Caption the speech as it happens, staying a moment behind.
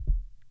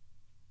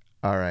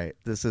All right,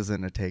 this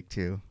isn't a take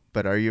two,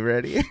 but are you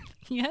ready?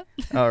 Yep.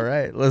 All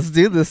right, let's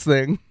do this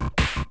thing.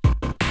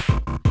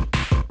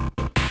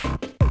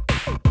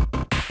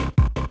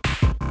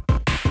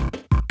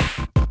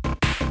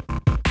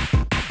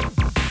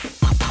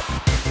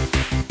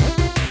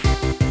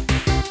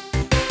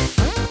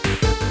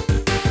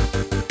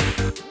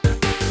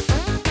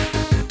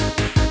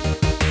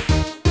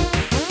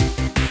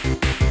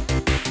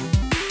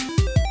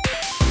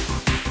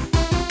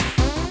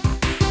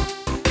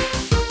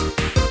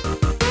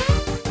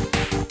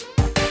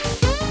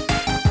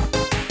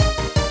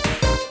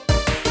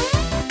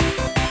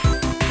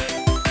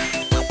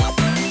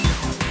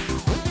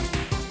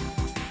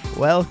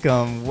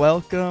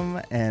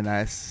 Welcome, and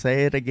I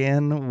say it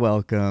again,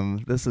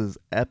 welcome. This is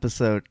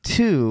episode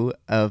 2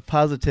 of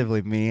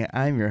Positively Me.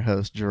 I'm your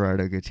host,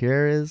 Gerardo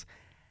Gutierrez,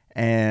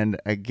 and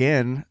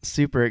again,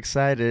 super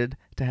excited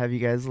to have you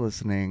guys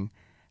listening.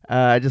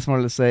 I just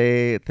wanted to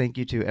say thank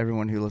you to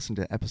everyone who listened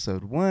to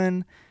episode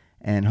 1,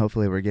 and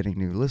hopefully we're getting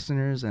new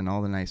listeners, and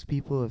all the nice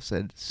people have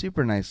said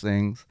super nice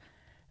things.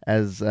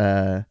 As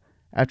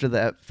after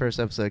the first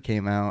episode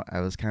came out,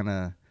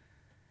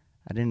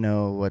 I didn't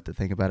know what to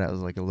think about it. I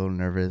was like a little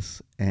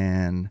nervous,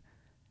 and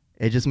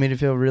it just made it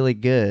feel really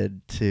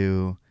good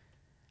to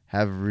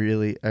have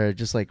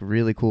just like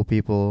really cool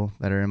people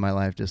that are in my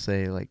life just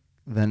say like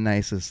the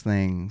nicest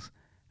things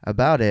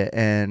about it,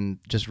 and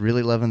just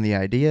really loving the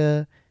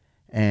idea.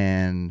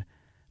 And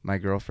my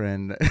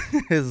girlfriend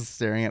is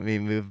staring at me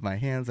move my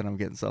hands, and I'm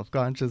getting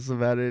self-conscious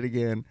about it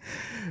again,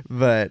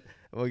 but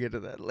we'll get to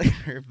that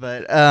later.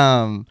 But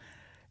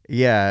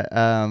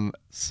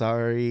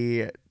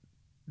sorry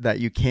that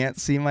you can't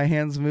see my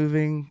hands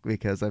moving,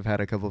 because I've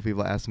had a couple of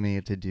people ask me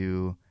to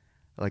do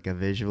like a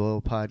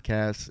visual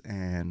podcast,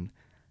 and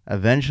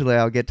eventually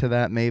I'll get to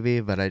that maybe,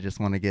 but I just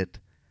want to get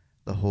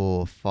the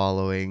whole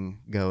following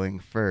going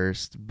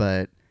first.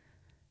 But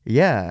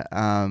yeah,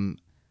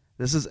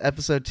 this is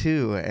episode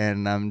 2,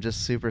 and I'm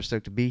just super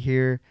stoked to be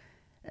here.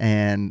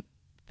 And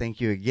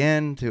thank you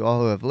again to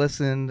all who have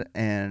listened,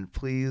 and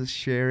please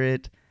share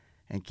it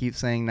and keep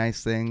saying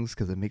nice things,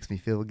 because it makes me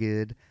feel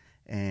good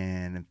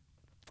and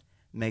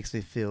makes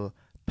me feel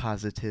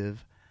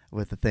positive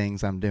with the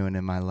things I'm doing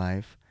in my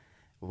life,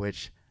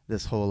 which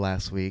this whole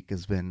last week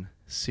has been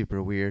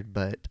super weird.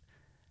 But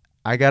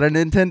I got a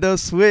Nintendo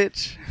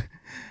Switch.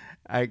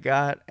 I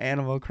got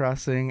Animal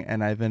Crossing,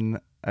 and I've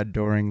been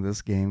adoring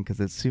this game because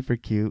it's super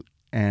cute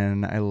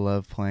and I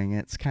love playing it.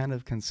 It's kind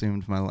of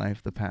consumed my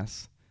life the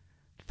past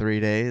 3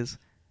 days,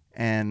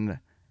 and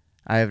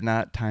I have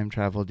not time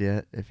traveled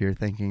yet. If you're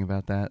thinking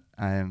about that,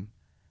 I am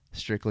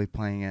strictly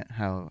playing it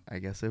how I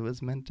guess it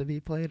was meant to be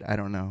played. I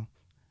don't know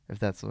if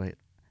that's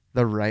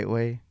the right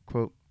way,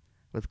 quote,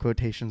 with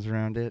quotations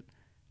around it.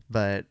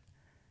 But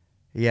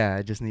yeah,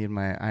 I just need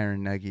my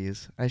iron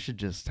nuggies. I should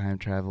just time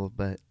travel,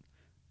 but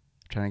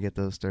I'm trying to get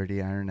those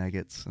 30 iron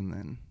nuggets and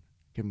then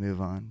can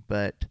move on.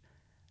 But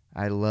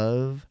I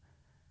love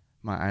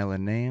my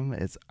island name.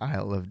 It's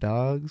Isle of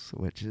Dogs,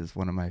 which is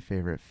one of my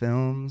favorite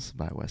films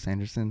by Wes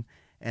Anderson.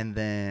 And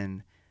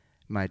then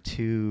my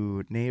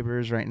two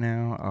neighbors right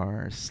now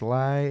are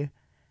Sly,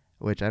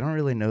 which I don't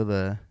really know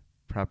the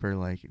proper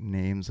like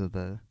names of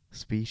the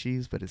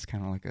species, but it's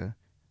kind of like a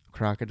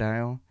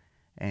crocodile,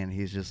 and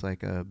he's just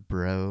like a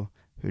bro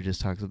who just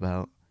talks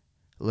about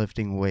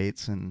lifting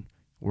weights and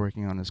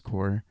working on his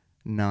core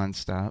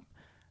nonstop.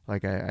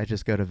 Like I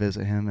just go to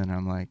visit him, and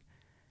I'm like,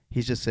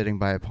 he's just sitting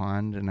by a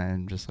pond, and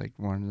I'm just like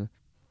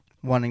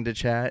wanting to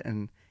chat,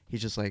 and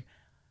he's just like,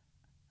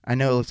 I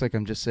know it looks like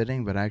I'm just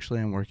sitting, but actually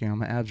I'm working on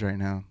my abs right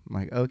now. I'm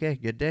like, okay,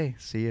 good day,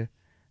 see ya.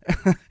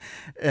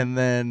 And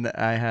then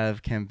I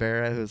have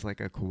Canberra, who's like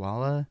a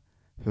koala,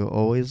 who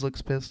always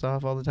looks pissed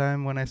off all the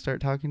time when I start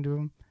talking to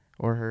him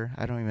or her.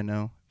 I don't even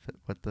know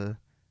what the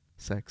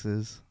sex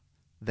is.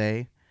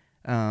 They.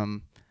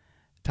 Um,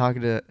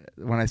 talking to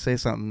when I say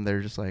something,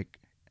 they're just like,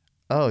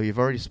 "Oh, you've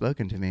already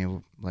spoken to me.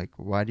 Like,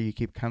 why do you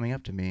keep coming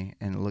up to me?"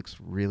 And it looks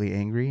really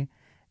angry.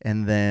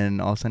 And then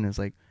all of a sudden it's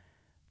like,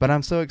 "But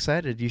I'm so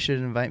excited. You should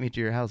invite me to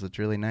your house. It's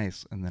really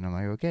nice." And then I'm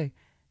like, "Okay."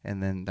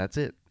 And then that's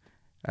it.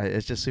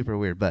 It's just super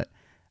weird, but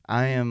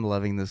I am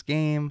loving this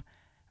game.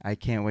 I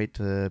can't wait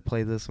to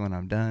play this when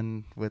I'm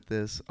done with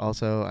this.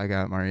 Also, I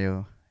got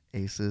Mario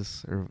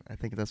Aces, or I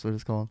think that's what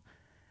it's called.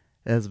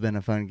 It has been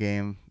a fun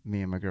game.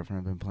 Me and my girlfriend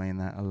have been playing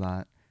that a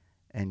lot.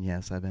 And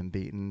yes, I've been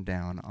beaten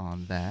down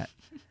on that.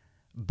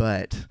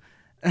 But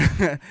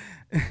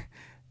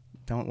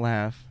don't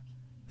laugh.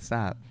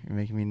 Stop. You're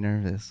making me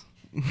nervous.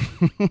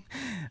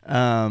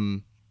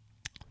 um,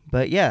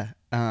 but yeah,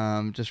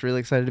 just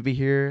really excited to be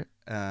here.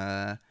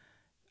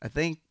 I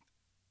think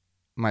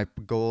my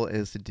goal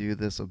is to do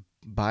this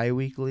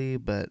bi-weekly,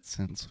 but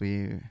since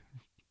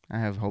I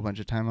have a whole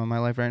bunch of time on my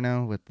life right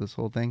now with this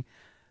whole thing,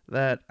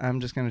 that I'm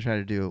just going to try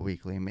to do it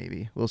weekly,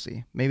 maybe. We'll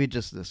see. Maybe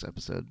just this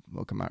episode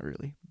will come out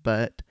early.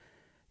 But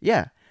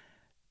yeah.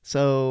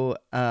 So,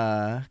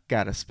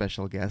 got a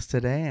special guest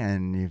today,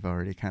 and you've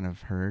already kind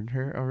of heard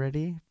her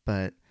already,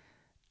 but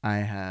I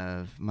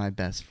have my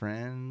best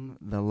friend,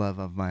 the love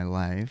of my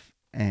life,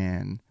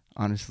 and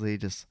honestly,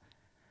 just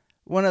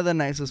one of the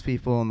nicest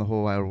people in the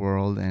whole wide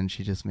world, and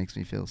she just makes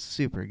me feel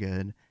super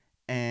good.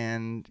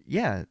 And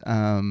yeah,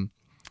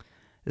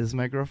 this is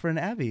my girlfriend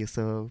Abby.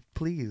 So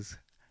please,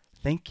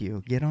 thank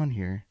you. Get on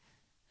here.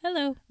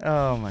 Hello.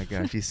 Oh my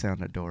gosh, you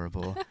sound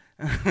adorable.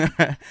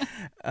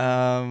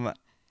 um,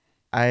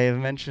 I have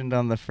mentioned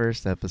on the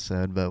first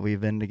episode, but we've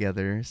been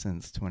together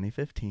since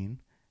 2015.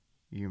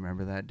 You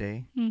remember that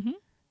day?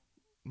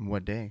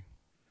 What day?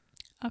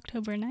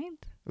 October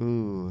 9th.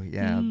 Ooh,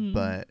 yeah,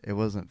 but it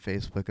wasn't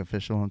Facebook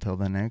official until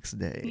the next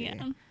day.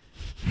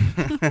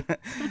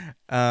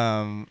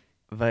 Yeah.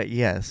 But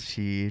yes,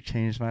 she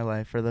changed my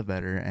life for the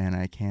better, and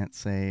I can't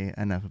say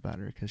enough about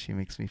her because she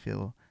makes me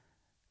feel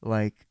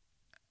like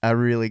a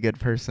really good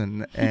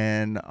person.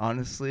 And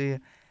honestly,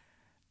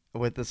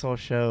 with this whole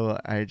show,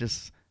 how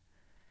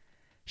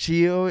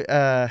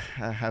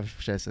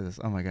should I say this?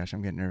 Oh my gosh,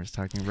 I'm getting nervous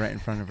talking right in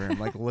front of her. I'm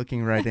like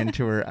looking right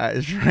into her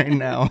eyes right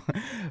now.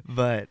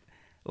 But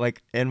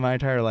like in my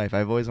entire life,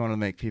 I've always wanted to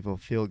make people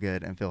feel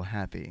good and feel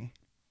happy.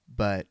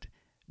 But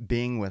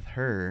being with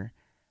her,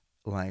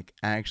 like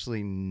I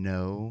actually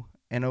know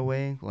in a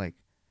way, like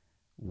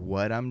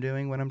what I'm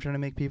doing when I'm trying to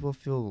make people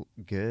feel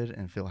good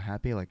and feel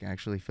happy, like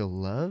actually feel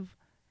love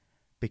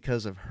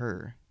because of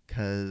her.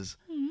 Because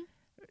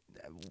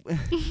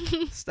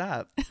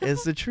stop.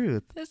 It's the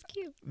truth. That's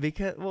cute.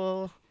 Because,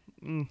 well,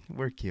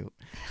 we're cute.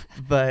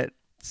 But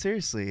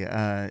seriously,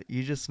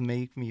 you just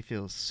make me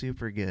feel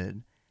super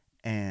good.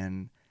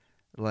 And,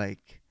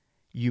 like,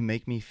 you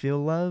make me feel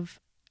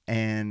love.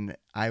 And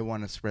I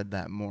want to spread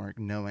that more,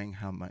 knowing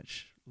how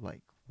much,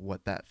 like,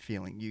 what that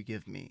feeling you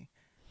give me.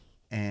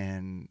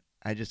 And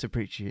I just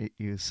appreciate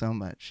you so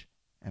much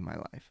in my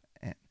life.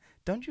 And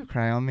don't you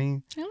cry on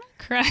me. I'm not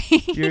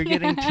crying. You're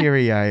getting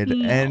teary-eyed.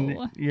 No.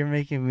 And you're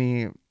making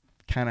me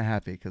kind of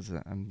happy because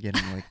I'm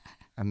getting like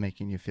I'm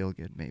making you feel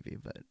good maybe,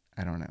 but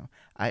I don't know.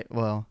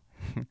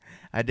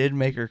 I did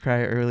make her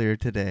cry earlier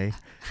today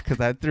because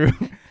I threw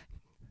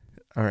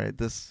all right,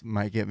 this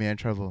might get me in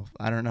trouble.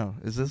 I don't know.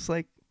 Is this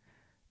like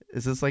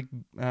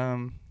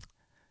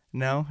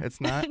no,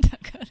 it's not.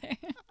 Don't go there.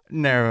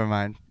 Never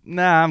mind.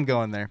 Nah, I'm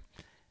going there.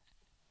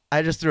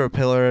 I just threw a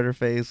pillow at her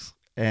face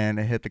and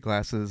it hit the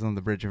glasses on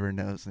the bridge of her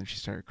nose and she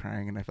started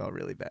crying and I felt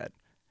really bad.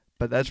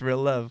 But that's real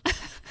love.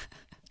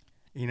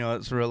 You know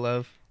what's real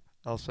love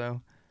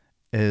also?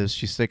 Is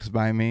she sticks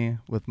by me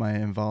with my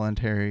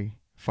involuntary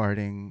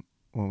farting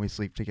when we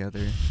sleep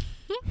together.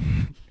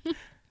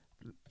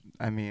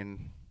 I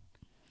mean,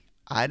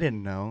 I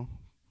didn't know,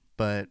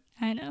 but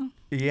I know.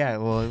 yeah,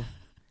 well,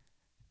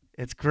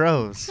 it's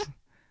gross.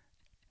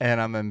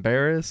 And I'm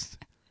embarrassed,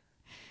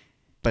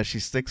 but she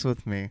sticks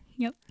with me.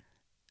 Yep.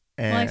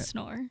 And Well, I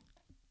snore.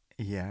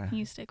 yeah,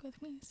 You stick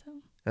with me, so.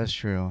 that's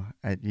true.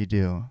 You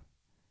do.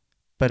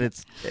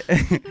 But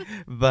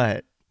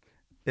but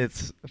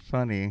it's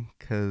funny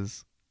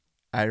because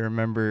I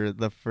remember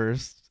the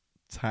first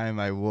time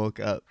I woke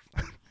up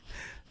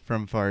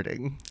from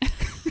farting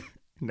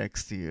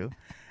next to you.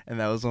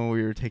 And that was when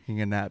we were taking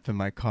a nap in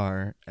my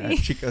car at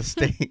Chico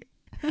State.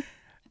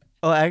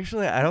 Well,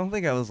 actually, I don't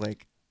think I was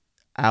like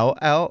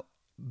out,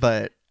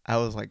 but I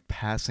was like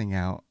passing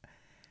out.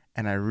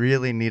 And I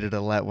really needed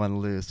to let one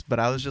loose. But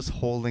I was just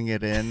holding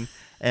it in.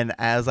 And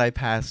as I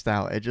passed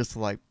out, it just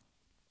like...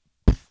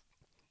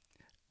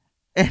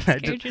 And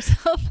Scared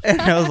yourself. And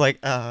I was like,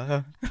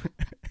 I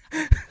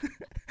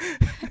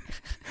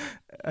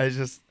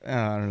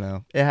don't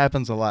know. It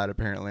happens a lot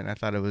apparently, and I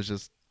thought it was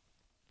just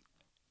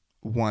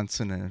once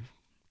in an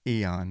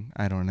eon.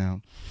 I don't know.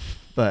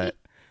 But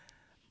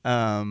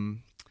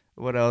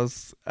what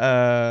else?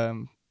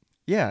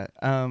 Yeah.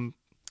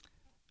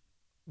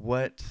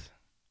 What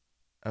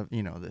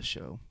you know this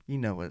show. You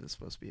know what it's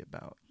supposed to be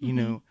about. Mm-hmm. You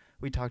know,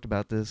 we talked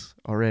about this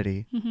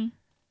already. Mm-hmm.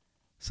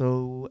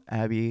 So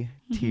Abby,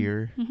 Mm-hmm.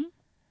 Tier, Mm-hmm.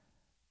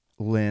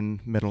 Lynn,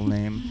 middle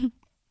name.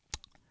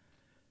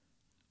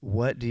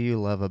 What do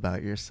you love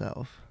about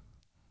yourself?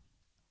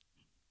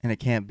 And it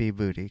can't be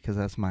booty because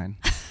that's mine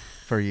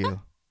for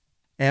you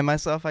and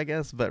myself, I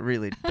guess. But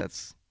really,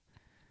 that's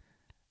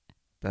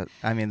that.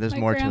 I mean, there's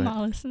more to it. My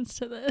grandma listens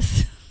to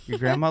this. Your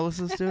grandma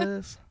listens to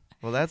this?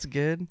 Well, that's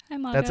good. Hi,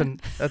 Maga.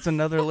 That's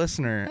another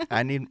listener.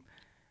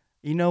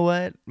 You know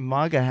what?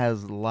 Maga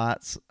has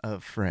lots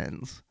of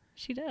friends.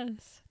 She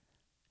does.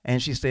 And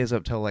she stays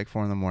up till like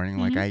 4 a.m, Mm-hmm.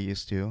 like I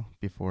used to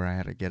before I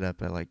had to get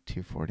up at like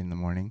 2:40 in the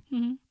morning.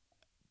 Mm-hmm.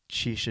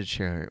 She should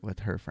share it with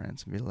her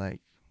friends and be like,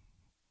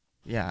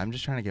 yeah, I'm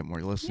just trying to get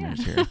more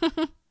listeners here.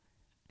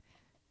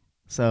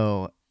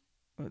 So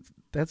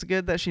that's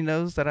good that she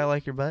knows that I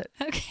like your butt.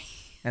 Okay.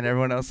 And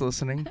everyone else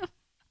listening.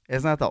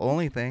 It's not the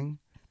only thing.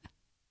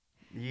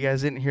 You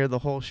guys didn't hear the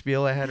whole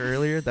spiel I had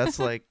earlier? That's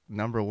like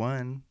number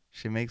one.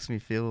 She makes me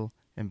feel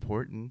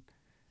important,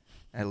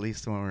 at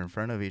least when we're in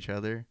front of each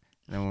other.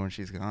 And then when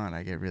she's gone,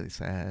 I get really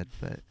sad.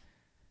 But,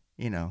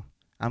 you know,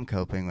 I'm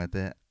coping with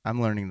it. I'm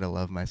learning to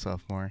love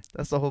myself more.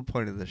 That's the whole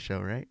point of the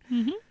show, right?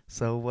 Mm-hmm.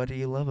 So what do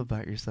you love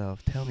about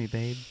yourself? Tell me,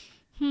 babe.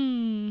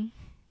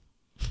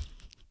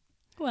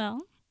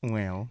 Well,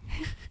 Well,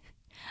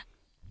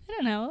 I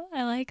don't know.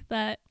 I like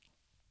that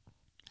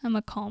I'm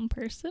a calm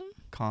person.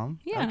 Calm?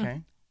 Yeah.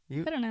 Okay.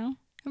 I don't know.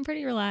 I'm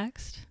pretty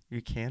relaxed.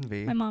 You can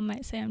be. My mom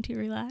might say I'm too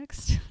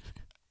relaxed.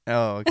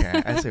 Oh,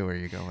 okay. I see where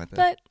you're going with it.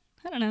 But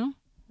I don't know.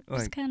 Like,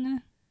 Just kind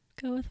of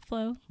go with the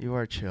flow. you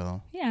are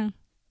chill. Yeah.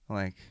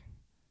 Like,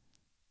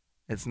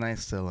 it's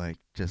nice to, like,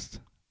 just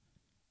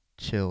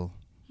chill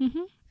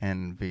Mhm.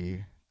 and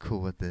be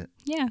cool with it.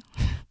 Yeah.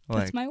 Like,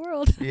 That's my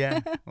world. yeah.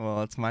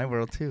 Well, it's my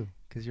world, too,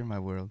 because you're my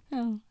world.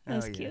 Oh,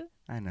 that's Oh, yeah. cute.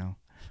 I know.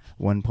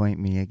 1 point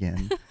me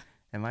again.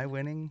 Am I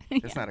winning?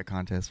 It's Yeah. not a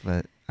contest,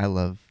 but I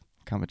love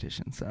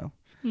competition, so.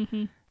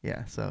 Mhm.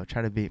 Yeah, so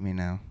try to beat me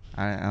now.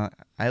 I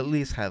at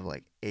least have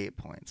like 8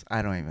 points.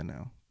 I don't even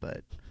know,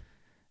 but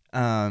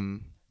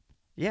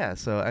yeah.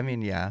 So I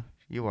mean, yeah,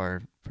 you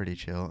are pretty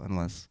chill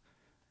unless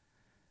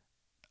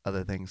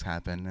other things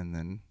happen and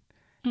then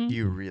Mm.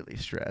 you really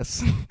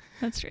stress.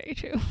 That's very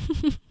true.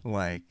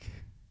 Like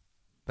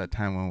that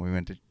time when we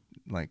went to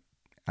like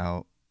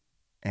out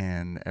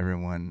and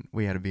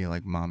we had to be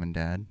like mom and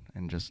dad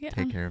and just Yeah.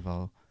 take care of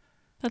all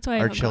That's why I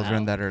our don't go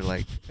children out. that are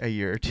like a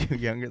year or two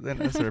younger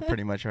than us or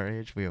pretty much our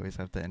age. We always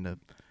have to end up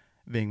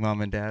being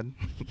mom and dad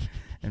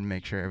and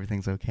make sure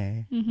everything's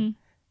okay. Mhm.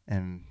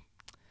 And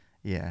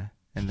yeah,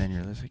 and then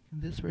you're just like,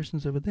 this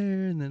person's over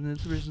there, and then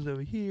this person's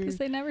over here. Because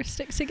they never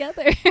stick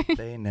together.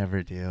 They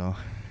never do.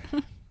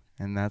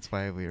 And that's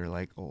why we were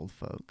like old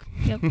folk.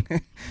 Yep.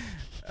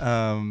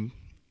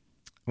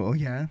 Well,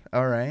 yeah.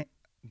 All right.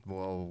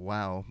 Well,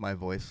 wow. My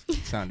voice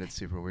sounded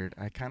super weird.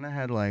 I kind of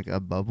had like a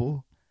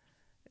bubble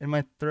in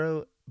my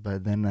throat,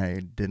 but then I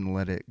didn't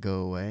let it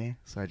go away,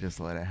 so I just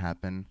let it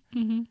happen.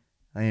 Mhm.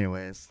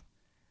 Anyways,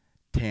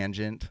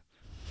 tangent.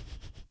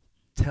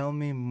 Tell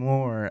me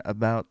more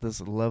about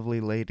this lovely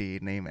lady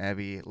named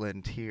Abby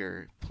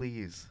Lentier,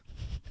 please.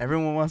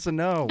 Everyone wants to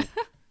know.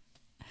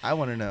 I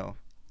want to know.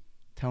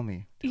 Tell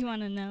me You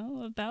want to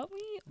know about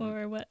me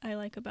or what I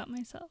like about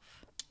myself?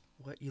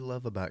 what you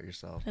love about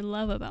yourself. What I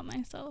love about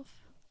myself.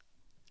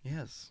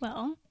 Yes.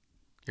 Well.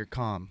 You're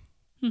calm,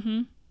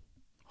 Mhm.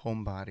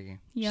 homebody,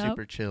 Yep.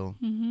 super chill,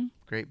 Mhm.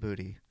 great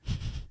booty.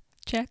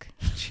 Check.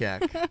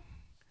 Check.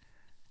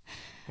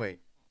 Wait.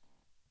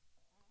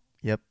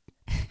 Yep.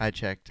 I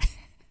checked.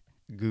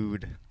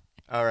 Good.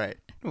 All right.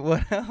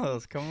 What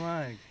else? Come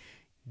on.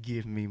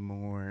 Give me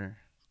more.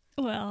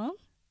 Well,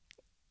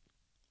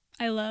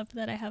 I love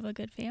that I have a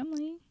good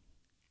family.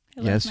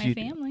 I Yes, love my you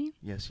do. family.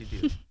 Yes, you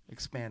do.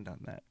 Expand on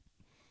that.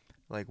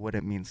 Like what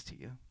it means to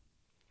you.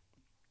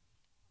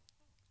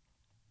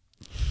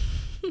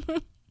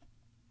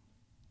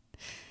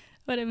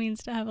 What it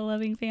means to have a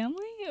loving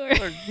family, or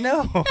Or,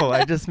 no,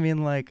 I just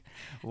mean like,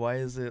 why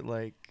is it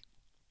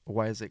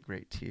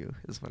great to you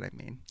is what I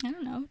mean. I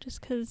don't know,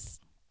 just because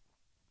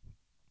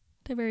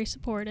they're very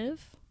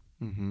supportive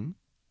Mm-hmm.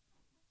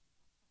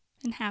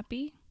 and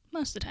happy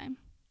most of the time.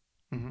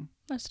 Mm-hmm.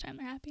 Most of the time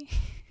they're happy.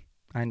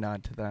 I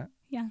nod to that.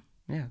 Yeah.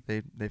 Yeah,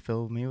 they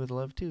fill me with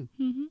love too.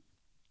 Mhm.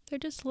 They're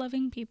just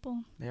loving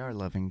people. They are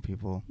loving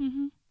people.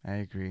 Mhm. I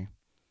agree.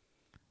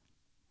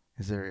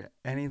 Is there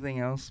anything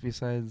else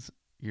besides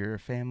your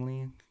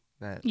family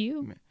that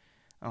You.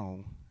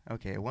 Oh,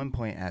 okay. 1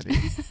 point, Abby.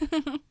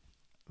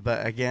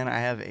 But again, I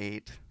have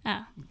 8,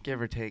 Ah. give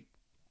or take,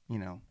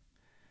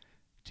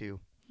 2.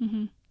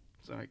 Mhm.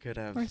 So I could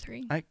have Or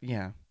 3.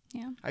 Yeah.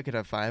 Yeah. I could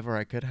have 5 or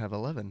I could have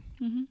 11.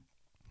 Mhm.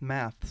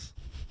 Maths.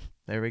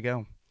 There we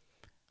go.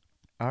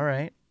 All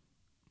right.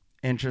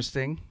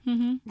 Interesting.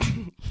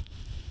 Mhm.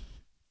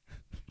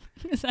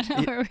 Is that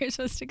how we're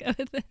supposed to go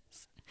with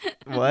this?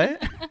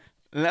 What?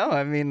 No,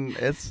 I mean,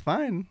 it's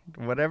fine.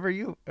 Whatever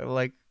you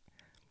like.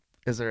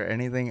 Is there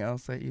anything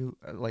else that you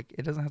like?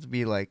 It doesn't have to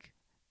be like,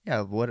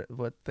 yeah, what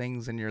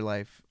things in your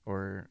life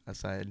or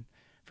aside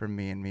from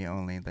me and me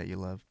only that you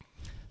love?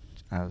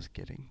 I was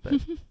kidding, but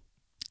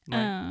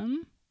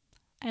like,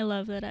 I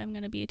love that I'm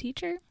gonna be a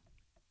teacher.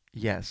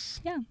 yes.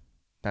 Yeah.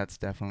 That's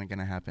definitely going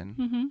to happen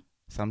Mhm.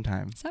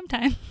 sometime.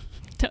 Sometime.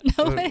 Don't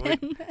know We- when.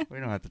 We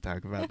don't have to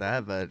talk about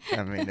that, but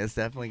I mean, it's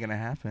definitely going to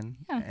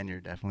happen. Yeah. And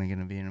you're definitely going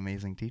to be an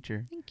amazing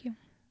teacher. Thank you.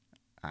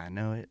 I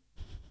know it.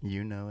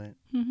 You know it.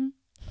 Mhm.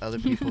 Other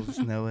people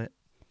know it.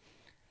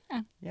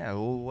 Yeah. Yeah.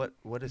 Well,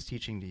 what is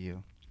teaching to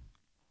you?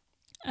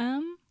 I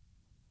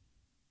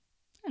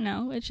don't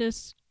know. It's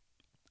just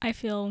I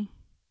feel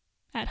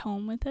at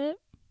home with it,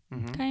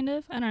 Mm-hmm. kind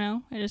of. I don't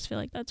know. I just feel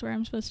like that's where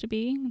I'm supposed to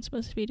be. I'm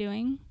supposed to be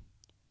doing.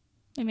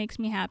 It makes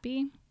me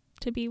happy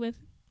to be with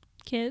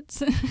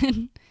kids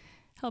and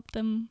help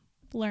them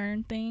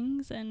learn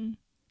things and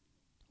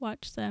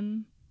watch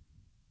them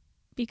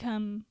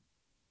become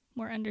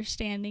more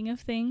understanding of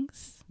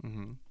things.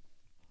 Mm-hmm.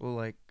 Well,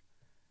 like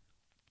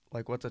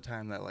what's a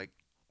time that like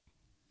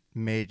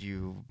made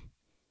you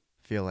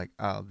feel like,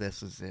 oh,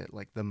 this is it?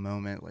 Like the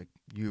moment like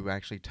you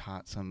actually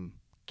taught some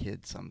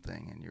kid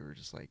something and you were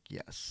just like,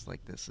 yes,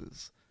 like this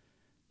is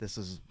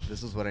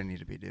what I need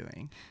to be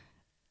doing.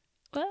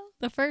 Well,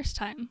 the first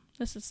time,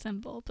 this is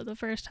simple, but the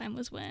first time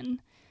was when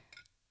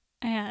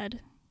I had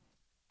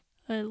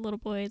a little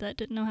boy that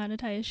didn't know how to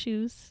tie his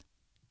shoes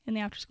in the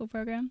after school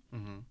program.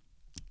 Mm-hmm.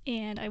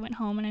 And I went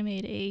home and I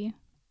made a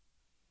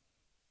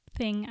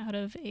thing out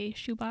of a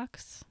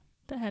shoebox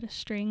that had a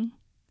string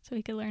so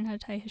he could learn how to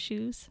tie his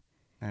shoes.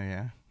 Oh,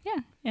 yeah? Yeah.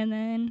 And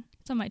then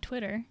it's on my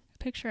Twitter, a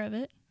picture of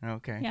it.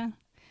 Okay. Yeah.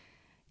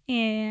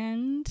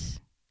 And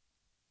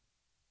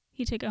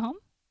he took it home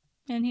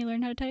and he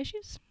learned how to tie his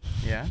shoes.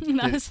 Yeah? And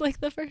that was like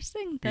the first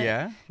thing.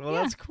 Yeah? Well,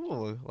 yeah. that's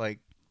cool. Like,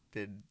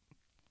 did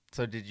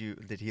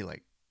he,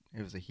 like,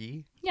 it was a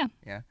he? Yeah.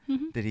 Yeah?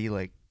 Mm-hmm. Did he,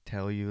 like,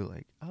 tell you,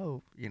 like,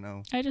 oh, you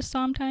know? I just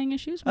saw him tying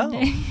his shoes one Oh,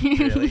 day.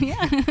 really?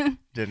 Yeah.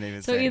 Didn't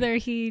even So say. either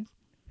he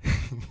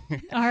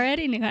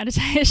already knew how to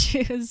tie his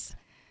shoes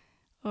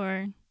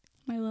or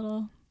my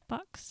little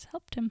box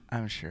helped him.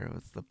 I'm sure it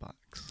was the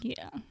box.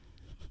 Yeah.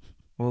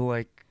 Well,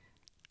 like,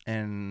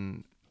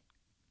 and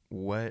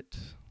what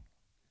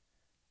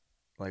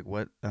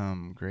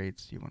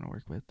grades do you want to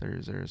work with? Or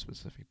is there a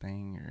specific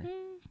thing? Or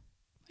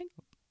Like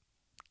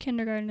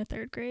kindergarten to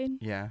 3rd grade.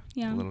 yeah,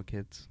 Yeah. little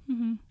kids.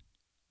 Mm-hmm.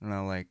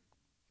 No, like,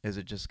 is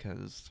it just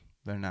 'cause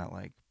they're not,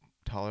 like,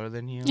 taller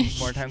than you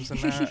more times than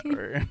that?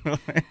 Or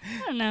I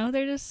don't know.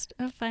 They're just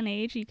a fun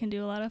age. You can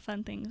do a lot of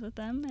fun things with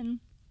them, and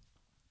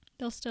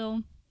they'll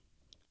still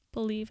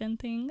believe in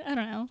things. I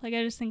don't know. Like,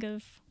 I just think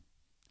of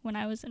when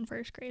I was in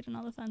 1st grade and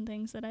all the fun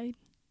things that I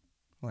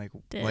like,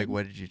 did. like,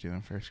 what did you do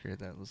in 1st grade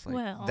that was, like,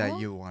 Well- that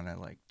you want to,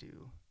 like,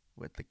 do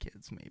with the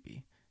kids,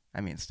 maybe? I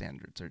mean,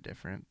 standards are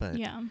different, but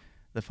Yeah.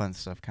 the fun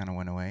stuff kind of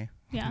went away.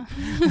 Yeah.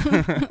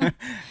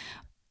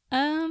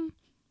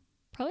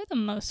 Probably the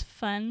most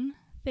fun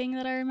thing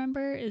that I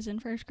remember is in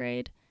 1st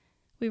grade,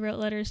 we wrote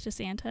letters to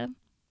Santa,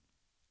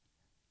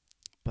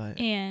 But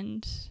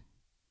and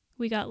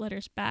we got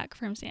letters back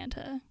from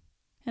Santa,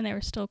 and they were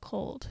still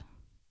cold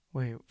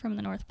wait, from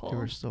the North they Pole.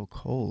 were still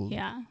cold.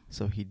 Yeah.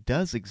 So he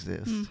does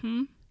exist.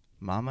 Mm-hmm.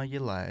 Mama, you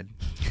lied.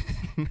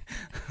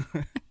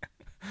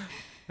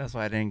 That's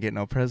why I didn't get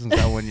no presents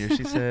that one year.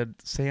 She said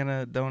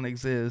Santa don't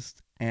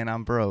exist and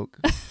I'm broke.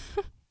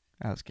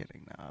 I was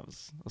kidding. No, I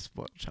was a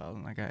spoiled child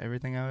and I got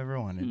everything I ever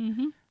wanted.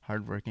 Mm-hmm.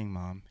 Hardworking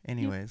mom.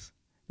 Anyways,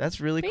 that's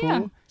really But cool.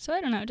 yeah, so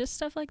I don't know, just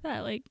stuff like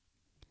that, like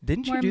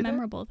Didn't you more do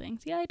memorable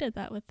things. Yeah, I did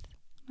that with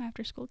my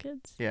after-school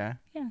kids. that?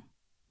 Yeah.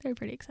 They were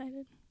pretty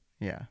excited.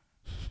 Yeah.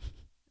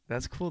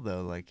 That's cool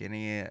though. Like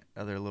any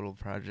other little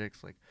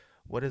projects, like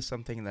what is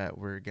something that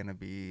we're gonna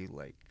be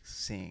like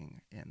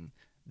seeing in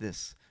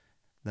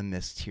the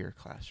Miss Tier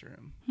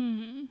classroom?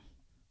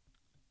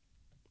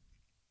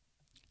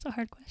 It's a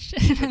hard question.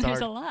 That's There's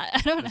a lot.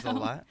 I don't There's know. a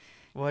lot.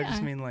 Well, I just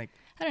Yeah. mean like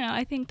I don't know.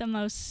 I think the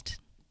most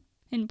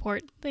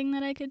important thing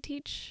that I could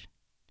teach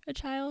a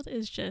child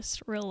is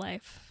just real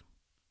life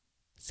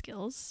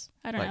skills.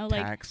 I don't know.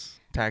 Like,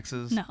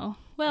 taxes. no.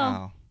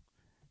 Well,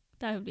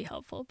 that would be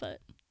helpful, but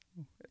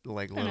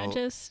like I don't know, little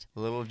just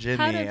little how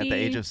Jimmy to at the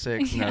age be- of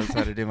 6 Yeah. knows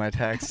how to do my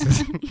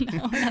taxes.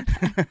 no, not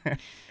that.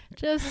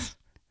 Just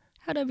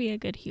how to be a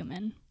good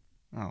human,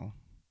 Oh,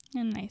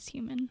 a nice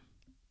human.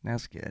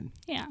 that's good.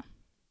 Yeah.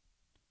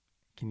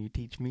 Can you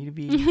teach me to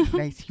be a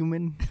nice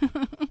human?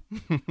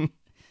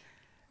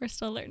 We're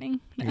still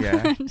learning. No,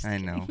 Yeah, I'm just I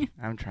know. kidding.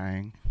 I'm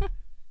trying.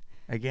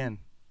 Again,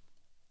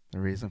 the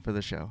reason for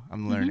the show.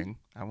 I'm Mhm. learning.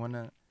 I want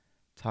to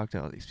talk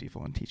to all these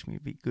people and teach me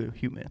to be good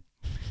human.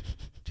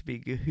 To be a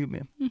good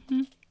human.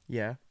 Mhm.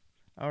 Yeah.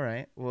 All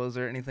right. Well, is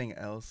there anything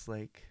else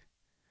like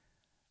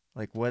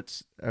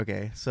what's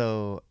okay?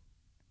 So,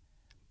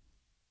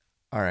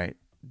 all right.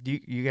 Do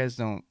you guys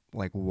don't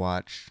like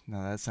watch?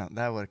 No,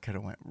 that would could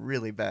have went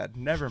really bad.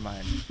 Never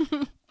mind.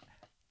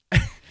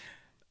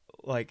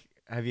 Like,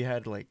 have you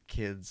had like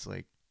kids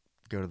like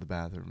go to the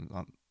bathroom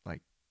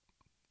like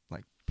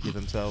pee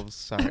themselves?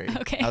 Sorry.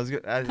 Okay. I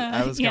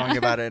was Yeah. going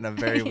about it in a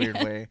very weird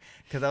Yeah. way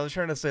because I was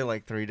trying to say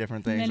like 3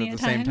 different things Many at a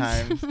the same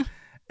time. times.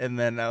 And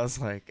then I was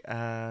like,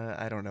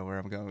 I don't know where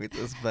I'm going with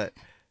this, but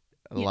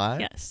a lot?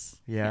 Yes.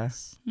 Yeah?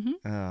 Yes.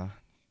 Mm-hmm.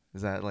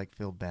 Does that, like,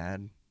 feel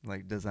bad?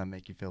 Like, does that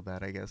make you feel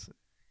bad, I guess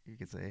you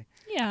could say?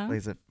 Yeah. Like,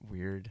 is it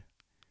weird?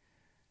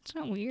 It's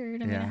not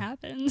weird. I mean, Yeah. it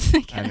happens, I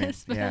guess. I mean,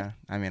 but yeah.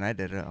 I mean, I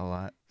did it a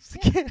lot as a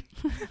kid.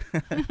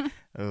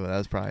 Oh, that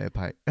was probably a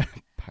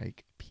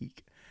pike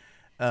peak.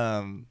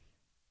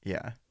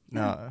 Yeah.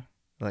 No,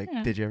 like,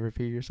 Yeah. did you ever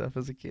pee yourself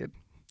as a kid?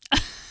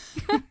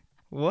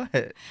 What?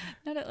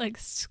 Not at like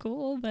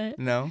school, but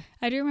No?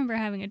 I do remember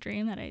having a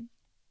dream that I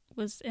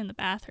was in the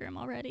bathroom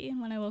already,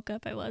 and when I woke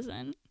up, I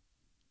wasn't.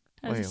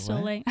 I was Wait, still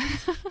what? laying.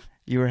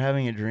 You were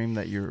having a dream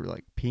that you were,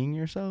 like, peeing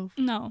yourself?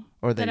 No,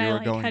 Or that that you I were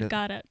like going had to...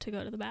 got up to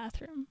go to the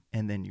bathroom,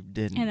 And then you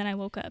didn't. and then I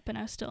woke up and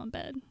I was still in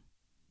bed.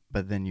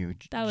 But then you...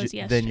 That was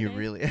Then you yesterday.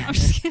 really... No, I'm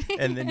just kidding.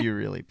 And then you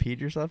really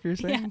peed yourself, you're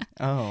saying?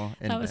 Yeah. Oh.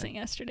 in That bed. wasn't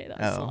yesterday. That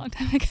was a Oh. long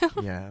time ago.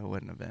 Yeah, it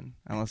wouldn't have been.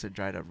 Unless it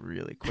dried up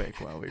really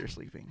quick while we were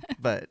sleeping.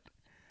 But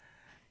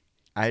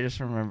I just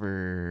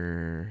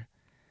remember...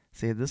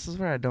 See, this is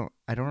where I don't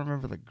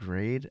remember the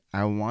grade.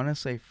 I want to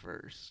say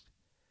first.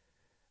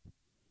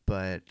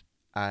 But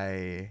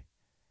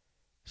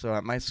So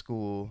at my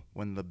school,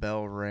 when the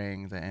bell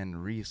rang to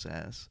end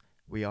recess,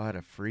 we all had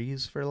to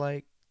freeze for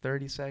like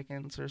 30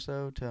 seconds or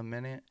so to a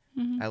minute.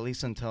 Mhm. At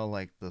least until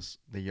like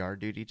the yard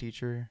duty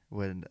teacher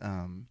would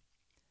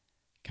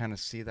kind of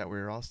see that we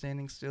were all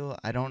standing still.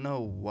 I don't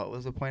know what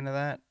was the point of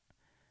that.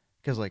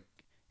 Because, like,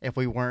 if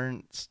we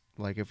weren't,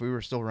 like, if we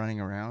were still running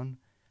around,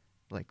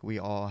 like, we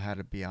all had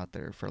to be out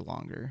there for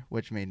longer,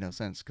 which made no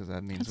sense because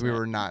that means That's we what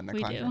were not in the we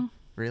classroom. do.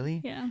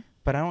 Really? Yeah.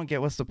 But I don't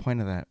get what's the point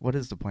of that. What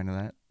is the point of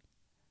that?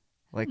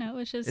 Like, No,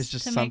 it's it's just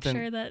just to make something.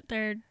 sure that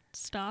they're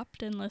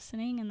stopped and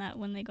listening, and that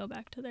when they go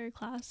back to their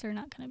class, they're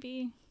not going to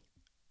be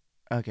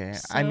Okay,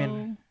 so I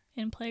mean,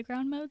 in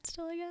playground mode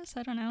still, I guess.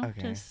 I don't know.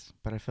 okay, Just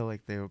but I feel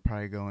like they would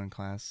probably go in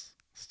class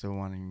still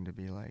wanting to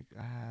be like,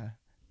 ah.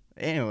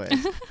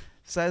 Anyways,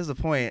 besides the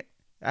point,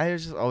 I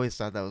just always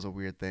thought that was a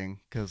weird thing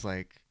because,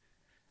 like,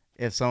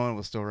 if someone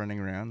was still running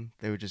around,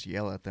 they would just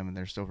yell at them and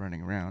they're still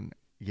running around.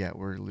 Yet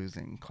we're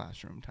losing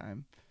classroom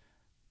time.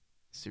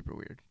 Super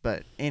weird.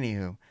 But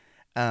anywho,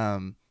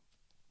 um,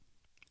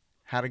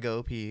 had to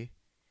go pee.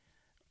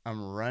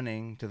 I'm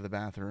running to the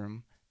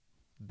bathroom.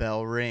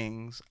 Bell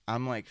rings.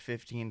 I'm like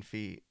 15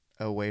 feet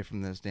away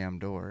from this damn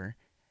door,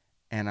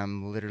 and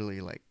I'm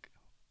literally like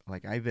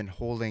I've been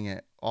holding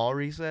it all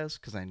recess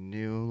because I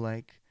knew,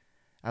 like,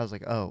 I was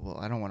like, oh well,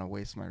 I don't want to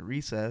waste my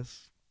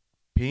recess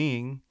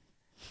peeing.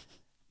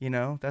 You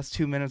know, that's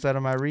 2 minutes out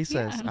of my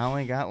recess. Yeah. I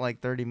only got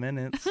like 30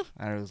 minutes. It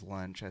was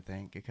lunch, I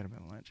think. It could have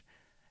been lunch.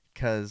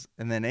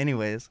 And then,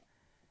 anyways,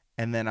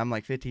 and then I'm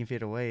like 15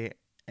 feet away,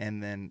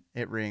 and then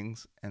it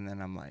rings, and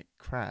then I'm like,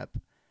 crap.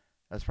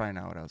 That's probably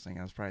not what I was thinking.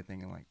 I was probably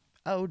thinking, like,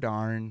 oh,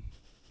 darn.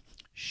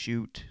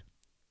 Shoot.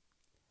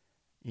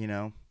 You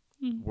know,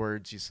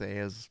 words you say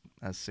as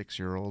a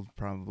 6-year-old,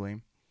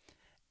 probably.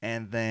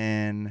 And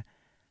then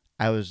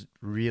I was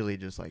really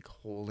just like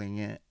holding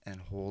it,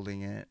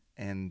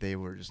 and they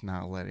were just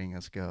not letting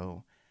us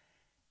go.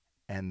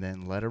 And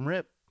then let them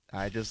rip.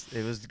 It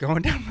was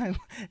going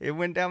it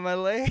went down my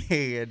leg,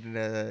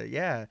 and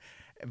yeah.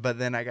 But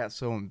then I got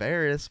so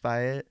embarrassed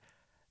by it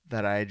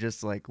that I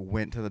just like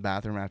went to the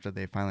bathroom after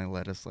they finally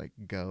let us like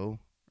go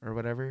or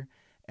whatever,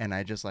 and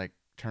I just like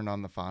turned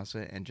on the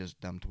faucet and just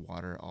dumped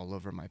water all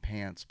over my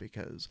pants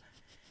because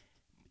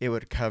it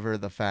would cover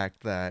the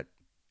fact that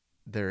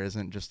there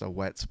isn't just a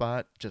wet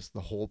spot, just the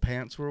whole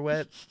pants were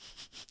wet.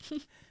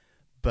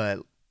 But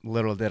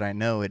little did I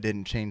know it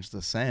didn't change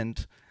the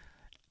scent,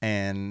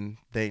 and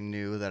they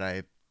knew that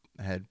I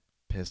had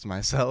pissed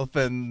myself,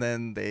 and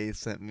then they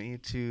sent me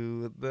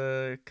to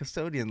the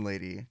custodian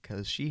lady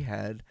because she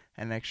had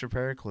an extra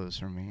pair of clothes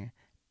for me.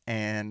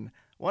 And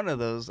one of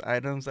those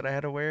items that I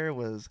had to wear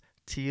was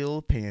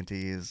teal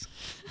panties.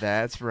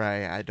 That's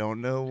right. I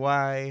don't know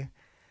why.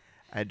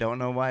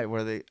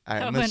 Were they? that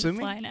I'm wouldn't assuming.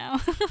 fly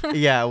now.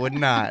 Yeah, it would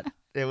not.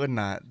 It would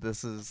not.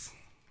 This is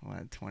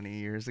what, 20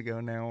 years ago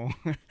now.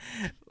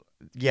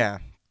 Yeah.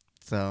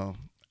 So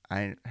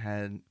I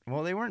had.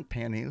 Well, they weren't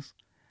panties.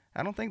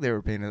 I don't think they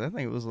were panties. I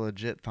think it was a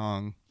legit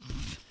thong.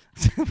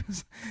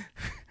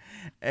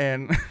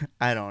 And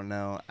I don't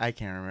know. I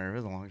can't remember. It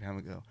was a long time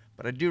ago.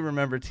 But I do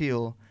remember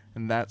teal,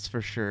 and that's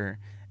for sure.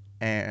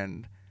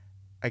 And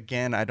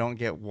again, I don't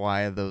get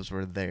why those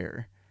were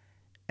there.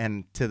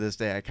 And to this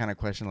day, I kind of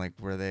question, like,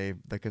 were they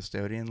the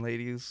custodian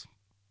ladies?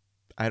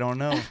 I don't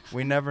know.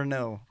 We never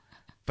know.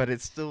 But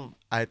it's still,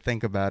 I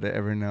think about it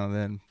every now and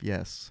then.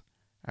 Yes,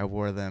 I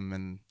wore them,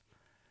 and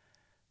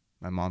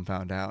my mom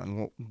found out.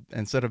 And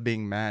instead of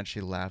being mad,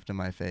 she laughed in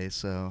my face.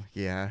 So,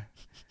 yeah,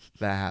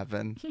 that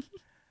happened.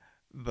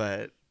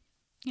 But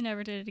You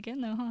never did it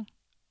again, though,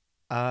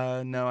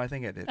 huh? no, I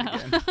think I did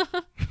again.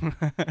 Oh.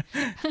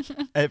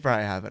 It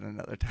probably happened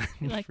another time.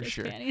 You like for those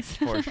sure. panties.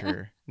 For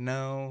sure.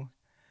 No,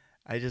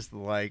 I just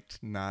liked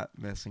not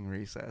missing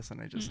recess, and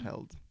I just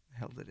Mm.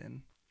 held it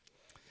in.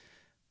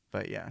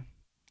 But yeah.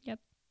 Yep.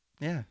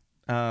 Yeah.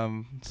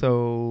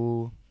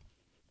 So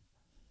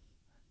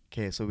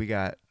okay, so we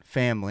got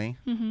family.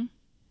 Mm-hmm.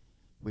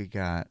 We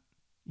got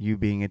you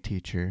being a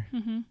teacher.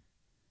 Mm-hmm.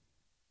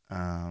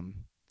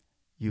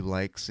 You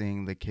like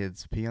seeing the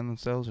kids pee on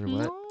themselves or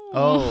what? No.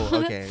 Oh,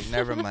 okay.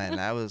 Never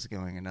mind. I was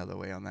going another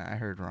way on that. I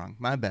heard wrong.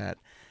 My bad.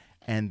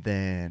 And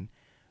then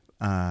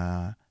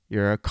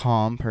you're a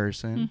calm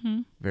person, Mm-hmm.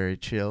 very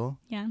chill,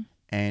 Yeah.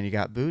 and you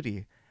got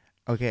booty.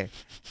 Okay.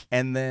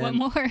 And then What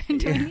more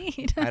do I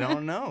need? I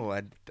don't know.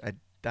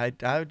 I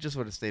just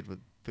would have stayed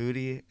with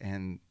booty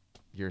and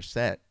you're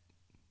set.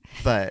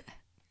 But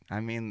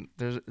I mean,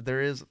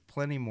 there is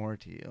plenty more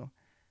to you.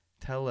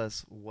 Tell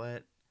us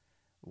what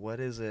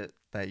is it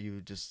that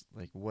you just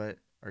like, what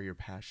are your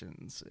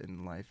passions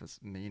in life?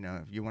 You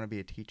know, if you want to be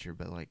a teacher,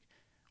 but like,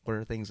 what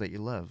are things that you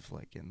love,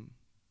 like in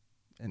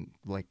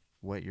like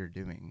what you're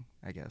doing,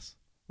 I guess.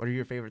 What are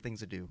your favorite things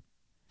to do?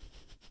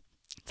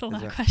 It's a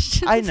lot of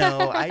questions. I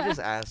know. I just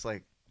asked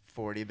like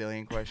 40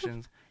 billion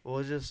questions.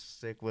 We'll just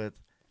stick with,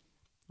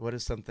 what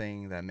is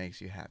something that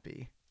makes you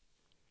happy?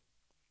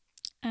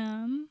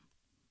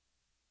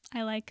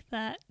 I like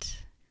that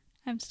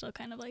I'm still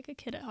kind of like a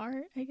kid at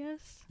heart, I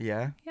guess.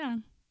 Yeah, Yeah.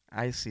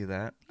 I see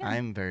that. Yeah.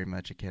 I'm very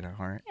much a kid at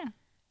heart. Yeah.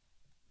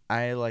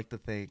 I like to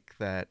think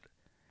that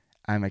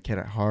I'm a kid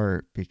at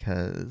heart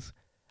because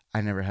I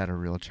never had a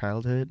real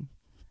childhood.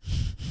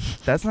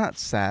 That's not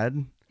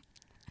sad.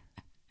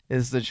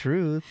 It's the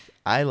truth.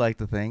 I like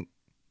to think,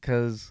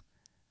 because,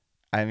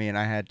 I mean,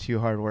 I had two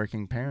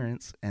hardworking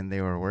parents and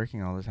they were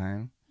working all the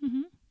time.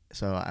 Mm-hmm.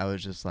 So I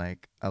was just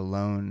like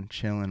alone,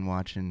 chilling,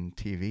 watching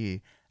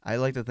TV. I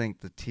like to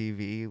think the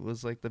TV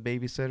was like the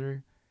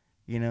babysitter,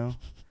 you know?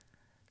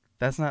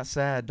 That's not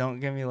sad. Don't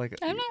give me like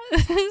I'm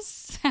not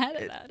sad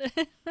it, about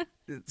it.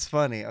 it's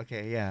funny.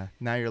 Okay, yeah.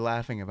 Now you're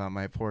laughing about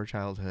my poor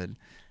childhood.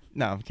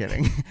 No, I'm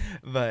kidding.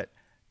 But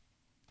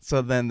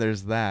so then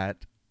there's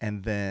that,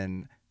 and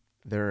then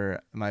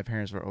my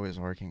parents were always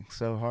working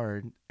so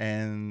hard,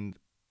 and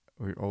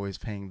we were always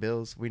paying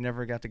bills. We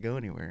never got to go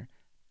anywhere,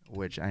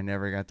 which I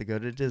never got to go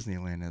to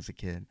Disneyland as a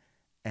kid.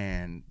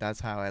 And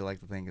that's how I like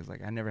to think is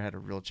like I never had a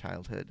real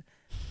childhood.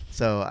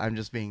 So I'm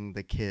just being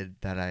the kid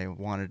that I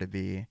wanted to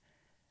be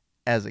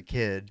as a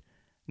kid.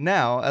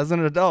 Now as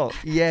an adult,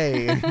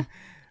 yay!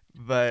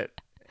 But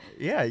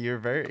yeah,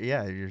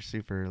 you're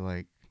super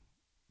like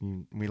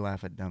we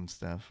laugh at dumb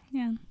stuff.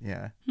 Yeah.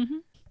 Yeah. Hmm.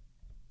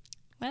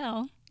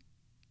 Well,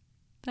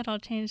 that all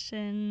changed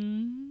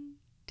in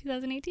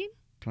 2018.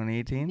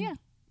 2018? Yeah.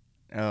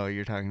 Oh,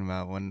 you're talking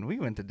about when we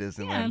went to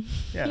Disneyland.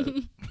 Yeah.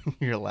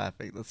 You're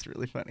laughing. That's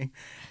really funny.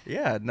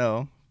 Yeah,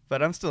 no.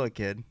 But I'm still a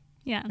kid.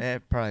 Yeah.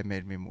 It probably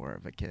made me more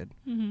of a kid.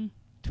 Hmm.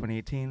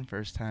 2018,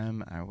 first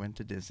time I went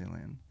to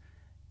Disneyland.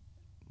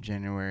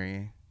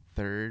 January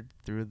 3rd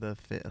through the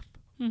 5th.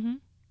 Hmm.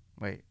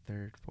 Wait,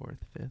 3rd, 4th,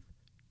 5th.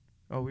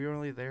 Oh, we were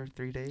only there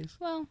 3 days?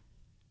 Well,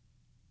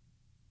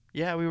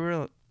 Yeah, we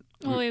were.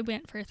 we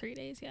went for 3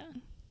 days. Yeah.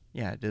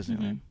 Yeah,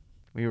 Disneyland.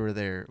 We were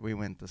there. We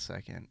went the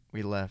 2nd.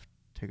 We left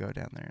to go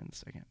down there in the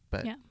 2nd.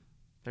 But Yeah.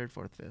 3rd,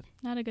 4th, 5th.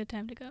 Not a good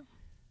time to go.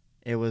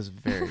 It was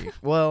very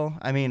well.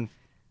 I mean,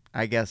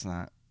 I guess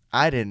not.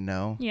 I didn't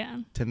know.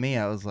 Yeah. To me,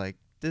 I was like,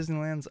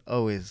 Disneyland's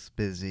always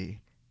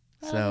busy.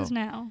 Well, So it is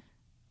now.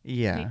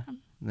 yeah,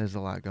 there's a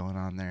lot going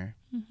on there.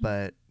 Mhm.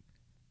 But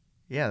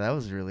yeah, that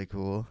was really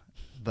cool.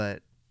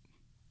 But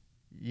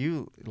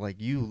you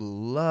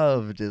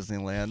love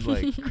Disneyland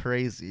like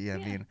crazy. I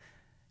Yeah. mean,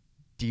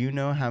 do you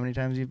know how many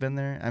times you've been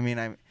there? I mean,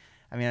 I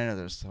know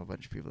there's a whole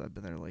bunch of people that have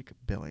been there like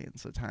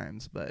billions of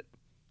times, but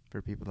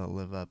for people that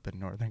live up in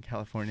Northern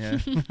California,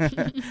 you've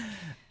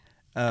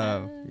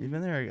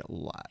been there a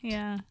lot.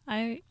 Yeah,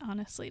 I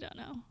honestly don't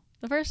know.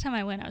 The first time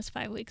I went, I was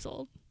 5 weeks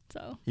old,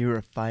 so You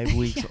were 5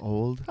 weeks Yeah.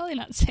 old? probably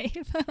not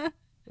safe.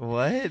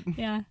 What?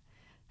 Yeah,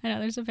 I know.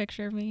 There's a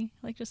picture of me,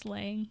 like just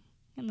laying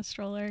in the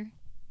stroller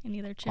in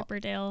either Chip or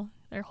Dale.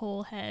 Their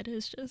whole head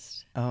is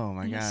just Oh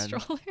my in the God.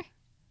 stroller.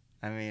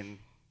 I mean,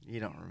 you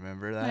don't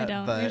remember that, I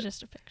don't. but There's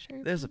just a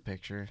picture. there's a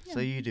picture, so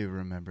Yeah. you do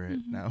remember it.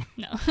 Mhm. No,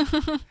 No.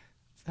 that's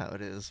how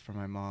it is for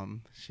my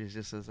mom. She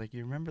just says like,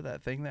 "You remember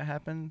that thing that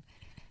happened?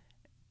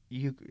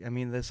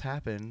 This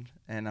happened,"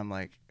 and I'm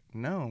like,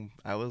 "No,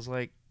 I was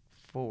like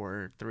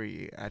 4,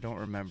 3. I don't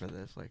remember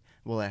this." Like,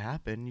 "Well, it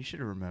happened. You should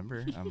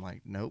remember." I'm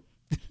like, "Nope."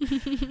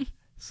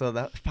 So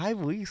that 5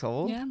 weeks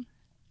old. Yeah.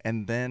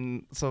 And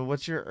then, so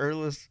what's your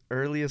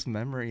earliest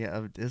memory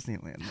of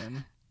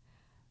Disneyland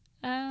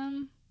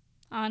then?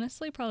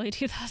 Honestly, probably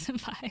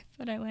 2005,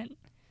 but I went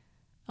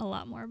a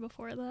lot more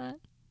before that.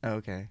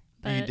 Okay. You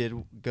But- did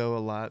go a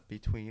lot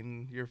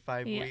between your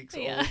 5 Yeah, weeks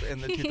yeah. old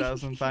and the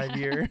 2005 Yeah.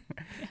 year?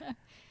 Yeah.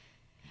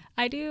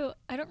 I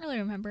don't really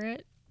remember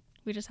it.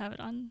 We just have it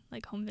on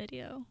like home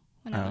video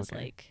when I Oh, was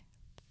okay. like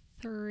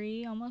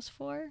 3, almost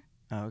 4.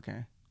 Oh,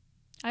 okay.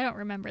 I don't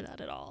remember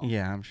that at all.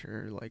 Yeah, I'm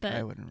sure. Like, I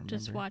But wouldn't remember.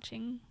 Just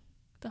watching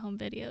the home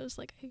videos,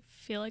 like I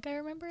feel like I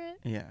remember it,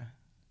 Yeah.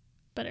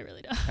 but I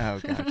really don't. Oh,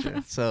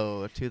 gotcha.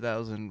 So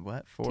 2000,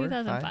 what? 4?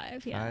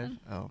 2005, yeah. 5?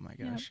 Oh my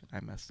Yep. gosh, I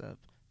messed up.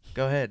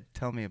 Go ahead.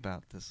 Tell me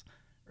about this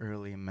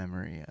early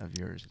memory of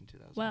yours in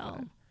 2005.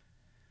 Well,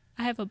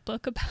 I have a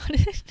book about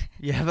it.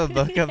 You have a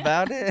book Yeah.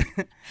 about it?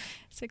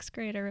 6th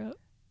grade, I wrote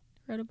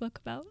a book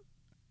about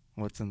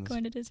What's in this?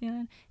 going to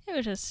Disneyland. It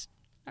was just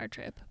our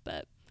trip,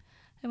 but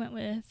I went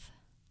with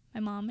my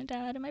mom and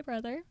dad and my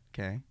brother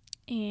Okay.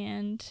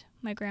 and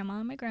my grandma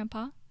and my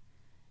grandpa,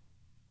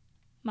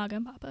 Maga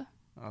and Papa,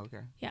 Oh,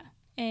 okay.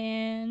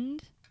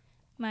 and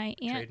my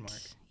aunt.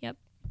 Trademark. Yep,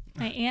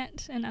 my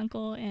aunt and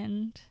uncle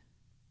and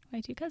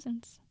my 2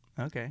 cousins.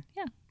 Okay.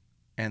 Yeah.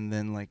 And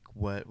then, like,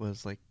 what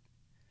was like?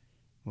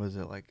 Was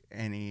it like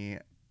any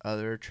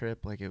other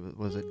trip? Like,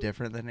 was it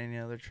different than any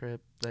other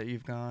trip that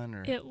you've gone,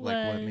 or It like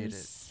was what made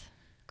it?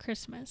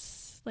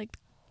 Christmas. Like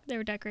they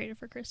were decorated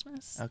for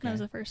Christmas. Okay. That was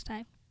the first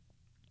time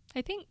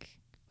I think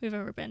we've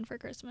ever been for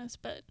Christmas,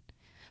 but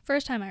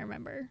first time I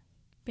remember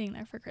being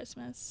there for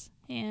Christmas.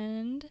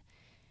 And it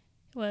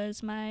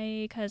was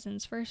my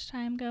cousin's first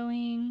time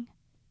going,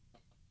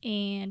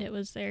 and it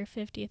was their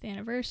 50th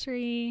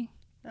anniversary.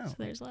 Oh, So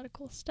there's a lot of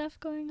cool stuff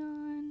going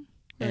on.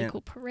 Really And-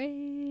 cool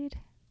parade.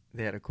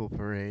 they had a cool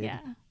parade. Yeah.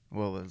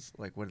 What was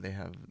like? What did they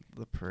have?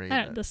 The parade.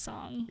 I don't, the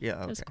song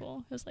Yeah. was Okay.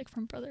 cool. It was like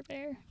from Brother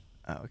Bear.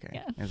 Oh, okay.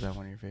 Yeah. Is that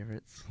one of your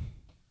favorites?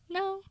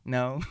 No.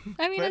 No.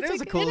 I mean, But it's it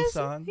was a it cool is-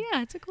 song.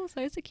 Yeah, it's a cool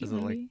song. It's a cute Is it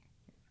like- movie.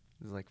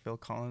 Is it like Phil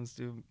Collins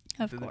do?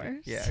 Of did the-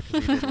 course. Yeah,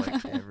 because he did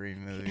like every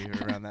movie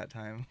around that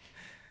time.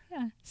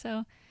 Yeah.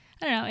 So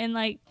I don't know. And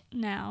like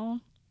now,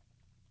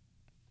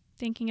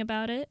 thinking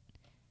about it,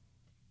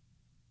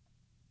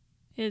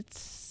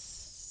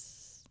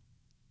 it's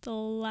the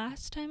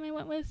last time I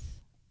went with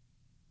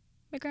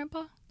my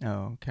grandpa.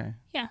 Oh, okay.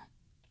 Yeah.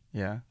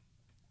 Yeah.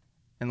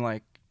 And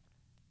like,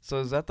 so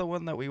is that the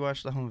one that we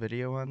watched the home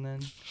video on then?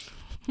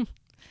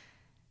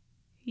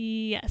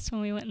 Yes,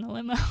 when we went in the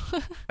limo.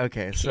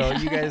 Okay, so Yeah.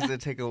 you guys did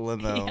take a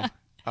limo. Yeah.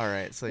 All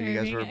right, so We you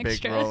guys being were big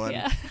extra, rolling,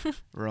 Yeah.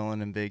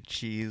 rolling in big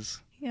cheese.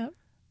 Yep.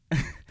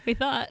 We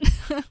thought.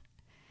 What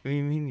do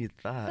you mean you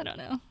I thought? don't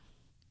know.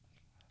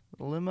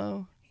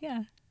 Limo? Yeah.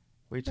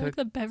 We We're took. like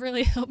the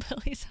Beverly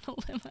Hillbillies in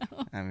a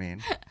limo. I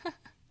mean,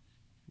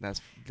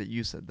 that's that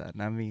you said that,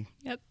 not me.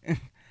 Yep. But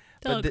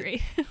They'll di-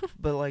 agree.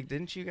 But like,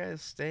 didn't you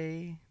guys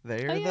stay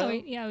there Oh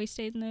yeah, though? we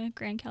stayed in the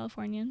Grand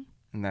Californian.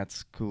 And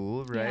that's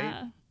cool, right?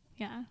 Yeah.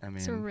 Yeah. I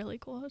It's a mean, really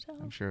cool hotel.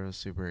 I'm sure it was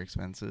super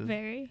expensive.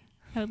 Very.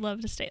 I would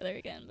love to stay there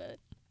again, but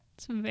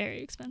it's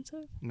very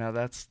expensive. Now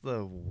that's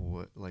the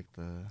what, like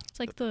the It's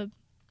like the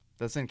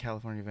that's in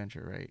California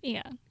Adventure, right?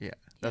 yeah. Yeah,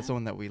 that's Yeah. the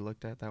one that we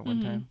looked at that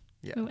one Mhm. time.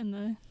 Yeah. We went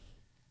in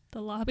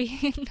the lobby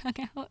and hung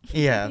out.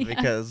 Yeah, Yeah.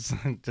 because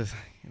just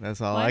that's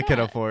all Why I could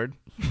not? afford.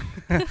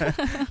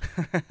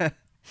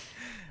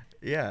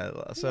 Yeah,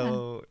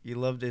 so you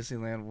love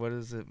Disneyland. What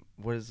does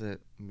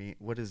it mean?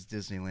 What is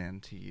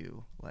Disneyland to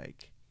you?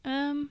 Like,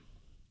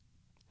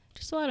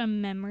 Just a lot of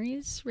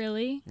memories,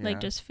 really. Yeah. Like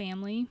just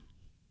family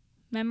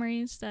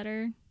memories that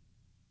are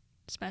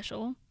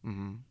special.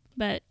 mm-hmm.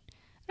 But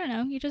I don't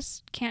know, you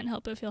just can't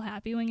help but feel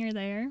happy when you're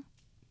there.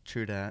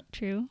 True that.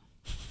 True.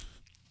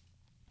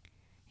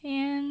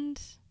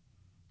 And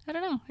I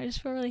don't know, I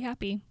just feel really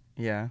happy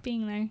Yeah.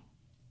 being there.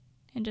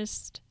 And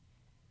just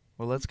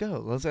Well, let's go.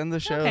 Let's end the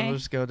show. Okay.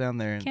 Let's go down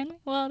there. And can we?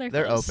 Well,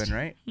 they're closed. open,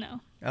 right? No.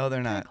 Oh,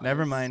 they're not.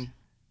 Never closed. mind.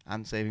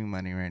 I'm saving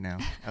money right now.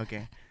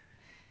 Okay.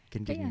 But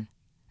Continue. yeah.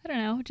 I don't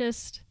know,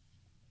 just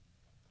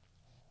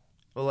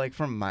Well, like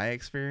from my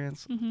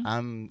experience,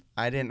 mhm.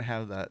 I didn't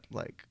have that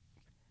like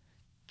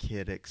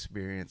kid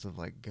experience of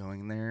like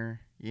going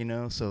there, you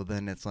know. So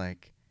then it's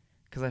like,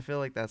 because I feel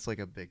like that's like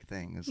a big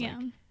thing. It's Yeah.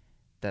 like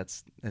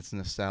it's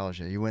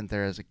nostalgia. You went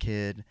there as a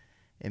kid,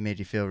 it made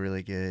you feel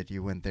really good.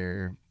 You went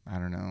there. I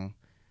don't know.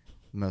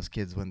 Most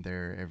kids went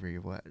there every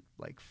what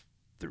like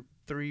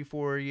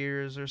 3-4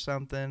 years or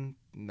something.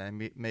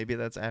 Maybe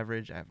that's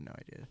average. I have no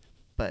idea.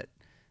 But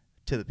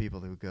to the people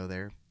who go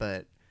there,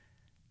 but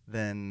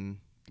then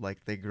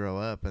like they grow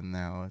up and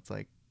now it's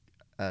like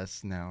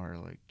us now are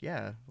like,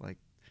 yeah, like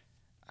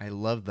I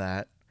love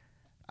that.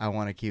 I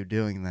want to keep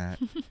doing that.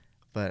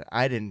 But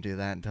I didn't do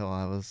that until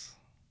I was,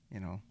 you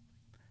know,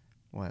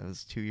 it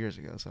was 2 years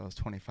ago, so I was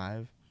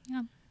 25.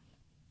 Yeah.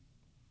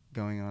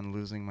 Going on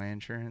losing my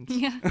insurance.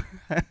 Yeah.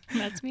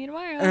 That's me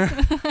tomorrow.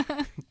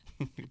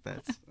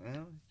 That's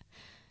well,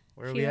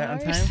 where are Few we at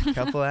on hours. time?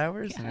 Couple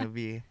hours, and Yeah. it'll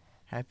be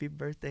happy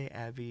birthday,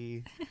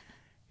 Abby.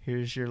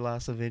 Here's your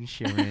loss of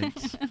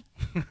insurance.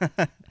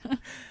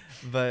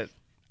 But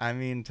I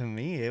mean, to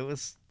me, it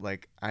was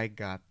like I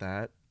got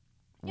that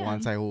Yeah.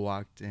 once I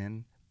walked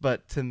in.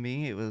 But to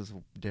me, it was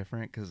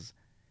different because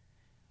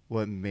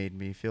what made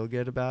me feel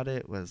good about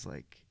it was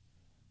like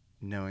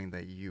knowing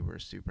that you were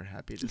super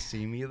happy to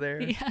see me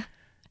there. Yeah.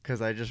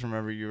 Because I just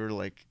remember you were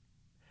like,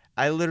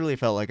 I literally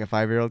felt like a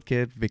 5-year-old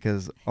kid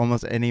because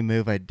almost any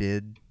move I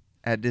did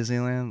at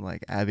Disneyland,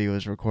 like Abby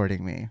was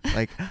recording me.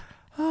 Like,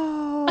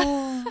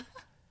 oh,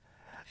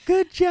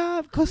 good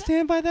job. Go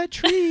stand by that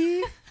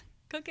tree.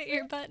 Go get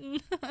your button.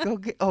 Go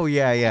get. Oh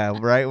yeah.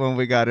 Right when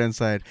we got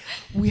inside,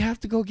 we have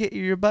to go get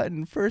your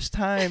button. First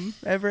time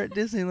ever at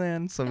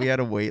Disneyland. So we had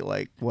to wait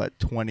like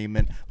 20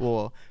 minutes.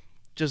 Well,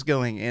 just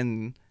going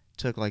in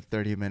took like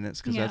 30 minutes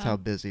because that's Yeah. how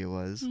busy it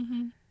was.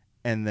 Mm-hmm.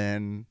 And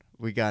then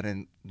we got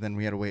in. Then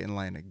we had to wait in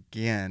line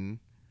again.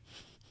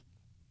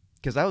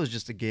 Because that was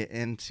just to get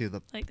into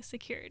the. Like the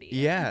security.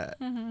 Yeah,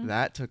 Mhm.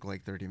 that took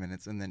like 30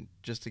 minutes, and then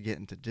just to get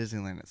into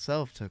Disneyland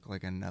itself took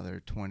like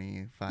another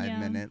 25 Yeah.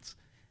 minutes.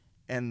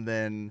 And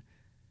then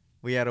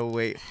we had to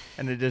wait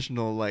an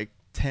additional like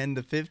 10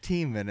 to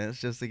 15 minutes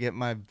just to get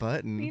my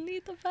button. You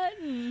need the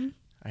button.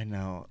 I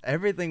know.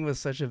 Everything was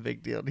such a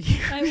big deal to you.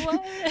 I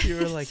was. You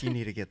were like, you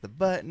need to get the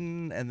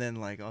button. And then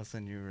like all of a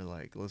sudden you were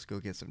like, let's go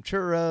get some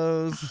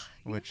churros.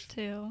 Which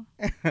too.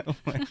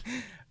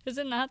 Is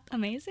it not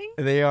amazing?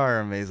 they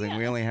are amazing.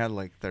 We Yeah. only had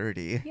like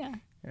 30. Yeah.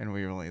 And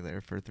we were only there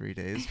for 3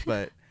 days.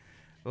 But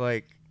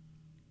like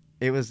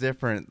it was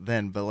different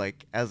then. But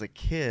like as a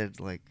kid,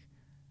 like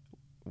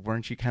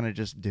weren't you kind of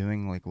just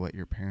doing like what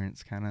your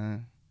parents kind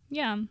of.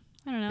 Yeah.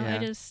 I don't know.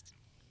 Yeah.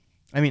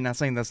 I mean, not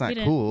saying that's not We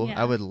didn't- cool. yeah.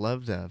 I would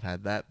love to have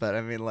had that, but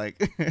I mean, like,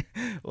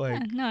 like,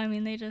 yeah, no, I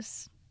mean they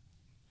just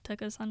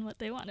took us on what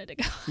they wanted to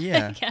go.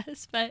 Yeah. I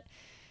guess, but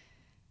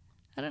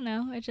I don't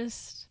know. I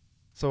just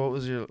So, what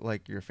was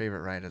your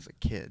favorite ride as a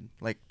kid?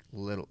 Like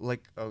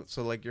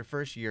so like your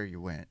first year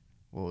you went.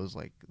 What was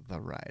like the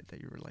ride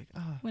that you were like,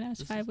 oh, when I was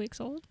this 5 is- weeks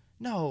old.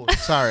 No,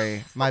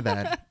 sorry, my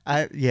bad.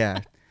 Yeah.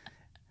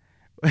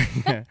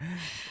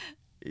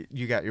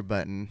 You got your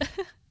button,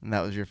 and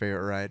that was your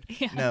favorite ride.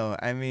 Yeah. No,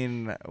 I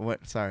mean,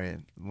 what? Sorry,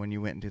 when you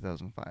went in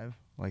 2005,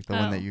 like the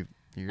one that Oh. your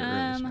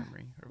earliest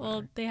memory. Or Well,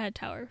 whatever. they had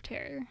Tower of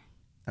Terror.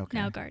 Okay.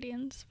 Now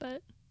Guardians,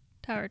 but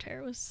Tower of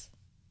Terror was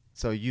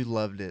So you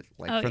loved it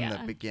like Oh, from yeah.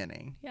 the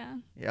beginning. yeah.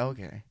 Yeah.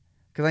 Okay.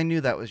 because I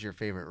knew that was your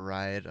favorite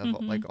ride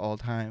of like all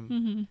time,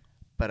 Mm-hmm.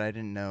 but I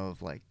didn't know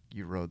if like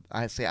you rode.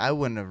 I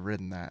wouldn't have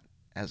ridden that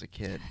as a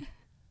kid.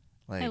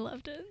 Like I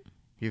loved it.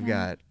 you've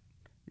Yeah.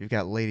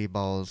 got lady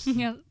balls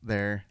Yep.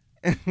 there.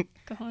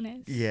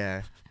 Cojones.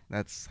 Yeah,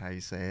 that's how you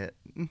say it.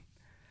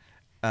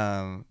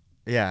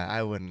 Yeah,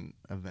 I wouldn't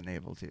have been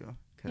able to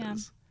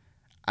because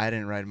I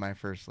didn't ride my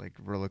first like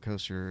roller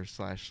coaster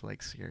 /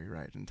 like scary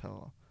ride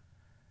until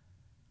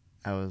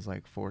I was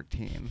like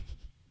 14,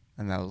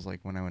 and that was like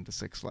when I went to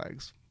Six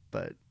Flags.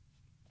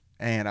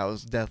 And I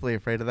was deathly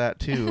afraid of that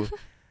too.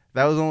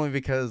 That was only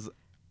because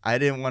I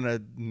didn't want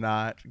to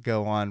not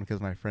go on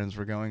because my friends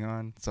were going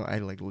on, so I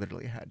like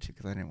literally had to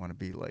because I didn't want to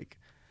be like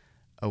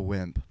a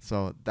wimp.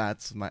 So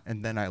that's my,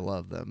 and then I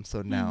love them.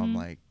 So now I'm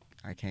like,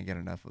 I can't get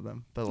enough of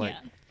them. But like,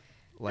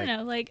 I don't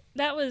know, like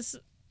that was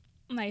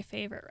my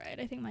favorite ride.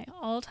 I think my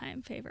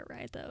all-time favorite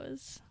ride though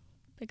is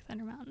Big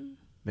Thunder Mountain.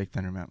 Big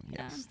Thunder Mountain,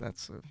 Yeah. yes,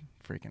 that's a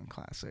freaking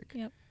classic.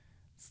 Yep.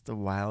 It's the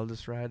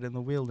wildest ride in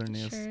the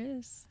wilderness. It sure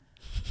is.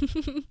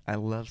 I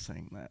love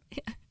saying that.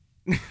 Yeah.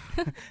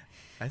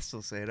 I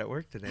still say it at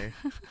work today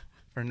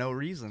for no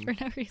reason. For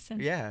no reason.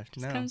 Yeah,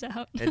 Just no. comes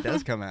out. It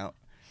does come out.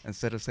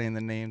 Instead of saying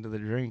the name to the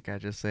drink, I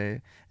just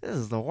say, "This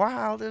is the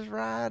wildest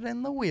ride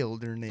in the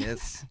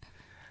wilderness."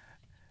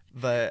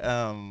 But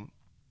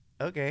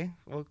okay,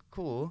 well,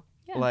 cool.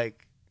 Yeah.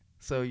 Like,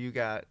 so you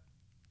got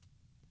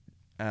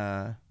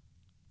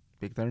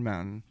Big Thunder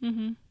Mountain.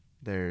 Mm-hmm.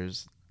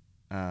 There's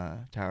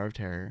Tower of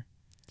Terror.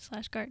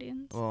 /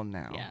 Guardians. Well,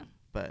 now, Yeah.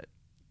 but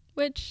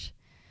Which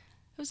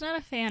I was not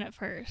a fan at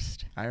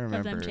first. I them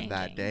remember that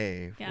changing.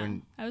 day Yeah.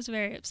 when I was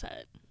very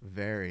upset.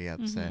 very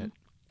upset. Mhm.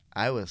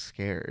 I was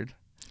scared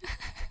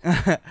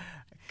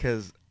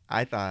because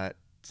I thought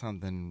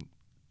something.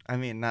 I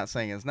mean, not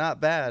saying it's not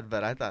bad,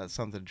 but I thought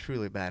something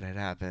truly bad had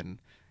happened.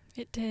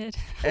 It did.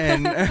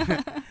 And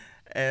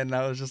and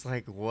I was just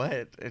like,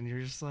 what? And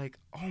you're just like,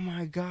 oh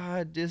my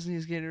God,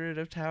 Disney's getting rid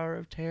of Tower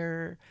of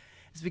Terror.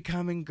 It's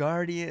becoming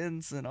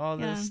Guardians and all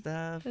Yeah, this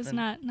stuff. I was and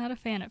not a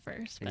fan at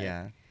first, but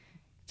yeah,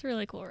 it's a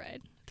really cool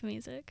ride. The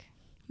music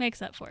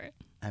makes up for it.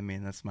 I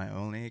mean, that's my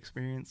only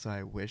experience, so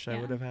I wish I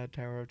Yeah. would have had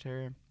Tower of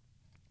Terror.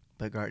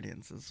 But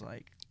Guardians is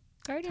like,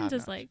 Guardians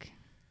is Top-notch. like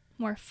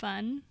more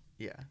fun.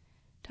 yeah,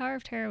 Tower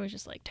of Terror was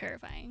just like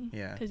terrifying.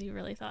 Yeah. Because you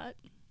really thought,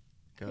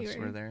 ghosts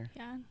were there.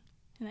 yeah,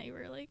 and that you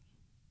were like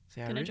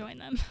See, gonna join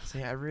them.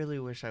 See, I really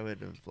wish I would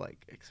have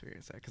like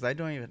experienced that because I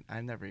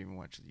never even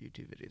watched the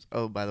YouTube videos.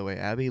 Oh, by the way,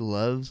 Abby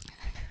loves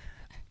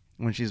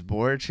when she's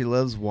bored. She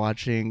loves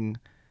watching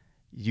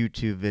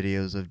YouTube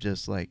videos of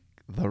just like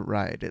the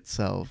ride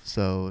itself.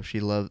 So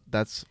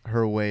that's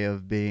her way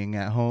of being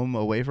at home,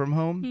 away from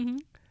home. Mm-hmm.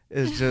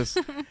 Is just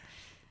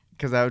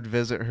because I would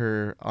visit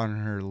her on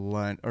her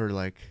lunch, or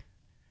like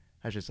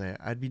I should say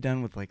I'd be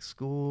done with like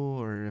school,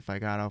 or if I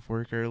got off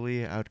work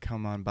early, I would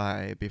come on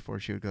by before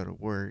she would go to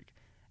work.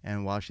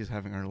 And while she's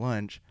having her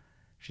lunch,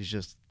 she's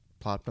just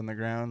plopped on the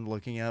ground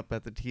looking up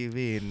at the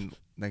TV. And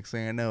next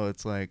thing I know,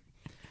 it's like,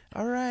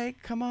 all right,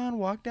 come on,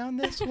 walk down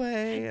this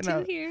way. And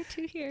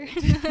Two here.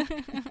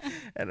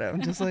 and I'm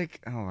just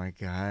like, oh, my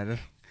God.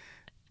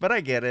 But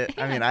I get it.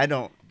 Yeah. I mean, I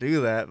don't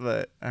do that,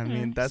 but I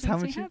mean, it that's just how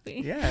makes much.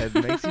 me happy. Yeah, it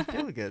makes you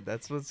feel good.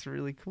 That's what's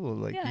really cool.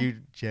 Like, Yeah. you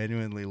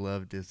genuinely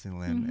love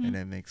Disneyland, Mhm. and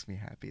it makes me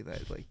happy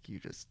that, like, you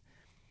just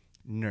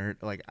I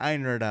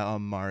nerd out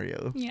on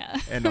Mario Yeah.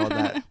 and all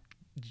that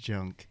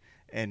junk,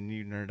 and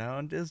you nerd out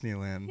on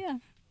Disneyland. Yeah.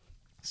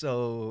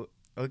 So,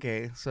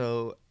 okay,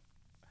 so,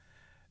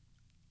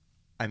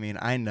 I mean,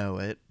 I know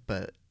it,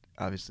 but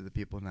obviously the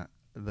people that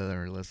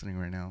are listening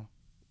right now,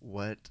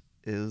 what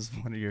is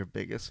one of your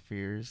biggest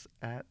fears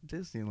at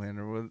Disneyland,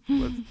 or what's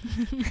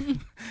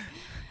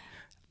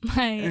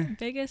My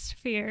biggest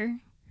fear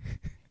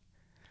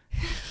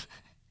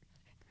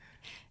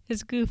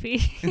is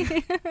Goofy.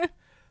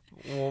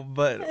 well,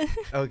 but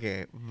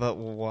okay, but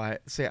why?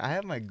 Say, I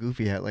have my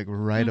Goofy hat like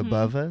right Mhm.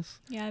 above us.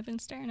 Yeah, I've been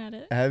staring at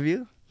it. Have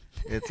you?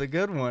 It's a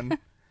good one.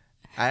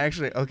 I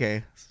actually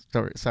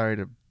sorry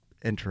to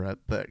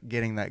interrupt, but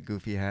getting that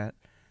Goofy hat,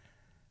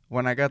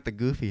 when I got the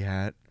Goofy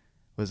hat,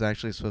 was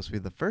actually supposed to be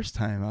the first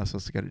time I was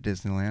supposed to go to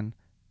Disneyland.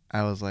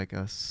 I was like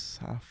a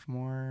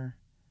sophomore.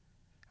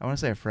 I want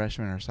to say a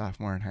freshman or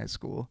sophomore in high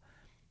school.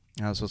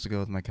 And I was supposed to go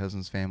with my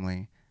cousin's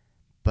family,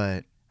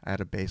 but I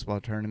had a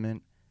baseball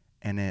tournament,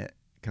 and it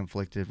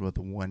conflicted with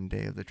one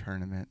day of the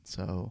tournament.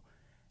 So,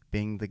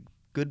 being the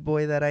good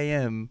boy that I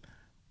am,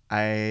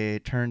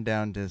 I turned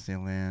down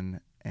Disneyland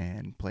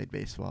and played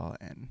baseball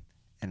and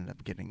ended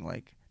up getting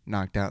like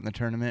knocked out in the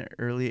tournament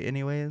early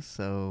anyways.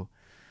 So,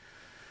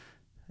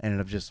 I ended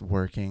up just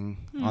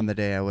working on the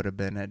day I would have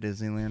been at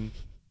Disneyland.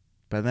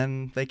 But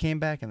then they came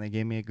back and they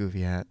gave me a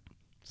Goofy hat.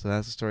 So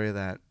that's the story of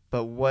that.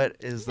 But what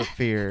is the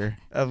fear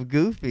of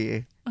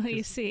Goofy? Well,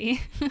 you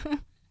see,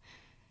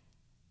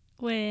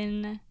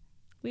 when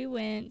we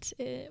went,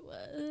 it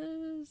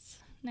was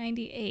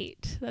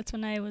 98. That's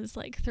when I was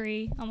like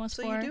 3, almost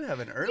So 4. you do have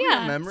an earlier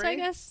yeah, memory? so I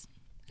guess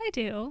I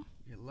do.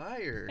 You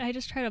liar. I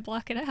just try to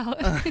block it out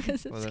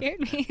because it Well, scared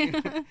me.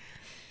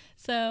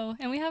 So,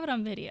 and we have it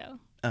on video.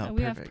 Oh, so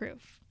we perfect. have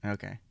proof.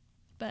 Okay.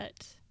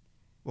 but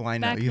Well, I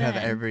know back you have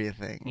then-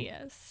 everything.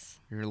 yes.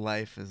 Your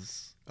life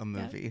is a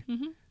movie.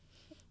 Yep.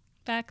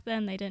 Back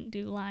then, they didn't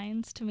do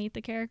lines to meet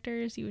the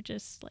characters. You would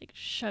just like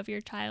shove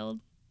your child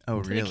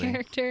Oh, to the really?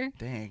 character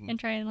Dang. and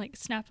try and like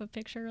snap a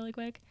picture really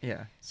quick.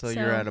 Yeah. So So-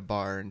 you're at a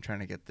bar and trying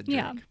to get the drink.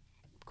 Yeah.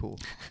 Cool.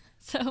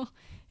 So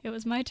it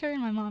was my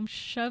turn. My mom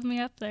shoved me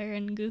up there,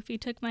 and Goofy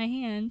took my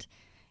hand,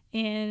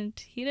 and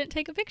he didn't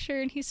take a picture,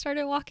 and he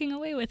started walking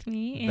away with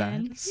me.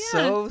 And That's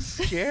so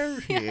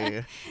scary.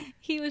 Yeah.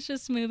 He was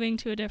just moving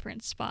to a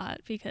different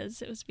spot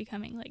because it was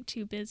becoming like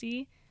too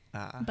busy.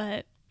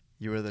 But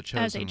You were the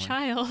chosen as a one.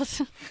 child,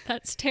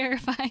 that's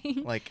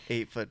terrifying. Like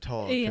 8 foot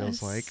tall, it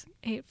feels like.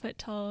 8 foot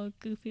tall,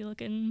 goofy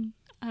looking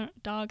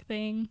dog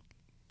thing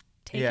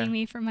taking Yeah.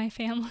 me from my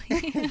family.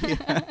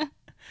 Yeah.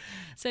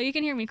 So you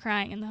can hear me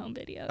crying in the home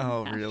video.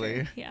 Oh, after.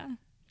 really? Yeah.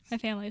 My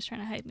family was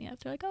trying to hype me up.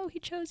 They're like, "Oh, he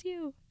chose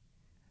you."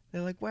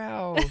 They're like,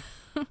 wow,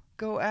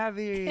 go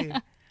Abby. Yeah.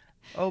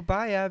 Oh,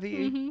 bye,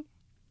 Abby. hmm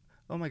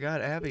Oh, my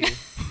God, Abby.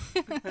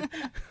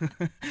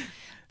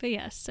 But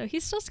yes, so he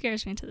still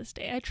scares me to this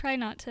day. I try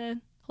not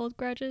to hold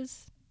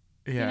grudges,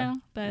 Yeah. you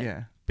know, but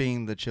Yeah.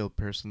 Being the chill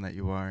person that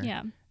you are.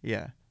 yeah.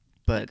 Yeah.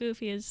 But But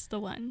Goofy is the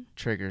one.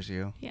 triggers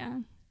you.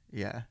 Yeah.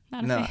 Yeah.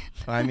 Not a No,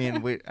 fan. I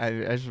mean, I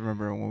just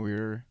remember when we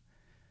were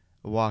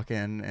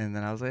walking, and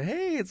then I was like,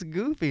 hey, it's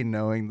Goofy,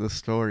 knowing the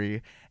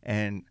story,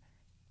 and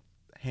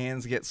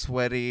hands get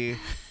sweaty,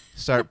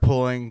 start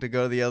pulling to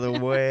go the other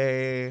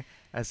way.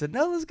 I said,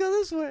 no, let's go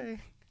this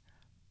way.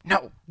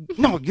 No,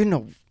 you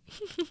know.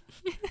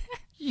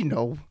 You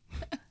know.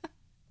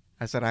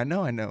 I said, I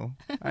know.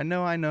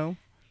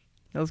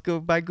 Let's go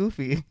by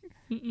Goofy.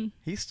 Mm-mm.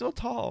 He's still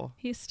tall.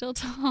 He's still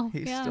tall.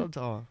 He's yeah. still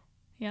tall.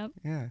 Yep.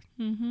 Yeah.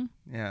 Mm-hmm.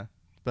 Yeah.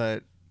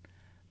 But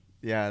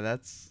yeah,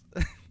 that's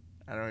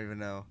I don't even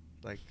know.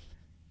 Like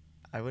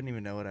I wouldn't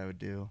even know what I would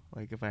do.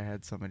 Like if I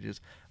had someone just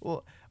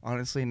well,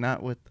 honestly,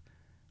 not with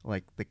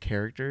like the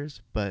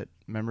characters, but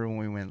remember when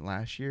we went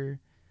last year?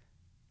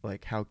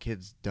 Like how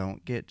kids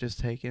don't get just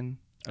taken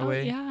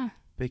away? Oh, yeah.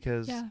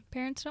 Because Yeah.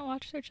 Parents don't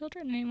watch their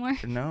children anymore.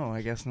 no,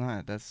 I guess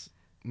not. That's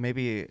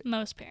maybe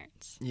Most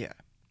parents. yeah.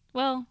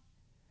 Well,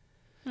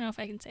 I don't know if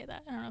I can say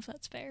that. I don't know if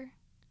that's fair.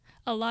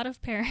 A lot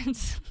of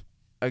parents.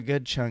 A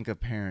good chunk of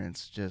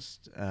parents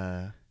just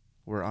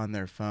were on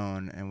their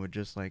phone and would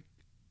just like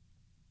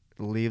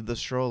leave the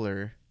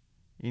stroller.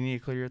 You need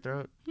to clear your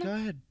throat? No. Go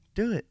ahead.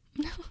 Do it.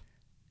 No.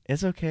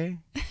 It's okay.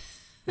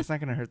 It's not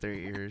going to hurt their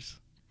ears.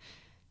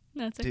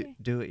 That's okay.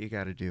 Do what you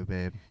got to do,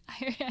 babe.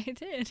 I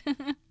did.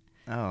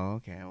 Oh,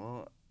 okay.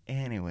 Well,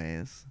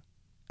 anyways.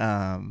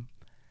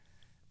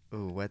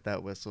 Ooh, wet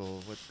that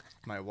whistle with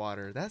my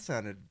water. That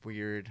sounded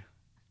weird.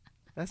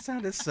 That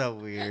sounded so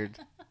weird.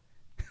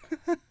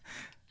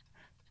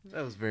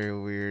 That was very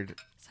weird.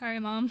 Sorry,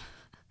 Mom.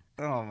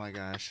 Oh my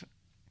gosh.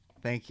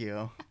 Thank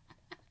you.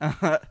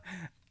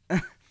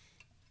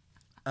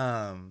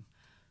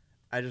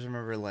 I just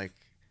remember like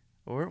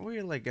weren't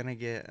we like gonna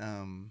get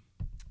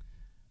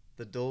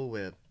the Dole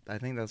Whip? I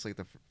think that's like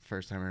the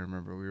first time I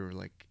remember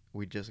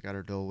we just got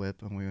our Dole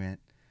Whip and we went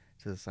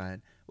to the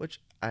side, which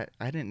I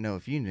didn't know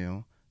if you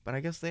knew, but I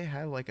guess they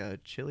have like a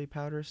chili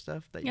powder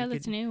stuff that Yeah, you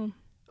that's could. new.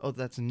 Oh,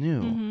 that's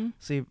new. Mm-hmm.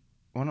 See,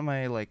 one of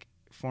my like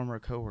former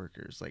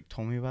coworkers like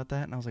told me about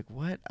that, and I was like,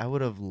 "What? I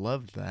would have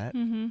loved that."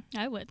 Mm-hmm.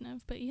 I wouldn't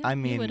have, but yeah, I you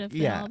mean, would have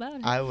been yeah, all about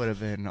it. I would have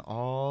been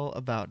all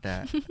about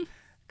that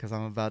because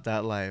I'm about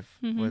that life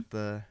Mhm. with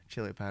the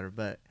chili powder.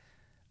 But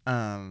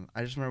I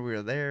just remember we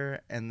were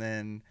there, and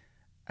then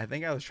I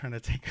think I was trying to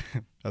take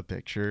a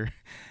picture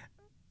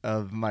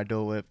of my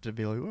Dole Whip to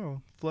be like,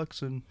 "Oh,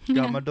 flexing, got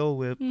Yeah. my Dole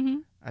Whip." Mm-hmm.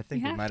 I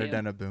think You we have might have to.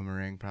 done a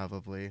boomerang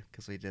probably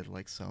because we did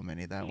like so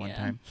many that one Yeah.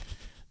 time.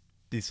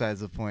 Besides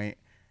the point,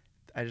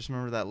 I just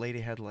remember that lady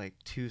had like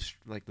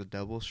like the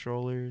double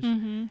strollers,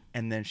 Mm-hmm.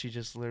 and then she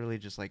just literally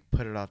just like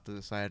put it off to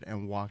the side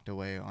and walked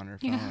away on her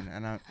phone. Yeah.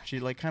 And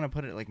she like kind of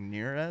put it like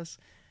near us,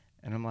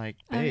 and I'm like,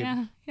 Oh, babe,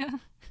 yeah. Yeah.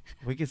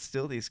 we could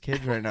steal these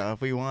kids right now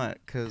if we want,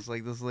 because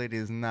like this lady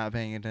is not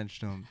paying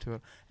attention to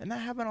them. And that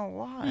happened a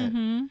lot.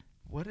 Mm-hmm.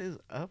 What is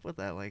up with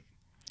that? Like,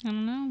 I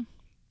don't know.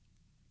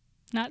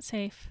 Not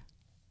safe.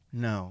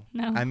 no.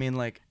 No. I mean,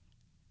 like,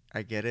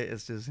 I get it,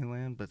 it's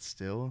Disneyland, but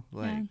still,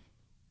 like, Yeah.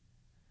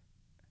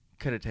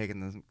 could have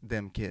taken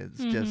them kids.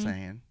 Mhm. Just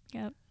saying.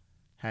 Yep.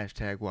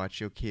 Hashtag watch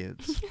your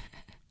kids.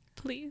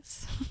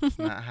 Please.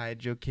 Not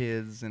hide your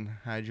kids and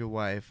hide your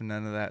wife.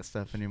 None of that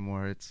stuff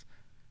anymore. It's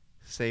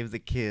save the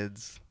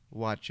kids,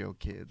 watch your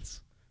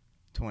kids.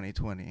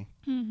 2020.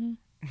 Mm-hmm.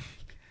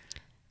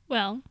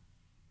 Well,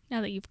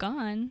 now that you've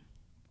gone,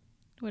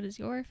 what is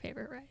your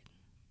favorite ride?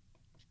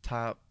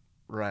 Top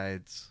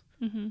rides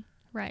Mm-hmm.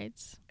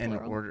 Rides. in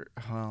plural. order.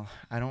 Well,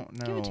 I don't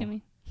know. Give it to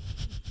me.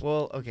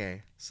 Well,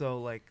 okay.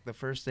 So, like, the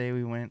first day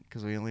we went,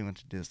 because we only went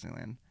to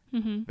Disneyland,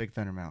 Mm-hmm. Big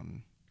Thunder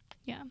Mountain.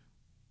 Yeah.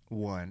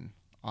 1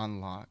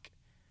 on lock.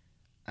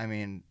 I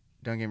mean,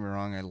 don't get me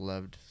wrong, I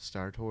loved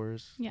Star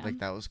Tours. Yeah. Like,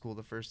 that was cool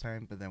the first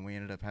time, but then we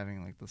ended up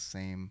having, like, the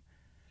same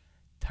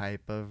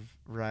type of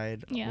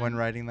ride Yeah. when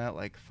riding that,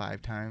 like,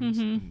 5 times.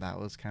 Mhm. And that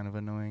was kind of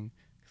annoying,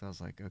 because I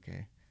was like,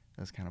 okay,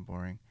 that's kind of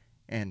boring.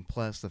 And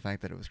plus the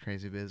fact that it was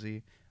crazy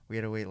busy. We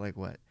had to wait like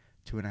what,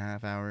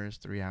 2.5 hours,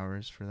 3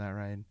 hours for that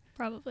ride.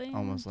 Probably.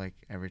 Almost like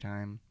every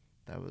time.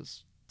 That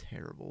was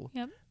terrible.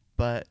 Yep.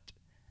 But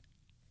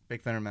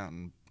Big Thunder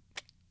Mountain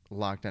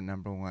locked at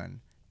number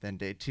 1. Then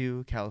day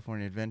 2,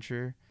 California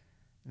Adventure.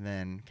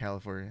 Then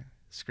California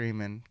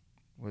Screamin'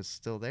 was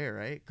still there,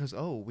 right? Because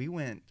we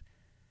went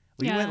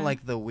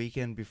like the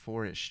weekend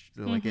before it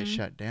it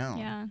shut down.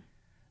 Yeah.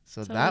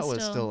 So it that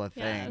was still a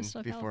thing was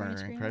still before California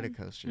Screamin'.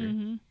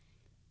 Incredicoaster.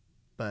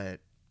 But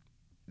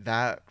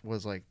that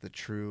was like the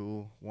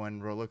true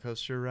one roller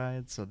coaster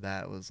ride. So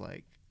that was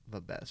like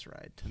the best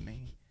ride to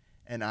me.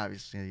 And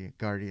obviously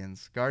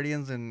Guardians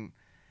and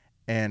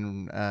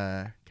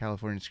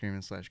California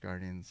Screamin' /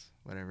 Guardians,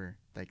 whatever,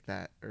 like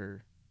that.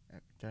 Or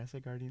did I say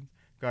Guardians?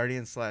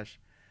 Guardians /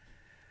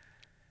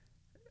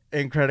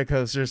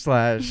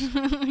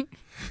 Incredicoaster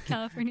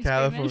 /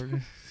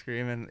 California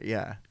Screamin'.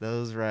 Yeah,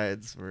 those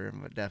rides were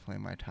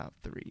definitely my top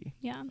 3.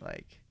 Yeah.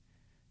 Like,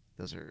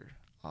 those are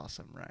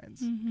awesome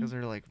rides Mhm. because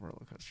they're like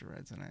roller coaster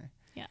rides, and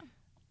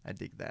I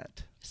dig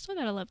that. Still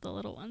gotta love the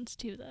little ones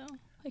too, though.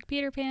 Like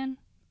Peter Pan,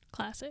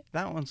 classic.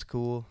 That one's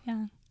cool.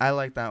 Yeah. I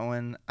like that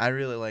one. I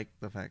really like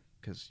the fact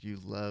because you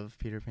love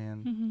Peter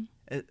Pan.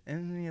 Mhm.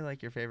 Isn't he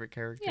like your favorite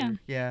character? Yeah.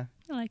 Yeah.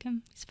 I like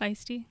him. He's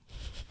feisty.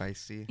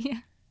 Feisty.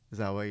 Yeah. Is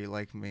that why you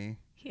like me?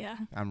 Yeah.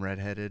 I'm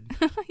redheaded.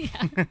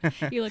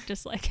 Yeah. You look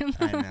just like him.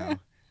 I know.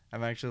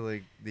 I'm actually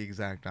like the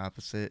exact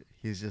opposite.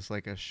 He's just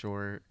like a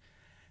short,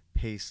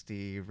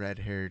 pasty,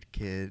 red-haired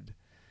kid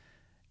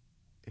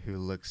who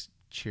looks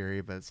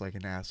cheery, but it's like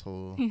an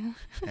asshole. Yeah.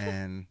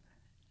 And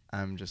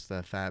I'm just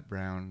a fat,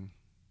 brown,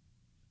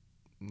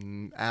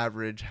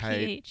 average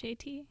height.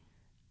 PHAT.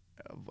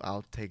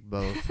 I'll take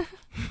both.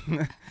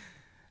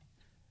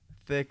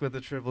 Thick with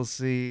a triple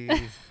C.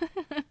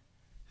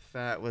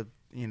 Fat with,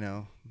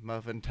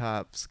 muffin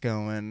tops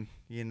going,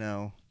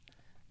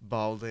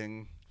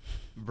 balding,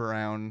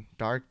 brown,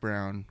 dark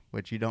brown,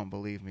 which you don't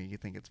believe me. You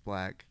think it's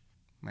black,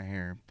 my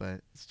hair,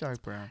 but it's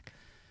dark brown.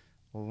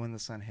 Well, when the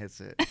sun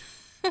hits it,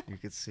 you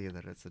could see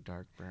that it's a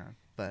dark brown,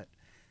 but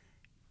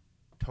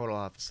total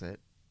opposite.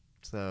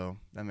 So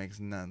that makes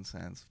none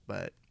sense.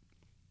 But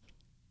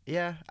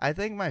yeah, I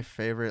think my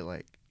favorite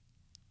like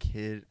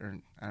kid, or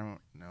I don't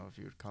know if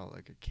you would call it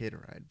like a kid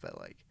ride, but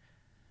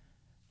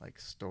like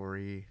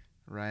story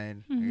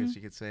ride, I guess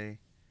you could say.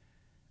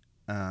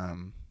 I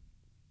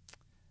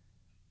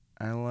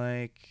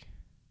like,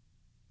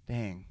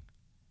 I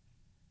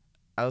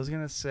was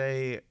gonna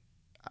say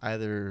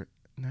either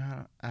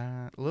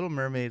Little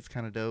Mermaid's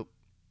kind of dope.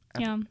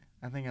 I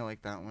think I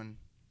like that one.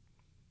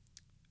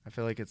 I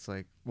feel like it's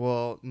like,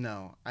 well,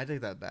 no, I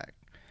take that back.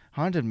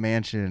 Haunted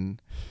Mansion,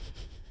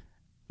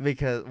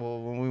 because,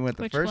 when we went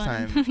the Which first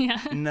one? time,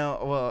 Yeah. no,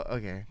 well,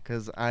 okay,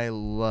 because I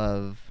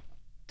love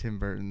Tim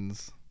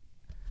Burton's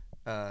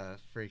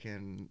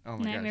freaking, oh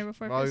my Nightmare gosh.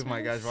 Before Oh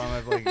my gosh, Christmas. why am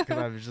I blanking? Because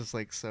I was just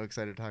like so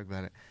excited to talk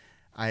about it.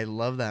 I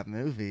love that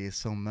movie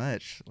so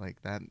much.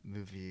 Like that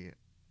movie,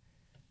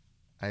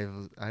 I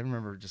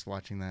remember just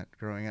watching that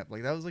growing up.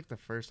 Like that was like the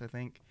first, I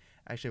think,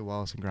 actually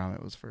Wallace and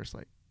Gromit was first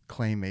like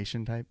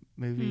claymation type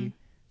movie,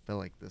 but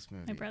like this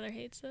movie. My brother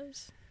hates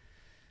those.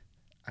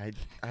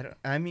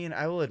 I mean,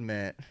 I will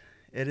admit,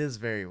 it is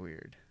very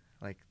weird.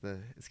 Like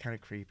it's kind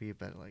of creepy,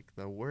 but like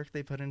the work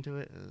they put into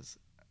it is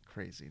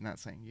crazy. Not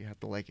saying you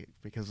have to like it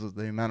because of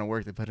the amount of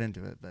work they put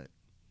into it, but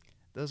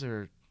those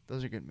are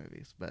good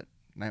movies. But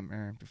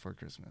Nightmare Before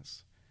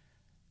Christmas,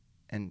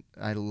 and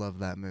I love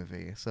that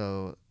movie.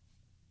 So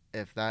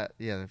if that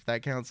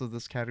counts as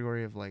this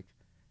category of like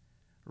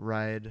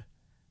ride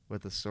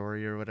with a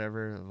story or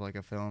whatever of like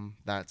a film,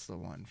 that's the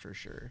one for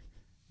sure.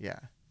 Yeah,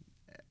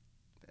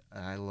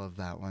 I love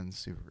that one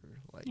super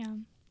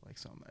like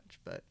so much.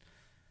 But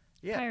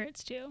yeah,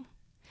 Pirates too.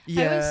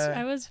 yeah,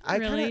 I was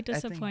really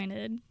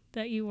disappointed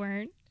that you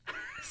weren't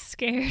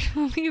scared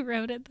when we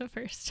rode it the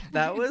first time.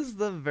 That was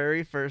the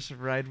very first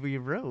ride we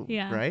rode,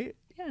 right?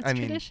 Yeah, it's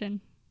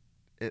tradition.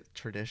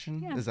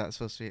 Tradition? Yeah. Is that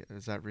supposed to be,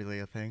 is that really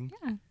a thing?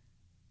 Yeah.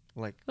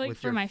 Like with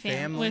for your my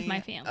family? With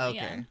my family, okay.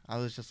 yeah. I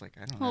was just like,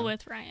 I don't know. Well,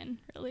 with Ryan,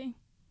 really.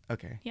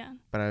 Okay. Yeah.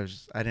 But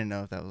I didn't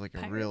know if that was like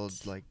Pirates. a real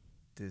like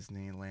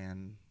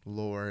Disneyland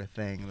lore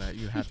thing that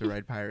you have to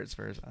ride pirates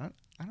first. I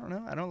don't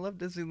know. I don't love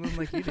Disneyland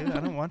like you do. I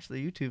don't watch the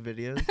YouTube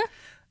videos.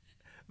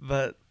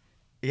 But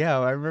yeah,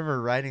 I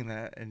remember riding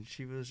that, and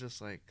she was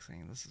just like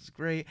saying, "This is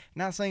great."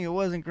 Not saying it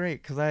wasn't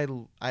great, because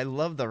I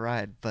love the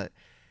ride, but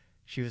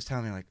she was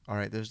telling me like, "All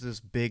right, there's this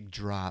big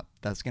drop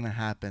that's gonna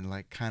happen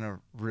like kind of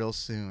real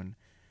soon."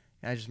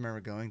 And I just remember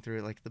going through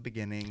it like the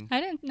beginning.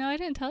 I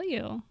didn't tell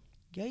you.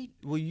 Yeah,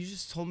 well, you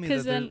just told me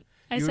because that. then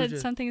I said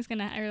something's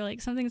gonna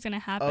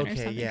happen or okay,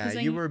 something. Yeah,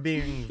 you were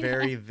being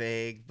very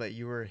vague, but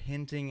you were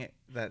hinting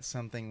that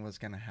something was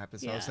gonna happen.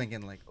 So I was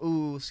thinking like,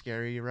 "Ooh,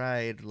 scary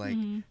ride! Like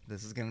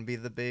this is gonna be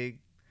the big,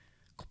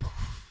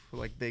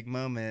 like big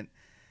moment."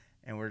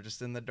 And we're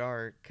just in the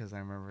dark because I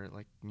remember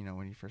like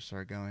when you first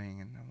started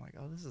going, and I'm like,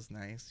 "Oh, this is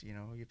nice."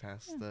 You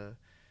pass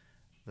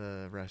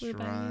the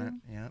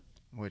restaurant, yep,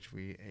 which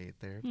we ate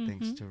there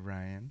thanks to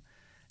Ryan,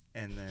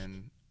 and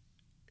then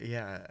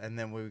Yeah, and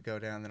then we would go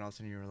down, then all of a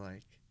sudden you were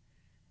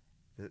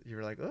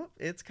like, oh,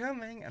 it's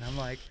coming, and I'm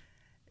like,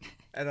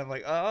 and all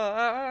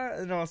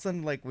of a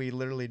sudden, like, we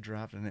literally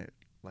dropped, and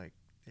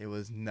it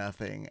was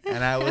nothing,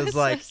 and I was So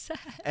like, sad.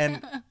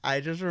 and I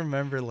just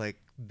remember like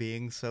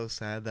being so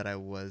sad that I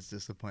was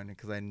disappointed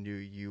because I knew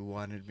you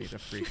wanted me to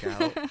freak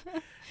out,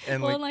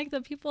 and well, like, like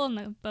the people in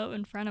the boat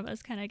in front of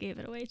us kind of gave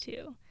it away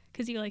too,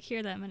 because you like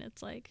hear them and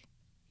it's like,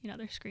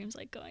 their screams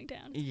like going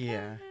down.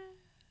 yeah,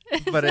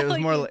 It's but it not was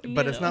like more, you like,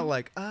 but it's knew. not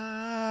like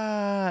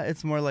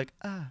it's more like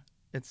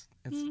it's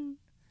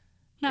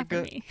Not it for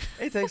go- me.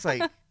 it takes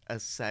like a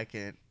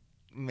second,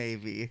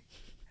 maybe.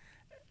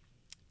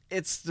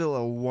 It's still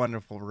a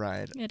wonderful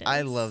ride. It I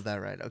is. love that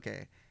ride.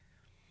 Okay.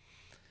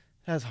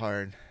 That's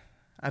hard.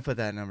 I put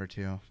that at number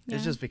 2. Yeah.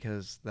 It's just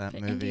because that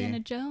But movie. Indiana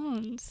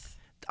Jones.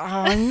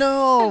 Oh,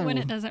 no. When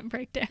it doesn't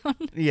break down.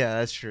 Yeah,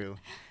 that's true.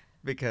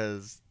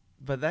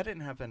 But that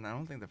didn't happen. I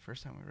don't think the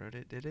first time we rode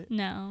it, did it?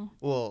 No.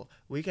 Well,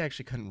 we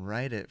actually couldn't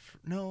ride it.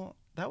 No,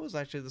 that was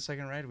actually the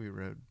second ride we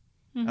rode.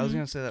 Mm-hmm. I was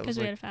going to say that was because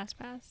we like. had a fast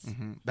pass.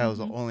 That was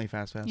the Mhm. only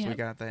fast pass we Yep.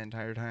 got that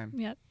entire time.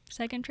 Yep.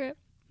 Second trip,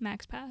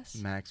 max pass.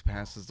 Max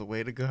pass is the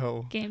way to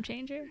go. Game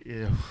changer.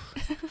 Yeah.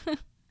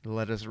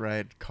 Let us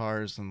ride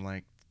cars in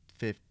like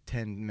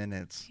 10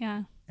 minutes.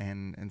 Yeah.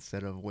 And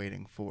instead of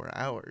waiting 4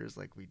 hours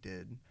like we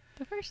did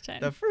The first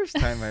time. the first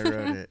time I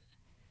rode it,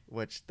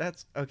 which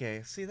that's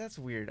okay. See, that's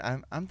weird.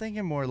 I'm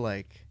thinking more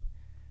like,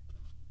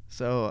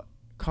 so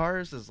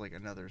Cars is like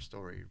another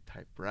story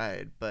type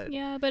ride, but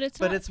yeah, but it's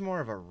but not, it's more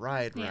of a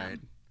ride. Yeah.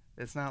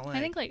 It's not like, I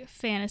think like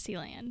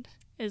Fantasyland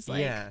is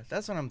like yeah,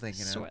 that's what I'm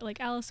thinking of. like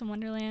Alice in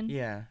Wonderland.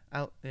 Yeah,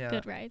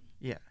 Good ride.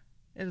 it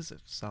is a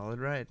solid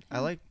ride. I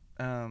Yeah. like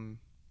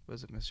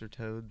was it Mr.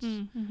 Toad's?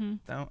 Mm-hmm.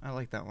 I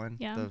like that one.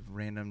 Yeah. The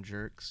random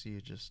jerks you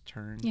just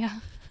turn. Yeah.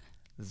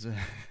 that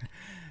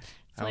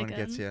like one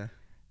gets you.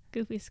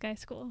 Goofy Sky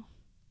School.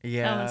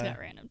 Yeah. That one's got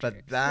random but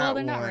jerks. that well,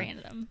 they're not one-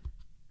 random.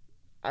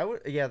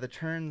 the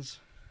turns,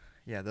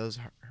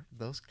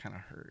 those kind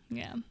of hurt.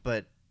 Yeah.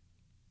 But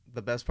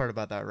the best part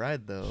about that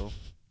ride, though,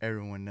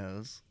 everyone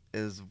knows,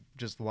 is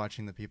just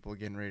watching the people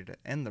getting ready to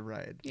end the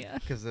ride. Yeah.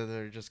 Because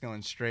they're just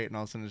going straight, and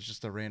all of a sudden it's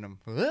just a random.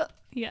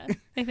 Yeah.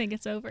 They think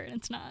it's over and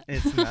it's not.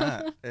 It's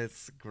not.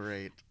 It's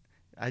great.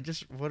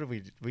 What did we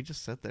do? We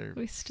just sat there.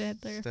 We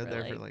stood there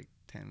for like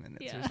 10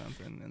 minutes or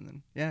something, and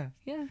then yeah.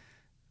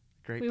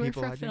 great We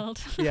people. were fulfilled.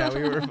 Yeah,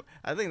 we were.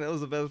 I think that was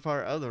the best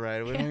part of the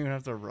ride. We don't even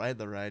have to ride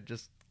the ride.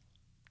 Just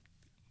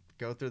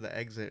go through the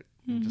exit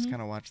and just Mhm.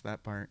 kind of watch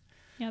that part.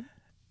 Yep.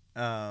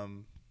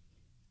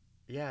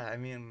 Yeah, I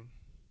mean,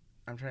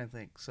 I'm trying to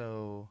think.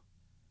 So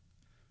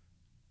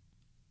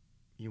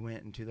you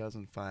went in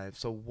 2005.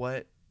 So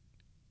what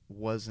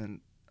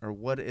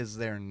is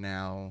there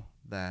now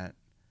that,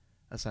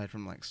 aside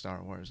from like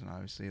Star Wars and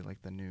obviously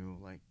like the new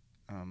like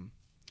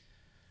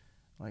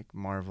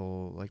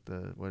Marvel, like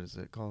what is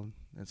it called?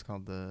 It's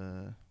called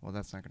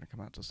that's not going to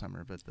come out till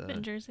summer, but the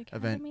Avengers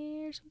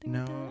Academy or something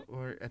like that.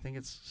 or I think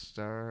it's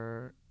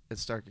Stark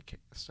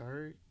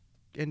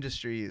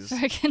Industries.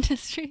 Stark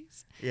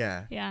Industries.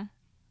 Yeah. Yeah.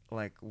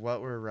 Like,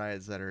 what were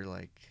rides that are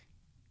like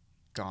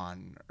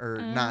gone or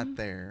not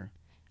there?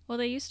 Well,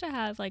 they used to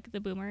have like the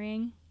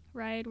boomerang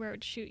ride where it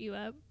would shoot you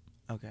up.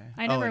 Okay.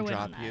 I never and went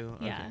drop on that. you?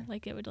 Yeah, Okay.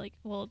 like it would like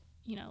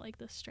like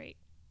the straight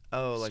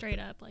like straight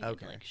up like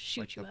okay. it'd, like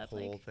shoot like you the up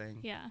pole like thing.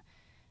 yeah.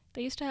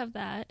 They used to have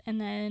that, and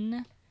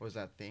then Was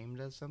that themed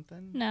as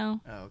something?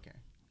 no, Oh, okay.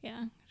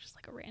 yeah, just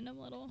like a random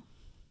little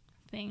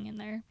thing in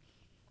there.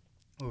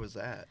 What was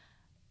that?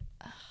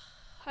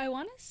 I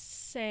want to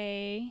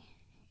say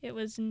it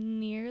was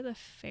near the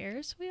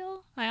Ferris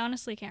wheel. I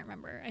honestly can't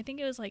remember. I think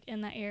it was like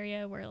in that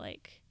area where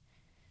like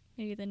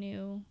maybe the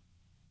new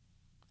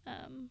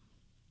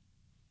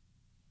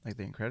Like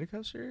the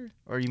Incredicoaster?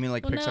 Or you mean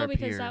like well, Pixar no,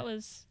 because Pier? that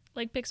was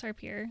like Pixar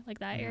Pier, like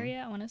that Mhm.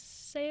 area. I want to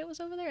say it was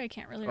over there. I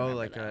can't really Oh, remember.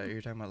 like though.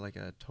 you're talking about like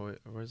a toy.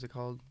 What is it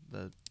called?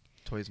 The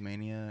Toys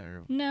Mania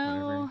or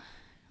No, whatever.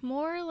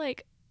 more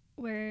like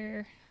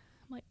where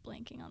I'm like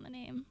blanking on the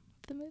name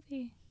of the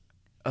movie.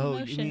 Oh,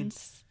 you mean?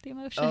 The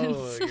Emotions.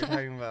 Oh, you're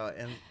talking about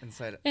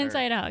Inside.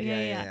 Inside Out,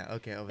 yeah.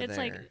 Okay, over It's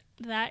there. like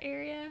that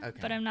area, Okay.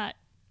 but I'm not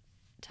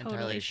totally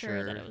Entirely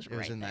sure that it was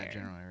right in there. that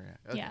general area.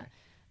 Okay. Yeah.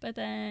 But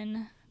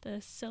then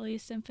the Silly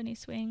Symphony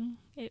Swing,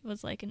 it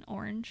was like an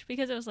orange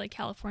because it was like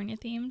California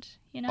themed,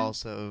 you know?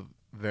 Also,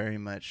 very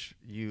much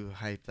you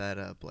hype that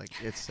up like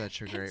it's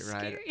such a great It's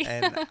ride, scary.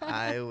 and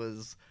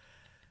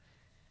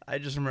I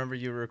just remember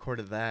you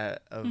recorded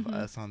that of Mhm.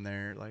 us on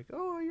there, like,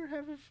 oh, you're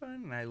having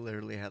fun, and I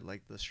literally had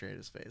like the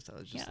straightest face. I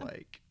was just Yeah.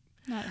 like,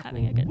 Not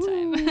having a good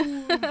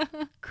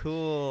time.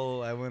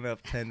 cool. I went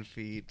up 10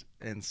 feet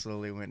and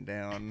slowly went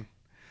down.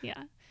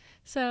 Yeah.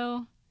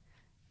 So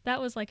that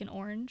was like an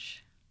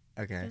orange.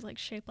 It Okay. was like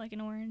shaped like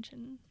an orange,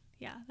 and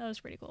yeah, that was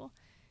pretty cool.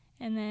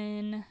 And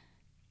then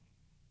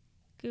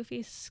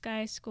Goofy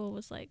Sky School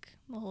was like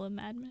Mahola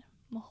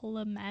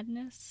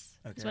Madness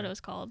is Okay. what it was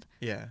called.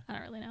 Yeah. I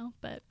don't really know,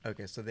 but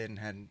Okay, so they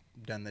hadn't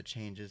done the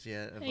changes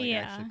yet of like Yeah,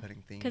 actually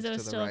putting themes because it to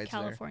was the still rides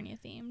California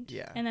themed.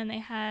 Yeah. And then they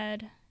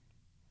had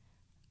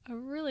a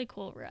really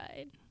cool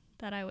ride.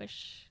 that I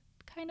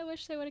kind of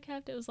wish they would have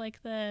kept. It was like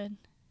I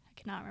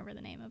cannot remember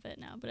the name of it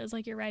now, but it was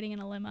like you're riding in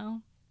a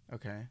limo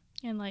Okay.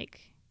 and like,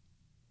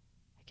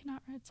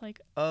 it's like,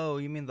 Oh,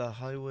 you mean the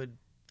Hollywood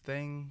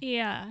thing?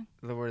 yeah,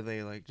 Where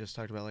they like just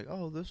talked about like,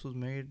 oh, this was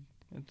made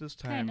at this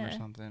time kind or of,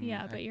 something.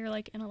 yeah, but you're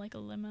like in a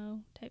limo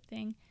type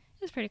thing.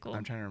 It was pretty cool.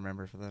 I'm trying to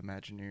remember for the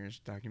Imagineers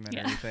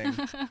documentary Yeah.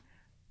 thing,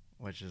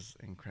 which is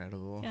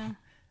incredible. Yeah.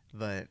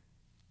 But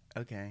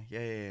okay,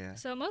 yeah.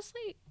 So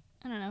mostly,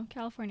 I don't know,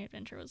 California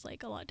Adventure was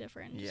like a lot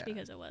different just Yeah.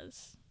 because it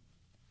was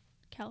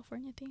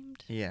California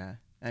themed. Yeah,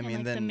 I And mean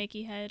like then the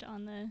Mickey head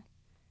on the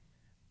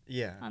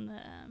yeah,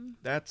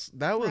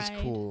 that was ride.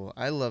 cool.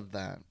 I loved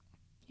that.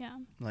 Yeah.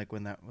 Like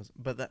when that was,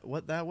 but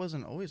that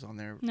wasn't always on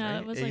there. No, right?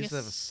 it was it like used a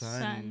to have a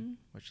sun, sun.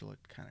 which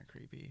looked kind of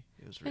creepy.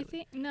 It was I really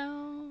think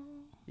no.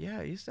 yeah.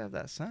 It used to have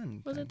that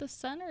sun. Was thing. it the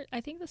sun or I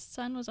think the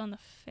sun was on the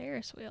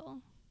Ferris wheel.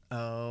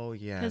 Oh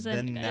yeah. Because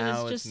Then it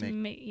now was it's just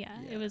yeah.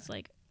 it was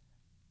like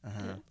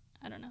Uh-huh.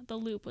 I don't know. The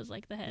loop was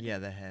like the head. Yeah,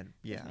 the head.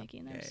 Yeah. Of Mickey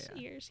and there's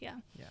ears. Yeah.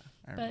 Yeah,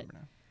 I But, remember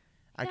now.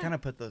 I yeah. kind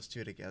of put those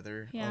two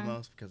together Yeah.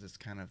 almost because it's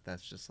kind of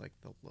that's just like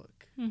the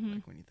look, Mhm.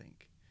 like when you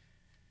think.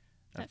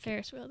 That Okay.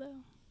 Ferris wheel though.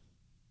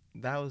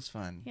 That was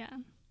fun. Yeah.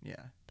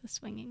 Yeah. The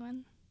swinging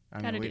one.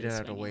 I Gotta mean, we do did the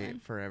have to swinging wait one.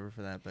 forever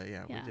for that, but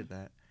yeah, Yeah. we did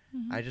that.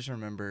 Mhm. I just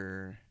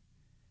remember.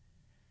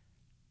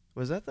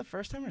 Was that the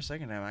first time or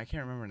second time? I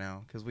can't remember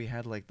now because we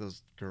had like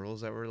those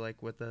girls that were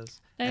like with us,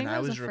 I think and that I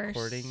was was the first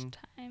recording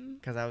time.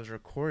 because I was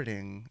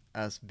recording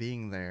us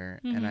being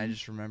there, and I Mhm.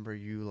 just remember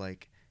you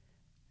like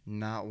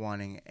not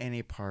wanting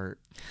any part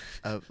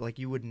of like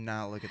you would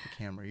not look at the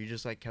camera. You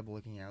just like kept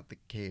looking out the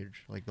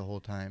cage like the whole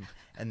time,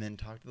 and then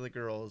talk to the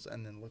girls,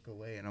 and then look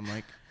away. And I'm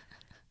like,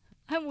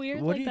 I'm weird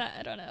What like do you- that.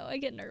 I don't know. I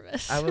get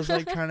nervous. I was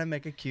like trying to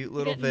make a cute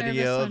little get nervous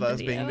video on of us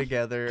video. being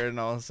together, and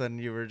all of a sudden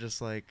you were just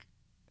like,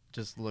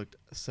 just looked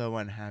so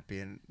unhappy,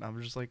 and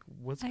I'm just like,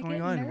 what's I going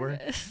get on?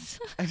 nervous.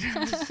 I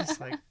was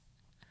just like,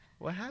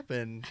 what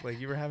happened? Like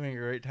you were having a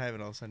great time,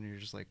 and all of a sudden you're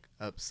just like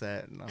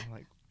upset, and I'm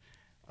like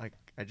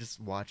I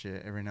just watch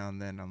it every now and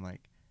then. I'm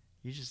like,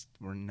 you just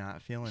were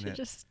not feeling Should it.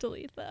 just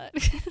delete that.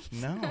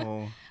 No.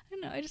 I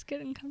don't know. I just get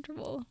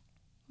uncomfortable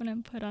when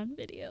I'm put on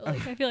video.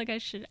 Like I feel like I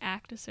should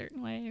act a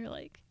certain way or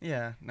like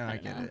Yeah. No, I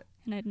don't get know. it.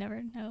 And I'd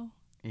never know how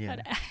Yeah.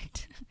 to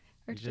act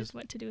or You just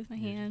what to do with my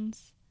you just-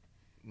 hands.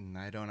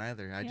 I don't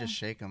either. I Yeah. just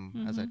shake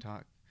them as I Mhm.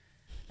 talk.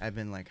 I've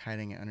been like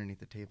hiding it underneath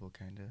the table,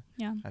 kind of.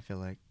 Yeah. I feel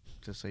like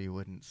just so you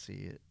wouldn't see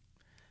it.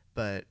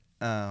 But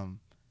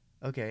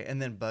okay. And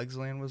then Bugs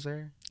Land was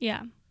there.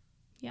 Yeah.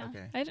 Yeah.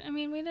 Okay. I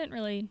mean, we didn't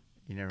really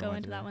You never go went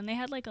into to that one. They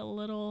had like a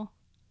little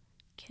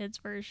kids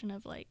version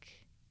of like,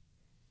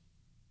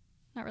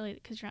 not really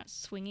because you're not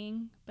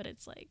swinging, but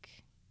it's like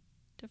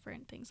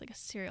different things, like a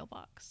cereal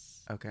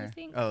box. Okay. I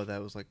think. Oh,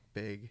 that was like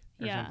big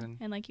or yeah, something.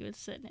 and like you would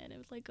sit in it, and it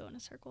would like go in a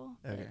circle.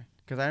 Okay.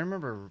 Because I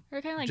remember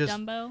Or kind of like Just-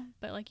 Dumbo,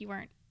 but like you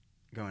weren't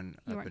going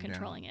up and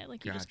controlling it.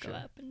 Like you just go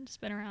Gotcha. up and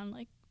spin around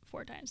like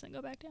 4 times, then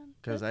go back down.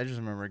 Because But- I just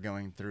remember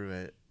going through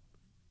it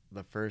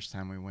the first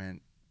time we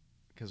went.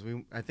 Because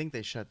I think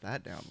they shut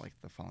that down like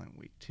the following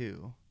week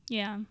too.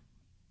 yeah,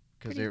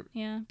 Because pretty- they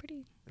yeah,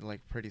 pretty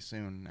like pretty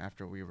soon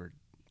after we were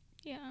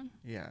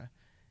yeah.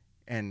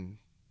 and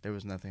there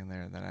was nothing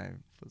there that I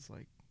was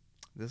like,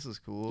 this is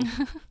cool.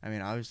 I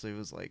mean, obviously it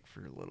was like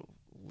for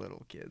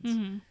little kids.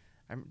 hmm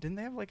Didn't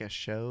they have like a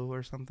show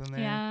or something there?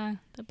 Yeah,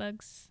 the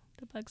Bugs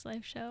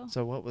Life show.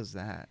 So what was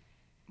that?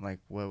 Like,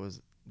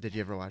 did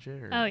you ever watch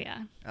it? Or? Oh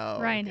yeah, Oh,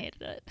 Ryan okay.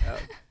 hated it. Oh.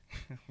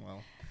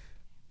 Well,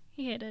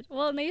 He hated.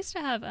 Well, and they used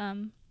to have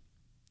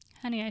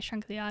Honey I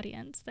Shrunk the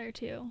Audience there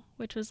too,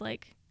 which was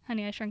like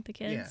Honey I Shrunk the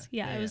Kids.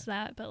 Yeah, it was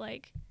that, but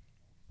like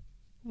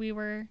we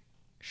were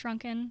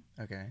shrunken,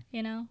 okay.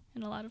 you know,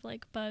 and a lot of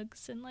like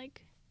bugs and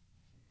like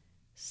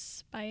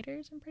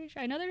spiders. I'm pretty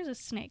sure. I know there was a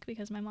snake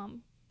because my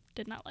mom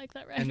did not like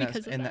that ride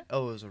because of that. It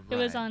was a ride. It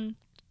was on.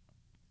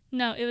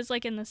 No, it was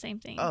like in the same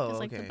thing Oh, as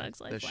like okay. the Bugs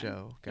Life The one.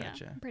 show.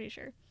 Gotcha. Yeah, I'm pretty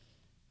sure.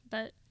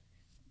 But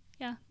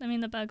yeah, I mean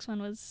the Bugs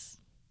one was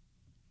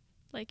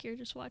like you're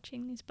just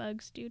watching these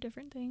bugs do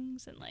different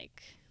things, and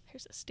like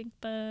there's a stink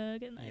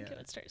bug, and like Yeah. it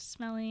would start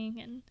smelling.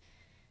 And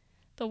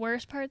the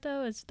worst part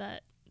though is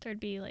that there'd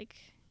be like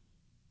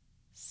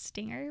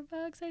stinger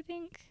bugs, I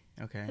think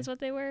Okay. is what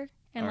they were,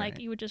 and like Alright.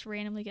 you would just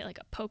randomly get like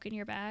a poke in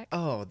your back.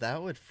 Oh,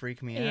 that would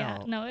freak me Yeah,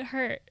 out. no, it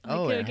hurt. Like,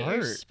 Oh, it it would get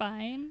your hurt.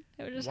 spine.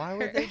 It would just Why hurt.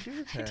 would they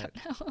do I that?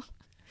 don't know.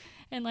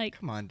 And like,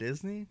 Come on,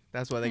 Disney.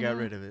 That's why they I got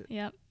know. rid of it.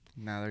 Yep.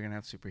 Now th're gonna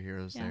have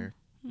superheroes Yeah. there.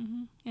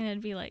 And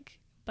it'd be like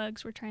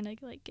bugs were trying to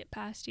like get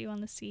past you on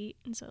the seat,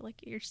 and so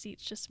like your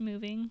seat's just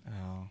moving.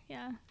 Oh,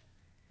 Yeah.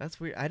 that's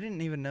weird. I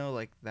didn't even know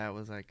like that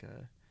was like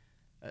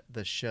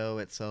the show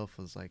itself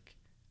was like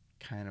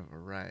kind of a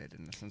ride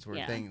in the sense where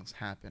Yeah. things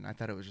happen. I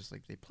thought it was just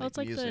like they Well, played it's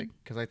like the music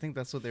because I think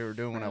that's what they were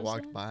doing when I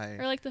walked Frozen? by.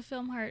 Or like the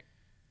Film Heart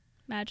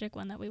Magic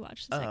one that we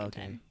watched the Oh, second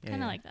okay. time. Yeah,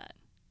 Kind of yeah. like that.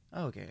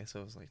 Oh, okay,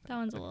 so it was like that. That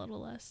one's a Okay. little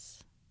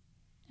less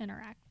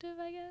interactive,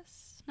 I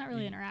guess. Not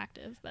really Yeah.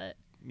 interactive, but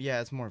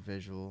Yeah, it's more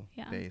visual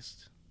Yeah.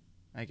 based.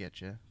 I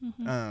get you.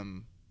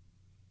 mhm.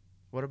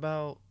 What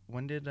about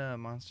when did the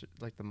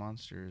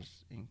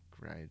Monsters Inc.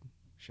 ride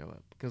show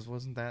up? Because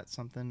wasn't that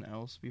something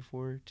else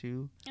before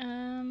too?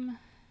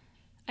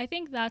 I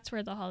think that's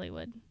where the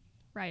Hollywood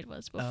ride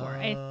was before.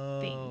 I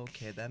think.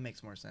 Okay, that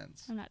makes more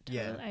sense. I'm not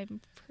totally.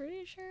 I'm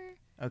pretty sure.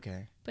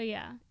 Okay. But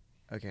yeah.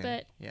 Okay.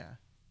 But yeah.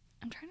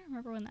 I'm trying to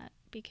remember when that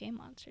became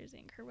Monsters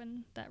Inc. or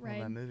when that ride.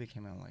 Well, that movie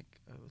came out like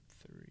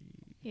 03.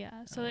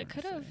 Yeah, so it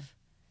could have.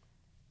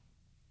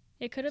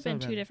 It could have been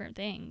two different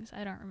things.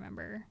 I don't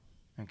remember.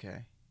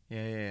 Okay.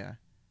 Yeah.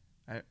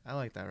 I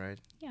like that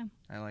ride. Yeah.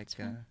 I like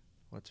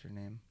what's her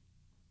name?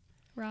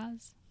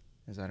 Roz.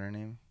 Is that her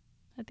name?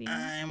 At the end.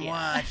 I'm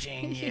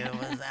watching you,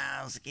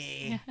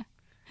 Wazowski. Yeah.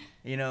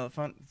 You know,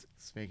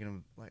 speaking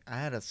of, like, I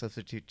had a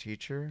substitute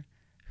teacher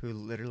who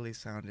literally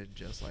sounded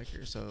just like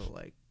her. So,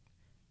 like,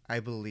 I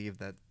believe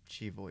that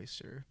she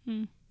voiced her.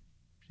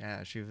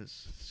 Yeah, she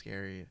was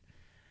scary.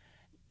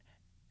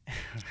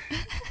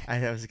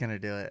 I was going to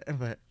do it,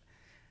 but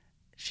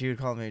she would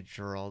call me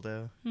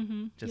Geraldo,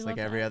 just like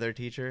every other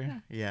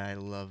teacher. Yeah, I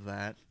love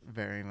that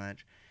very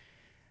much.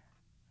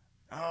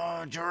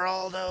 Oh,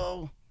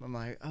 Geraldo. I'm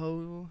like,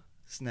 oh,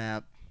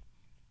 snap.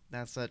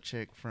 That's that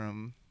chick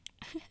from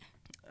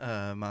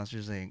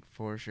Monsters, Inc.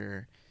 for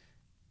sure.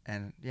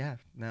 And yeah,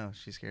 no,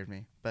 she scared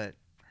me. But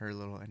her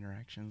little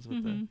interactions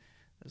with it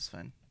was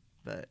fun.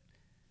 But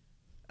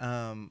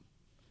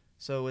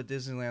so with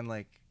Disneyland,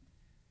 like,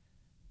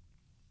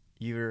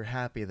 you're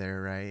happy there,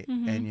 right?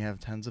 And you have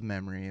tons of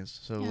memories.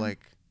 So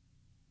like,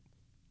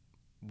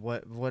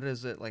 what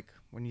is it like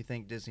when you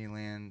think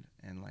Disneyland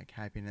and like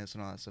happiness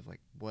and all that stuff?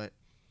 Like, what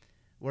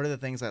are the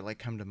things that like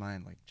come to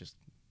mind? Like, just,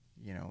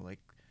 you know, like,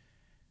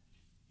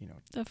 you know,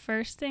 the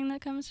first thing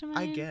that comes to mind,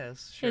 I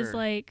guess, sure, is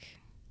like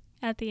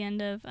at the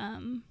end of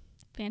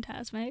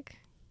Fantasmic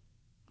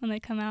when they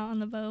come out on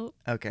the boat.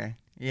 Okay.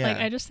 Yeah. Like,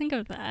 I just think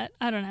of that.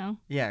 I don't know.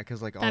 Yeah,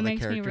 because like all that the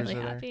makes characters me really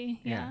are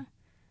happy. there. Yeah.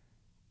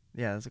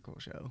 Yeah, that's a cool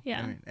show.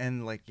 Yeah. I mean,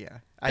 and like, yeah,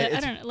 I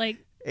don't know,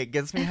 like, it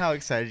gets me how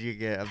excited you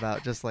get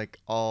about just like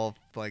all,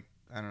 like,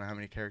 I don't know how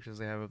many characters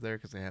they have up there,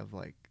 because they have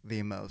like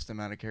the most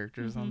amount of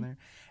characters on there,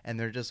 and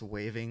they're just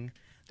waving.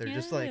 They're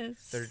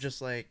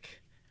just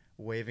like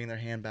waving their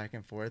hand back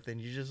and forth, and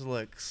you just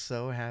look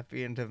so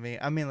happy. And to me,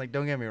 I mean, like,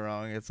 don't get me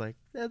wrong, it's like,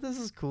 yeah, this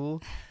is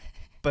cool,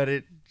 but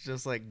it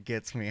just like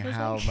gets me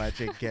how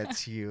much it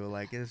gets you.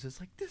 Like, it's just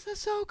like, this is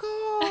so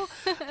cool.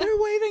 They're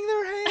waving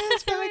their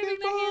hands back and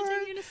forth. Hands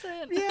in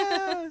unison.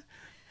 Yeah.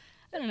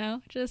 I don't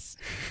know. Just,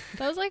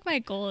 that was like my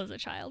goal as a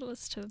child,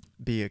 was to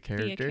be a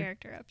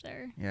character up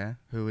there. Yeah.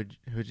 Who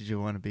did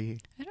you want to be?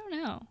 I don't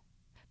know.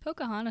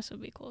 Pocahontas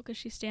would be cool because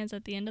she stands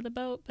at the end of the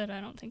boat, but I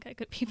don't think I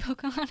could be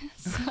Pocahontas.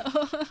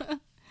 So.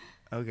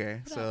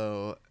 Okay,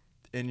 so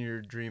in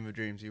your dream of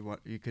dreams,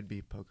 you could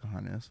be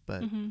Pocahontas,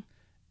 but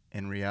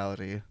in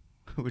reality,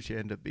 who would you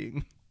end up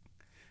being?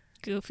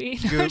 Goofy.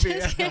 Goofy.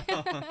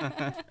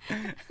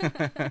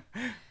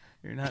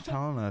 You're not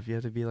tall enough. You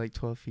have to be like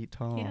 12 feet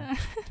tall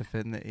to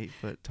fit in the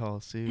 8-foot tall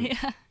suit.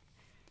 Yeah.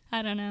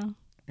 I don't know.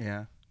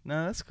 Yeah.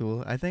 No, that's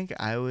cool. I think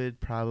I would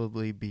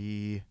probably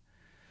be...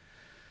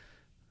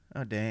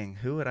 Oh, dang.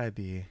 Who would I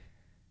be?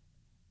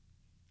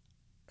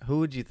 Who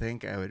would you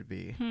think I would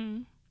be?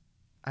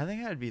 I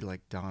think I'd be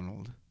like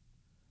Donald.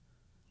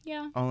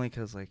 Yeah. Only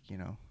because, like, you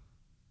know,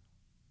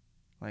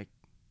 like,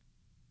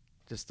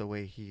 just the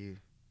way he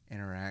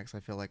interacts, I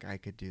feel like I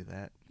could do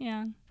that.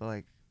 Yeah. But,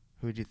 like,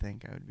 who would you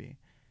think I would be?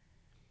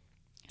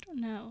 I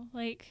don't know.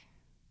 Like...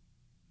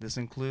 This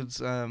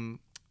includes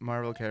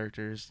Marvel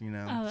characters, you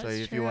know. Oh, so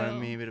if true. you wanted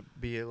me to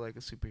be like a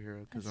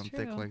superhero, because I'm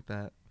thick like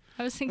that.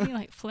 I was thinking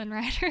like Flynn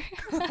Rider.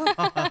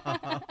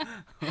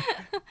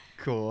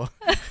 Cool.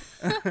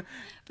 But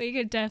you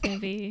could definitely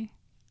be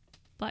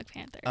Black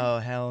Panther. Oh,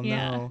 hell no.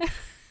 Yeah.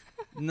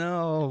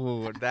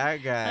 No,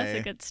 that guy. That's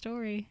a good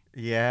story.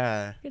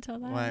 Yeah. You could tell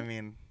that. Well, I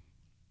mean,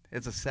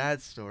 it's a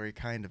sad story,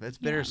 kind of. It's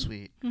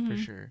bittersweet, for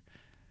sure.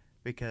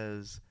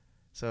 Because,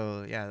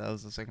 so, yeah, that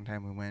was the second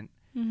time we went.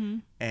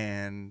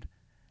 And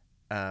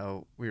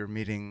we were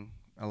meeting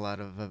a lot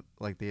of,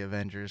 like, the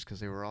Avengers, because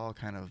they were all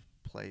kind of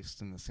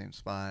placed in the same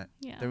spot.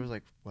 Yeah. There was,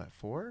 like, what,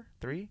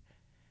 3?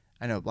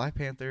 I know, Black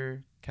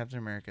Panther, Captain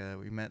America,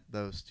 we met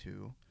those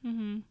two.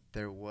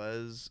 There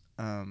was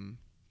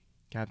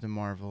Captain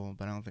Marvel,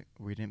 but I don't think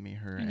we didn't meet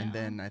her. No. And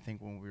then I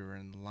think when we were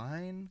in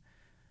line,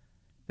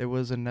 there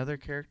was another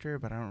character,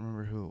 but I don't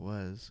remember who it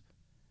was.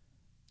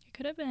 It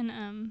could have been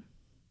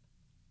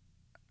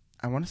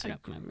I want to say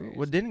Groot.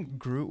 Well, didn't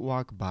Groot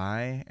walk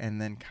by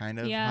and then kind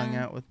of hung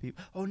out with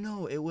people? Oh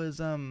no, it was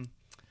oh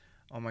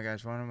my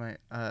gosh, one of my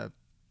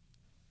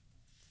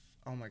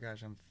oh my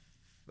gosh, I'm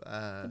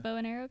the bow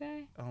and arrow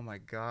guy? Oh my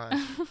gosh.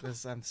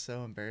 I'm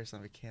so embarrassed.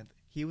 I can't.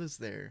 He was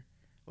there,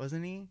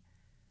 wasn't he?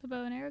 The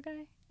bow and arrow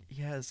guy?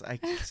 Yes, I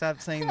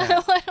stopped saying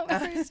that. I don't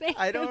remember his name.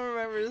 I don't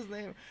remember his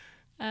name.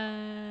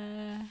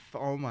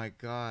 Oh my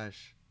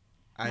gosh.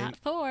 Not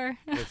Thor.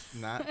 It's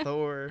not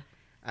Thor.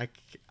 I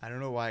don't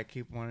know why I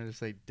keep wanting to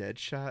say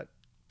Deadshot,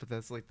 but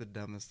that's like the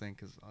dumbest thing,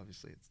 because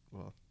obviously it's,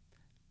 well,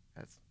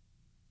 that's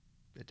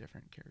a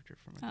different character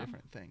from a Oh.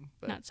 different thing.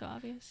 But Not so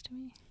obvious to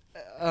me.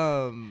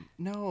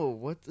 no,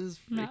 what's his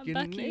Not freaking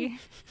Bucky. name?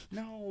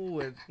 No,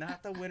 it's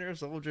not the Winter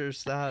Soldier.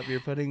 Stop!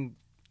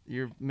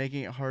 You're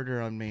making it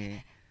harder on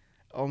me.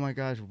 Oh my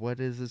gosh, what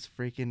is his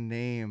freaking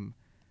name?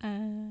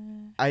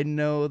 I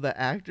know the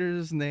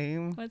actor's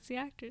name. What's the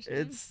actor's name?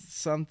 It's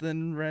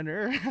something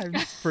Renner. I'm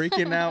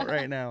freaking out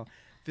right now.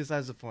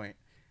 Besides the point.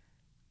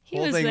 He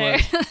whole was thing there.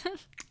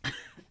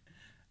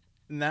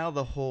 Now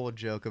the whole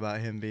joke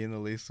about him being the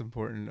least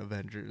important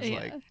Avenger is Yeah.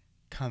 like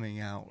coming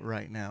out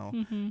right now.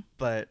 Mm-hmm.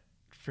 But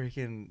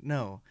freaking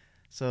no.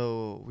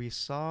 So we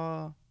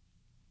saw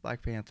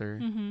Black Panther,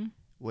 Mm-hmm.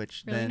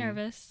 which Really then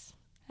nervous.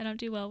 I don't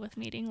do well with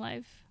meeting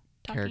live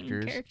talking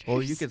characters.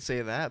 Well, you could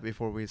say that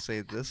before we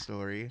say this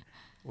story.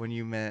 When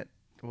you met,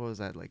 what was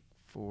that, like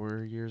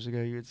 4 years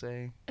ago, you would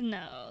say?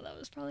 No, that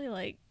was probably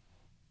like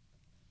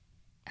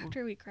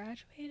after we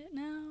graduated.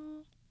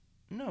 No.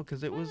 No,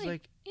 because it was Probably,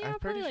 like, Yeah, I'm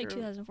probably pretty like sure.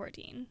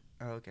 2014.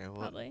 Oh, okay, well,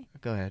 Probably.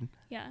 go ahead.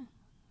 Yeah.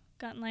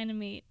 Got in line to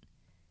meet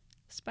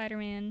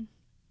Spider-Man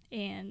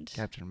and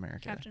Captain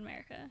America. Captain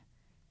America.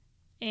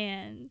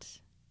 And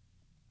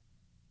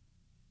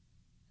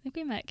I think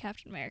we met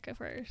Captain America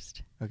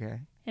first. Okay.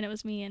 And it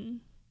was me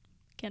and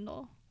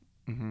Kendall,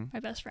 Mm-hmm. my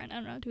best friend. I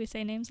don't know. Do we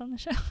say names on the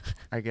show?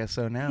 I guess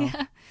so now.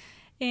 Yeah.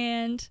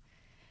 And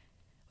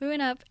we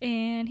went up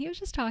and he was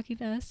just talking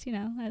to us, you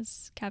know,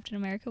 as Captain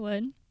America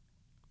would.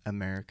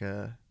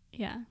 America.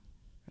 Yeah.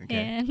 Okay.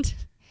 And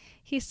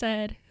he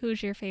said,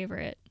 "Who's your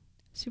favorite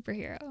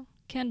superhero?"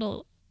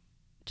 Kendall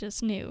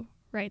just knew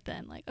right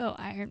then, like, oh,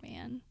 Iron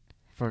Man.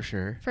 For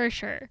sure. For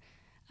sure.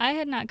 I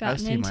had not I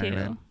was gotten Team Iron into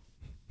Man.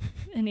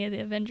 any of the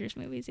Avengers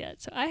movies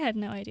yet, so I had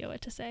no idea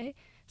what to say.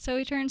 So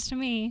he turns to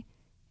me,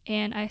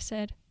 and I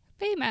said,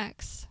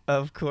 Baymax.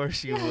 Of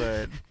course you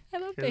would. I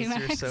love Because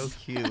Baymax. you're so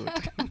cute.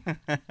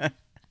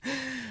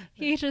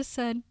 He just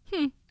said,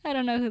 I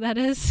don't know who that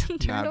is.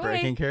 Turned Not away.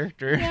 breaking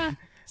character. Yeah.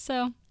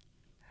 So,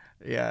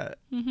 Yeah.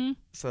 mm-hmm.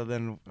 So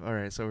then, all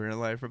right, so we're in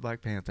line for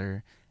Black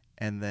Panther,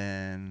 and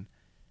then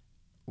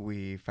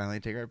we finally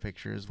take our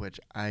pictures, which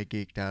I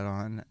geeked out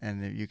on,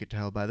 and you could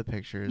tell by the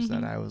pictures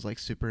that Mhm. I was like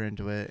super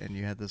into it, and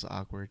you had this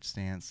awkward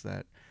stance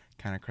that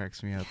kind of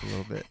cracks me up a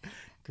little bit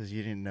because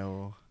you didn't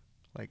know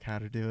like how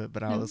to do it,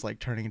 but I No. was like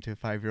turning into a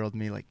 5-year-old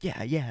me, like,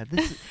 yeah,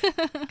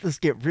 let's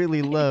get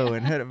really low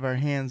and have our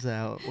hands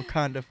out,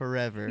 Wakanda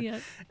forever.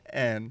 Yep.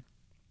 And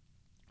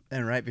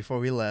right before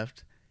we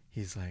left,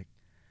 he's like,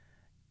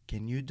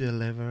 "Can you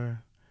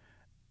deliver?"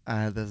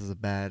 This is a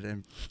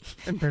bad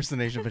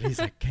impersonation, but he's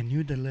like, "Can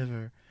you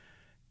deliver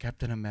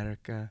Captain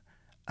America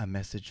a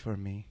message for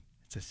me?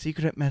 It's a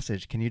secret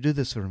message. Can you do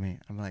this for me?"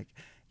 I'm like,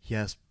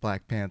 "Yes,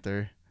 Black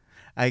Panther.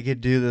 I could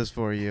do this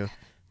for you.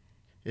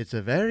 It's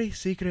a very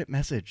secret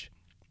message.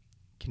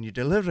 Can you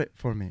deliver it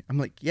for me?" I'm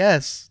like,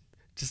 "Yes.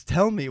 Just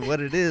tell me what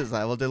it is.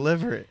 I will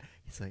deliver it."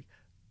 He's like,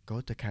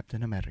 "Go to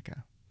Captain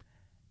America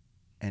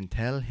and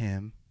tell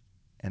him,"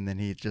 and then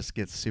he just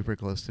gets super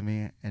close to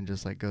me and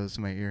just like goes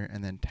to my ear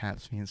and then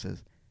taps me and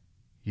says,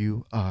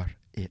 "You are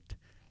it."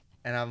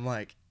 And I'm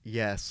like,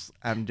 "Yes,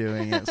 I'm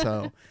doing it."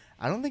 So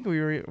I don't think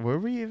were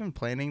we even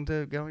planning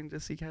to going to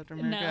see Captain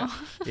America?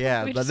 No.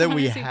 Yeah, We but just then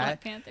wanted we to see had,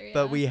 Black Panther,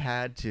 but yeah. we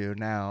had to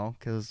now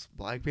because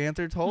Black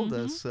Panther told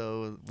Mhm. us,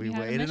 so we We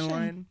had a waited in mission.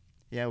 line.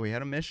 Yeah, we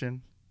had a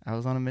mission. I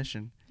was on a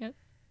mission. Yep.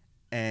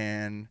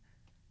 And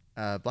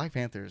Black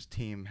Panther's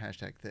team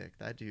 #thick.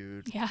 That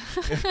dude, Yeah.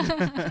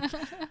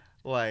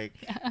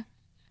 like, Yeah.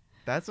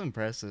 that's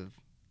impressive.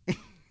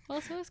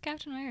 Well, so is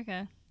Captain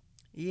America.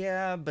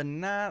 Yeah, but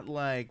not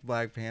like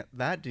Black Panther.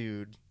 That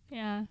dude,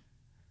 Yeah.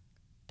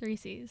 3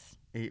 C's.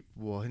 he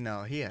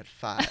had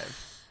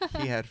 5.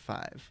 He had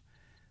 5.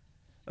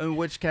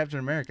 Which Captain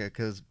America?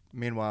 Because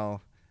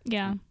meanwhile,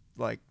 Yeah.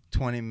 like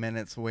 20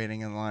 minutes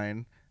waiting in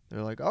line,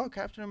 they're like, "Oh,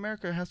 Captain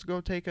America has to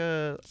go take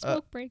a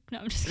Smoke break. No,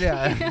 I'm just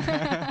yeah."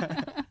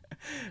 kidding.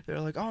 They're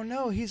like, "Oh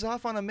no, he's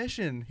off on a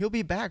mission. He'll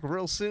be back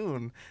real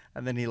soon."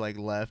 And then he like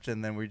left,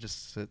 and then we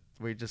just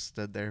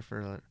stood there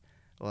for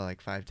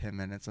like 5-10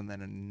 minutes, and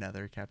then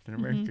another Captain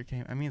America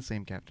came. I mean,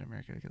 same Captain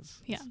America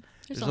because Yeah.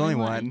 there's only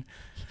one.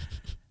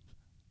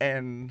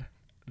 And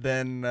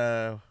then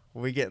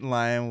we get in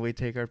line, we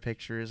take our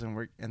pictures, and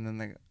then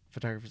the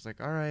photographer's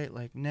like, "All right,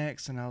 like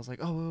next." And I was like,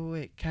 "Oh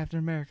wait, Captain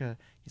America."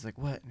 He's like,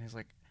 "What?" And he's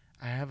like,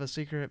 "I have a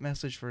secret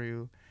message for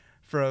you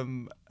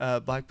from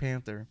Black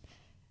Panther."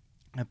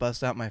 I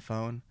bust out my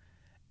phone,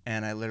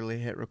 and I literally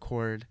hit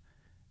record,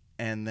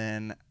 and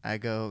then I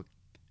go,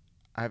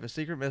 "I have a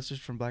secret message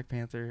from Black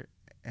Panther."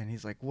 And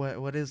he's like,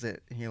 "What is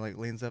it?" And he like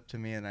leans up to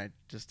me, and I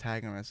just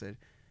tag him. I said,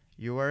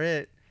 "You are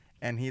it."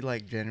 And he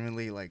like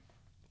genuinely like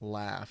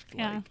laughed.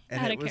 Yeah, like,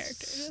 and out it of was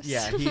character.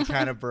 yeah, he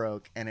kind of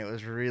broke, and it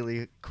was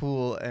really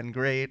cool and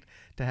great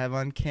to have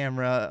on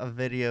camera a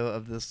video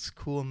of this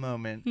cool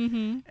moment,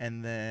 Mm-hmm.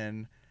 and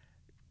then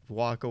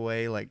walk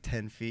away like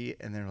 10 feet,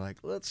 and they're like,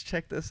 "Let's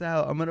check this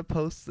out. I'm gonna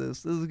post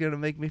this. This is gonna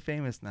make me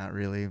famous." Not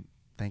really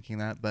thinking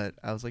that, but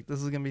I was like,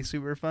 "This is gonna be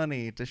super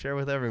funny to share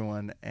with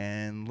everyone."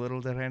 And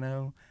little did I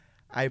know,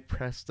 I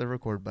pressed the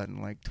record button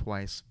like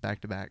twice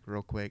back to back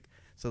real quick,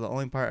 So the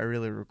only part I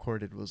really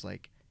recorded was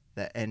like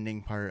the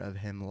ending part of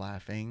him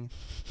laughing,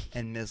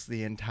 and missed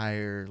the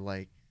entire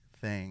like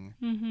thing,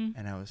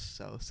 and I was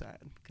so sad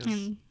because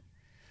And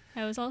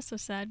I was also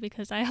sad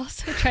because I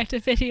also tried to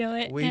video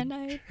it, and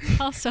I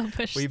also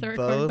pushed we the record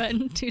both-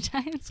 button 2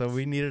 times. so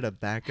we needed a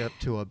backup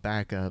to a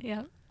backup.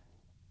 Yep.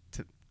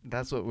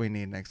 That's what we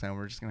need next time.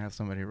 We're just gonna have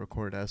somebody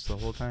record us the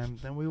whole time.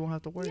 Then we won't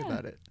have to worry Yeah.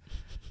 about it.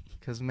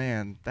 Cause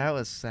man, that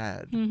was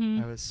sad.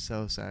 I was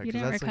so sad. You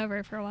 'cause didn't that's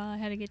recover for a while. I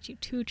had to get you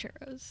 2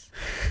 churros.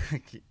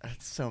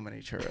 That's so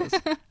many churros.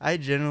 I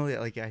generally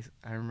like. I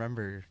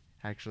remember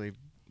actually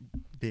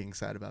being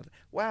sad about it.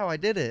 Wow, I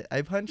did it.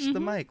 I punched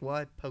the mic. Well,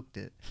 I poked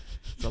it.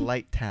 It's a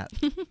light tap,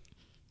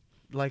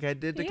 like I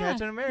did to Yeah,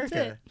 Captain that's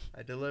America. it.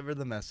 I delivered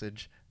the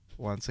message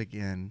once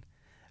again,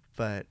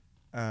 but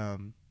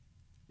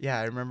yeah,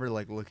 I remember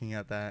like looking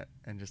at that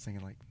and just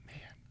thinking like, man,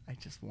 I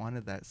just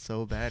wanted that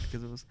so bad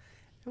because it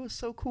was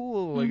so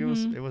cool. Like it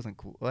wasn't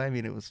cool. Well, I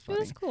mean, it was funny.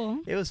 It was cool.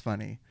 It was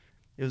funny.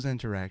 It was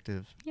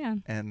interactive. Yeah.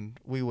 And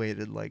we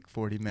waited like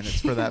 40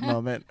 minutes for that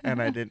moment,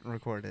 and I didn't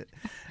record it.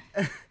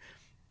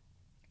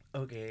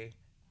 Okay,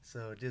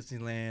 so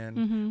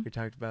Disneyland. We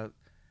talked about.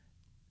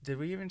 Did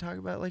we even talk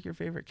about like your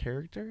favorite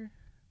character?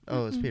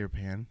 Oh, it's Peter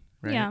Pan,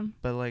 right? Yeah.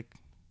 But like,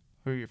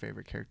 who are your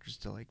favorite characters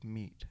to like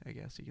meet? I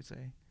guess you could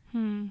say.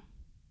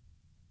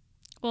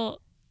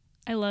 Well,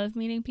 I love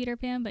meeting Peter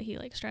Pan, but he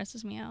like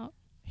stresses me out.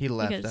 He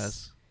left Because-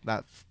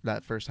 us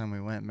that first time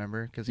we went.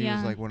 Remember? Because he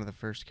was Yeah. like one of the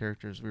first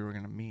characters we were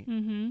gonna meet.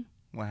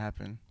 What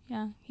happened?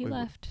 Yeah, he We-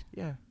 left.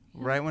 Yeah,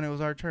 right when it was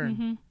our turn.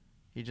 Mm-hmm.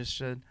 He just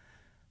said,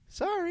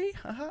 "Sorry,"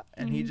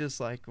 and he just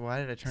like, "Why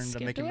did I turn to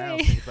Skipped Mickey away.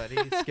 Mouse?" But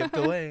he skipped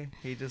away.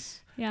 He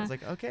just Yeah. was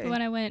like, "Okay." But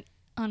when I went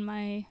on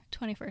my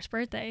 21st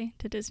birthday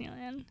to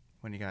Disneyland,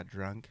 When you got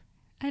drunk.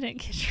 I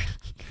didn't get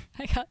drunk.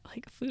 I got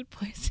like food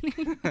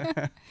poisoning.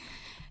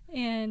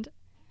 And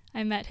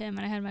I met him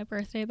and I had my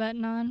birthday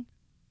button on.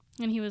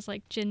 And he was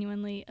like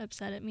genuinely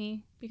upset at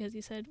me because he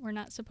said, "We're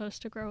not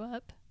supposed to grow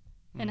up."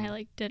 And I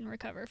like didn't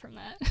recover from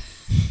that.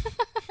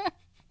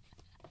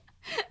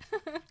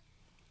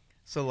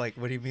 So like,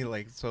 what do you mean?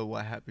 Like, so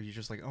what happened? You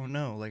just like, oh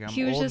no, like I'm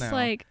He was old just now.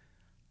 like,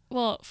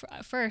 well,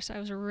 at first I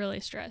was really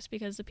stressed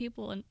because the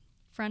people in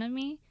front of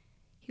me,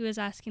 he was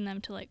asking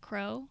them to like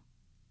crow,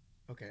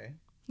 Okay.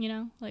 you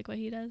know, like what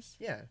he does.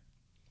 Yeah.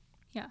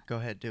 Yeah. Go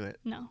ahead, do it.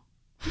 No,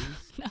 Please.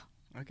 no,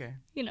 Okay.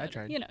 you know, I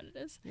tried. you know what it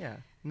is. Yeah.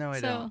 No, I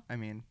So- don't. I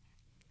mean,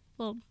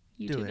 We'll Do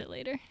YouTube it. it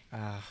later.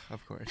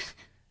 of course.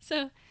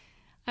 So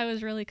I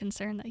was really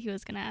concerned that he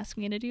was going to ask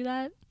me to do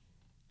that.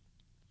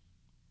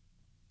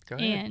 Go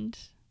ahead. And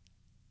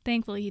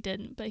thankfully he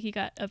didn't, but he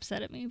got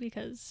upset at me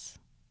because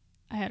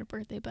I had a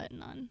birthday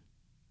button on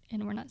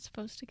and we're not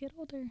supposed to get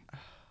older.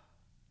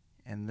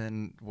 And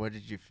then, what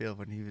did you feel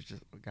when he was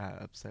just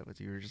got upset with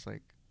you? You were just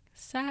like,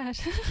 Sad.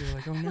 you were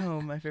like, oh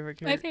no, my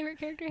favorite My character. favorite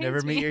character hates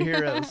Never meet me. your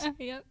heroes.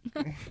 Yep.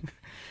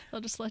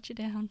 They'll just let you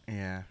down.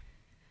 Yeah.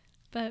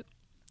 But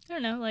I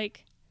don't know,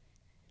 like,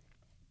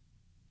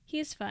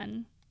 he's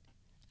fun.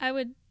 I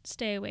would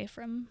stay away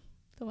from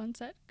the ones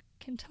that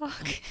can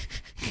talk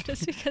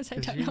just because I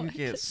 'Cause don't you know what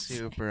get to say.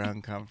 super I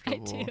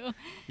uncomfortable. do.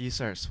 You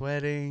start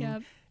sweating.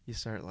 Yep. You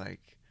start like,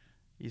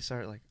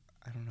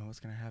 I don't know what's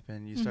gonna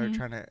happen. You start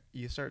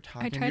you start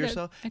talking to try to-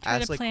 yourself. I try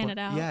to ask, like, plan it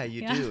out. Yeah,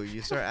 you Yeah. do.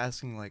 You start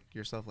asking like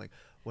yourself, like,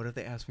 what if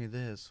they ask me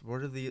this?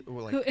 What are the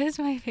or, like? Who is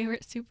my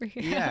favorite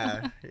superhero?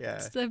 Yeah, yeah.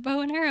 It's the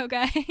bow and arrow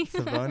guy. It's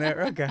the bow and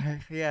arrow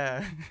guy.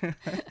 Yeah.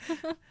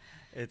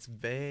 It's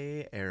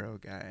Bay Arrow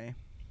guy.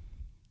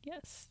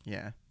 Yes.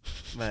 Yeah,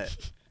 but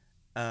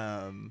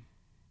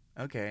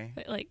okay.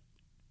 But like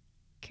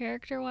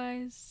character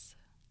wise,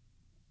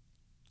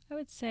 I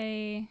would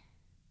say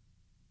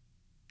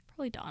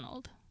probably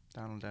Donald.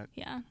 Donald Duck.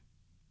 Yeah.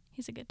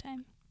 He's a good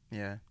time.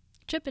 Yeah.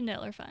 Chip and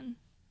Dale are fun.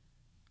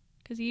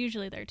 Because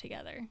usually they're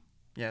together.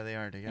 Yeah, they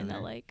are together. And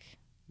they'll like,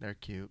 They're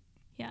cute.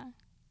 yeah,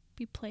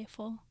 be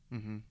playful.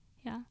 Mm-hmm.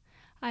 Yeah.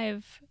 I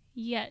have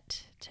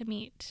yet to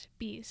meet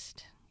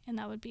Beast. And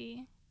that would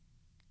be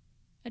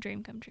a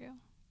dream come true.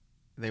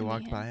 They To meet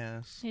walked him. by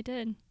us. They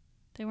did.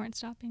 They weren't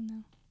stopping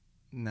though.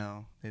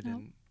 No, they Nope.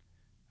 didn't.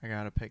 I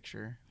got a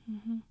picture.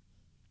 Hmm.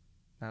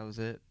 That was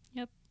it.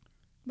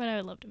 But I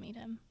would love to meet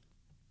him.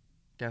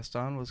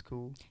 Gaston was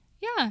cool.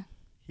 Yeah.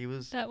 He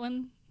was. That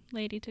one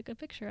lady took a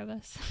picture of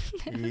us.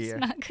 It Yeah. was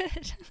not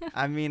good.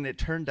 I mean, it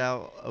turned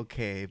out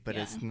okay, but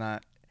Yeah. it's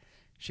not.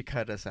 She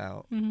cut us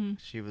out. Mm-hmm.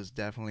 She was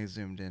definitely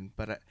zoomed in.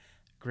 But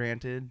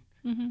granted,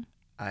 Mm-hmm.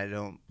 I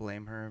don't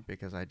blame her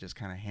because I just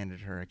kind of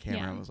handed her a camera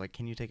Yeah. and was like,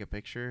 "Can you take a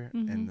picture?"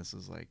 Mhm. And this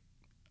is like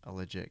a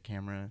legit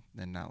camera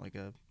and not like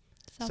a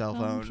Cell Cell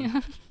phone. phone.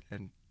 Yeah.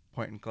 and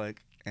point and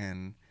click.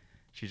 And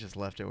she just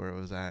left it where it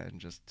was at and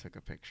just took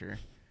a picture.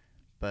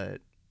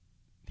 But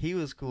he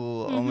was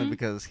cool only Mhm.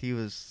 because he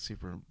was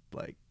super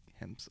like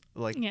him.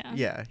 Like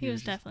Yeah. He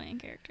was definitely in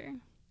character.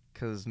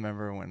 Because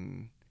remember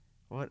when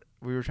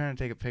we were trying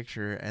to take a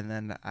picture and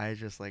then I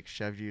just like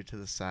shoved you to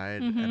the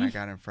side and I Mhm.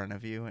 got in front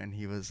of you and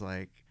he was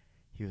like,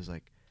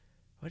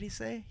 what did he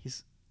say?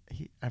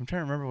 I'm trying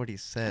to remember what he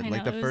said. I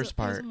Like know, the it was- first It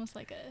was part. almost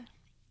like a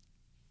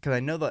because I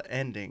know the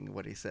ending,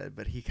 what he said,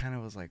 but he kind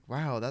of was like,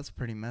 wow, that's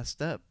pretty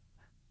messed up.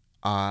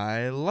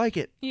 I like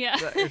it. Yeah.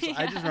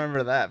 I just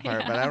remember that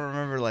part, but I Yeah. don't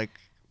remember like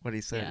what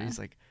he said. Yeah. He's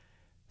like,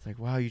 it's like,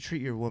 wow, you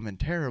treat your woman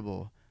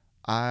terrible.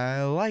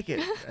 I like it.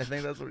 I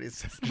think that's what he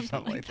said or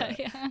something like that.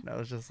 Yeah. And I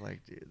was just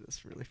like, dude,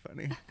 that's really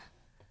funny.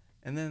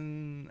 And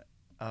then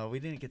we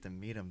didn't get to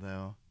meet him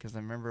though, because I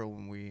remember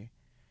when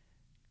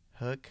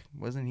Hook,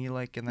 wasn't he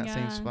like in that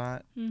same Yeah.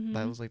 spot? Mhm.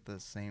 That was like the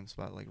same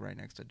spot, like right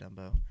next to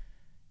Dumbo.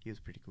 He was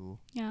pretty cool.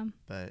 Yeah.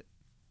 But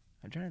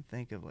I'm trying to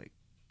think of like,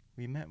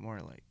 we met more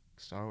like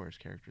Star Wars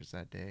characters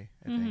that day,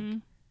 I Mhm.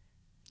 think.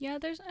 Yeah,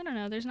 I don't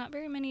know, there's not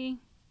very many.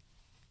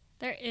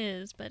 There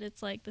is, but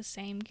it's like the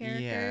same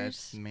characters. Yeah,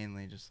 it's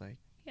mainly just like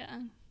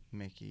Yeah.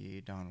 Mickey,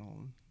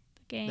 Donald,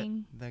 The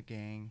gang. the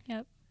gang.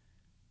 Yep.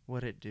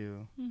 What It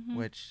Do, Mhm.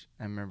 which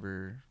I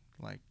remember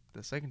like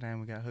the second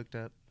time we got hooked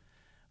up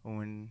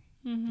when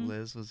Mhm.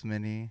 Liz was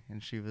Minnie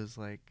and she was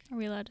like, Are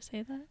we allowed to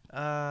say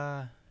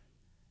that?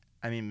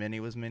 I mean Minnie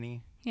was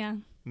Minnie. Yeah.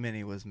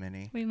 Minnie was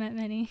Minnie. We met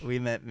Minnie. We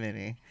met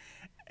Minnie.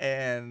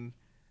 And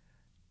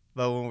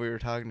but when we were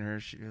talking to her,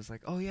 she was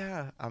like, "Oh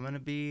yeah,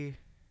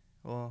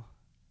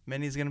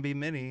 Minnie's gonna be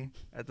Minnie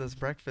at this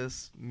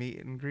breakfast meet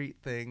and greet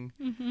thing.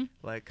 Mhm.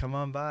 Like, come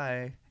on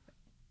by."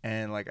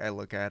 And like I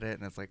look at it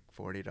and it's like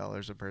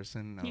 $40 a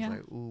person. And I was Yeah.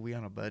 like, "Ooh, we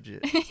on a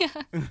budget."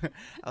 Yeah.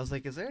 I was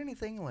like, "Is there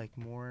anything like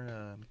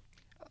more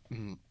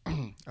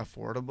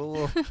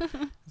affordable?"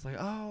 It's like,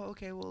 "Oh,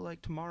 okay. Well,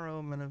 like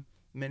tomorrow,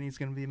 Minnie's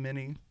gonna be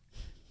Minnie,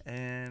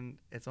 and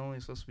it's only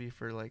supposed to be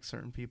for like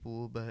certain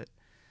people, but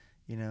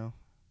you know,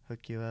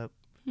 hook you up."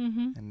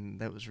 Mhm. And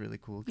that was really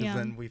cool because Yeah.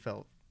 then we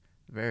felt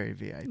very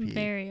VIP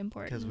Very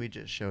important. because we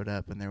just showed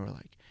up and they were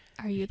like,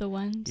 Are you the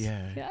ones?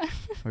 Yeah. Yeah.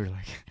 we were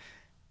like,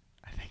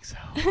 I think so.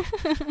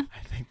 I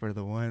think we're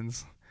the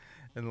ones.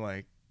 And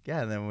like,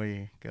 yeah, then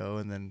we go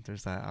and then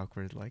there's that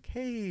awkward like,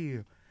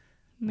 hey,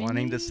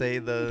 wanting to say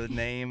the Minnie.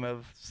 name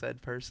of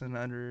said person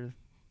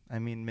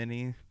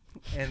Minnie,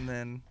 and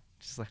then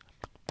just like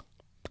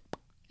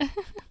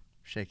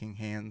shaking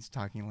hands,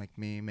 talking like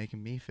me,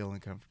 making me feel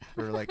uncomfortable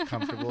or like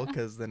comfortable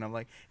because then I'm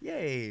like,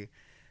 yay,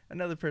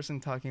 another person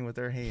talking with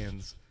their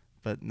hands,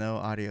 but no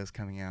audio's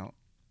coming out.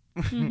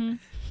 Mhm.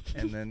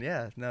 And then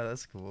yeah, no,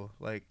 that's cool.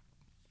 Like,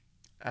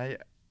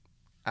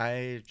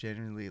 I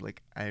genuinely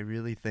like I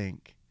really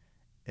think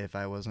if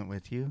I wasn't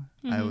with you,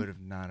 I Mhm. would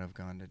have not have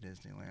gone to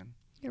Disneyland.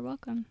 You're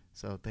welcome.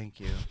 So thank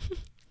you.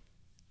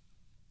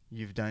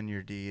 You've done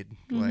your deed.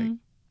 Mhm. Like,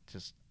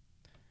 just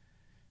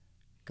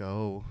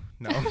go.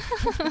 No.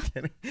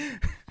 Kidding.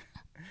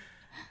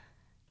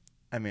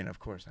 I mean, of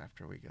course,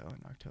 after we go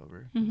in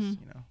October, 'cause, Mhm.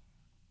 you know.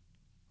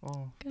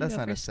 Well, Gotta that's go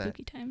not for a set.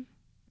 spooky time.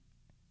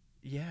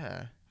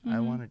 Yeah, I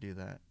Mhm. want to do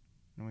that.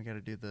 And we got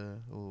to do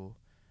the little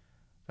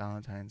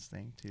Valentine's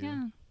thing, too.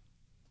 Yeah.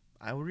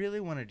 I really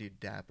want to do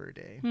Dapper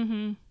Day.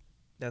 Mhm.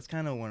 That's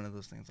kind of one of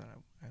those things that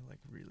I like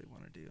really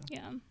want to do.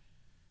 Yeah.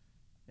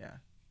 Yeah.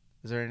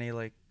 Is there any,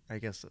 like, I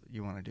guess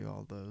you want to do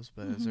all those,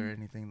 but is there Mhm.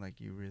 anything,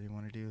 like, you really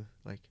want to do?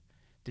 Like,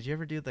 did you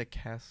ever do the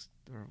cast,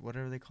 or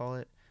whatever they call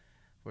it,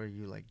 where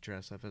you, like,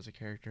 dress up as a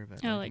character?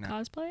 But Oh, like not,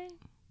 cosplay?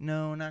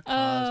 No, not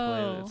cosplay.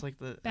 Oh, It's like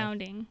the...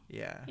 bounding.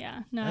 yeah.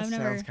 Yeah. No, that I've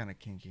never. sounds kind of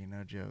kinky,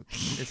 no joke.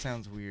 It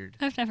sounds weird.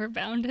 I've never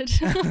bounded.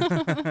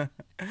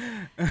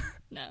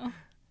 No,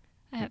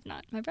 I have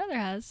not. My brother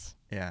has.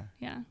 Yeah,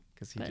 Yeah.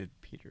 because he But-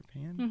 did Peter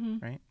Pan,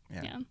 Mhm. right?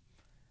 Yeah. Yeah.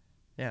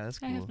 Yeah, that's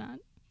cool. I have not.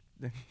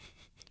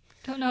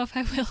 Don't know if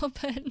I will,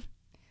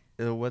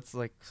 but What's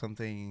like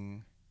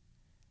something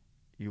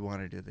you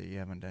want to do that you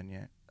haven't done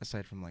yet,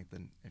 aside from like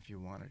if you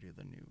want to do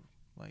the new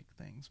like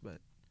things,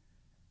 but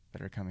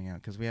that are coming out?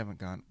 Because we haven't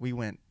gone. We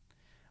went.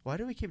 Why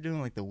do we keep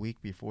doing like the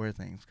week before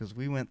things? Because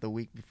we went the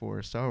week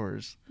before Star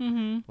Wars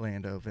Mhm.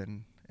 Land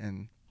opened,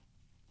 and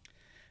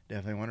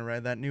definitely want to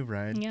ride that new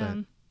ride. Yeah.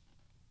 But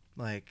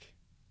like,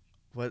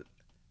 what?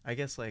 I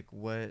guess like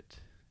what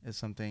is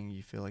something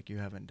you feel like you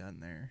haven't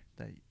done there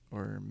that,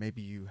 or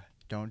maybe you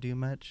don't do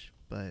much,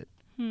 but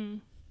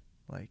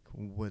like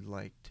would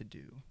like to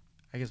do?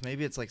 I guess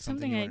maybe it's like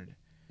something you I want to do.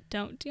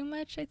 don't do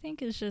much, I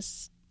think, is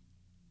just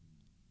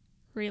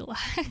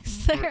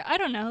relax there. I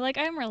don't know. Like,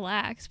 I'm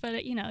relaxed,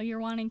 but, you know, you're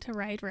wanting to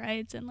ride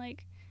rides and,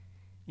 like,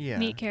 Yeah.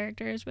 meet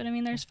characters. But, I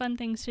mean, there's fun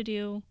things to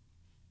do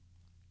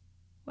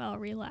while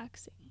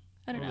relaxing.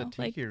 I don't Well, know.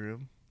 the Like, tiki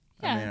room.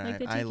 yeah, I mean, like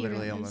the I tiki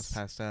literally room almost is-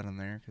 passed out on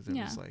there because it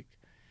Yeah. was like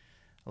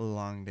a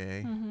long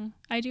day.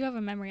 I do have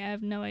a memory. I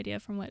have no idea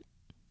from what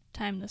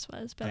time this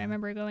was, but I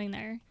remember going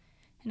there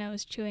and I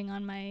was chewing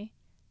on my, I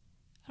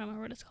don't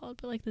remember what it's called,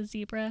 but like the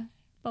zebra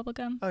bubble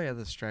gum. Oh yeah,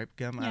 the striped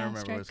gum. I Yeah, don't remember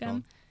what striped it's gum.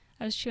 called.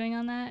 I was chewing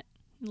on that,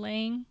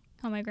 laying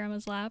on my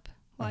grandma's lap,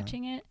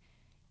 watching it,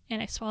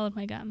 and I swallowed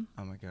my gum.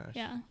 Oh my gosh.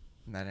 Yeah.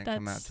 And that didn't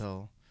come out That's-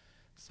 till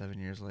 7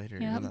 years later.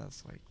 Yep. Even though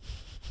that's like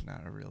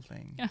not a real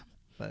thing. Yeah.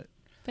 But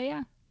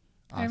yeah,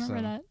 awesome. I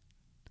remember that.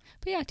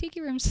 But yeah, tiki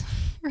room's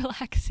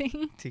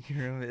relaxing. Tiki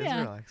room is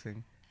Yeah.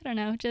 relaxing. I don't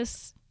know,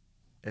 just,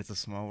 It's a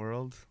small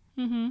world.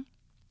 mm-hmm.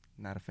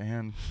 Not a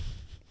fan.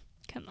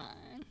 Come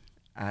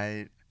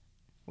on.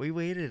 We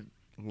waited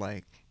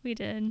Like, We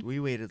did. we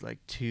waited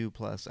like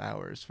 2+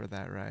 hours for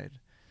that ride.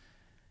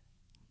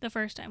 The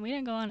first time. We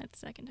didn't go on it the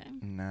second time.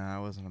 No, I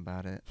wasn't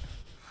about it.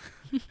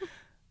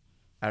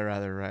 I'd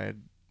rather ride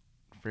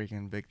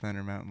freaking Big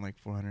Thunder Mountain like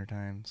 400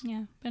 times.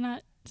 Yeah, but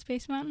not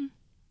Space Mountain.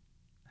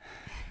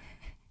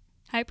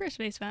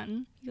 Hyperspace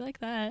Mountain. You like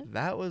that?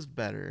 That was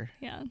better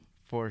Yeah.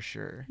 for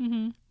sure.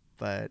 Mm-hmm.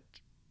 But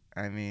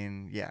I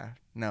mean, yeah,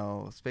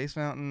 no, Space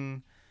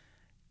Mountain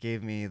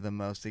gave me the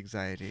most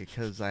anxiety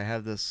because I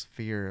have this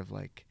fear of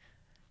like,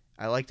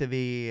 I like to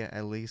be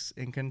at least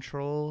in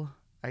control,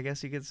 I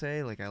guess you could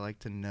say. Like, I like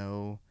to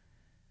know,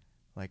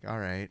 like, all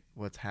right,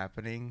 what's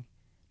happening.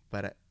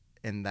 But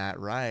in that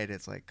ride,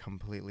 it's like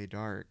completely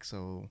dark.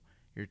 So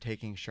you're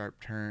taking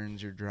sharp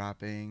turns, you're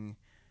dropping,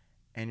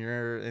 and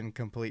you're in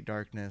complete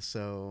darkness.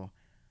 So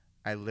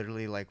I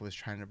literally like was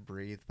trying to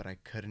breathe, but I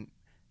couldn't.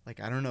 Like,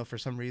 I don't know, for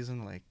some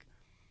reason, like,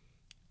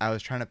 I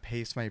was trying to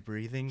pace my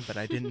breathing, but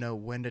I didn't know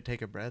when to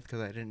take a breath because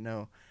I didn't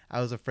know. I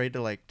was afraid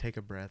to like take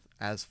a breath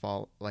as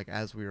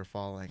we were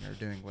falling or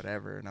doing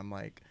whatever, and I'm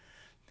like,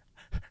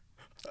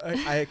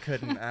 I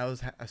couldn't. I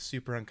was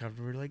super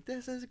uncomfortable. We were like,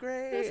 this is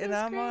great, This and is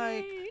I'm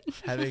great. like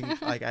having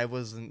like I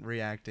wasn't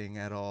reacting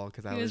at all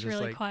because I He was was just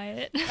really like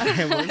quiet.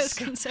 I I was was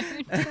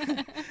concerned.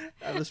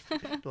 I was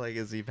like,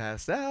 is he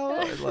passed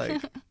out? And,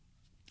 like,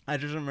 I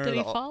just remember Did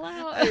he the fall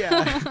out?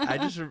 yeah. I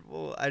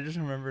just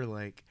remember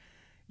like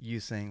you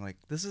saying like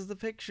this is the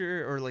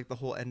picture or like the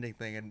whole ending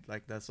thing, and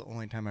like that's the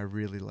only time I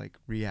really like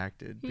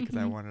reacted because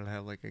I Mhm. wanted to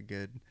have like a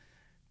good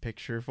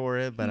picture for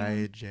it, but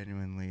I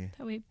genuinely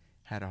That we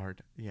had a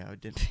hard I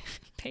didn't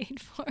paid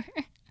for.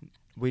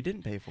 we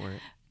didn't pay for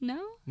it.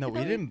 No? No, I we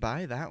thought didn't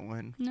buy that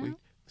one. No?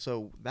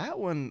 So that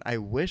one I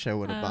wish I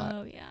would have bought.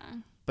 Oh, yeah.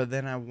 But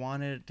then I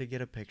wanted to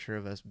get a picture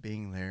of us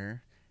being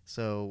there.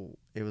 So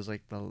it was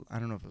like I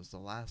don't know if it was the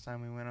last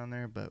time we went on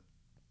there, but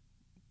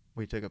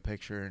we took a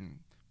picture and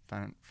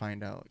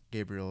find out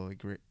Gabriel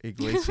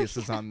Iglesias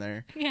is on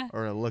there, Yeah.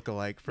 or a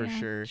lookalike for Yeah.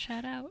 sure.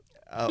 Shout out.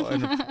 Oh,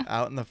 and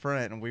out in the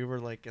front, and we were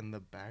like in the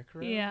back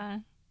row. Yeah.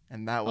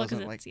 And that Well, 'cause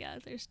wasn't like yeah,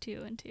 there's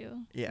 2 and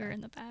 2. Yeah. We're in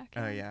the back.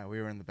 oh yeah,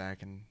 we were in the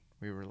back, and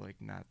we were like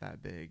not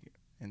that big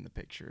in the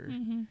picture.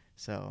 Mm-hmm.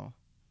 So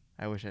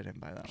I wish I didn't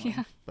buy that one,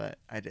 Yeah. but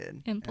I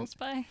did. Impulse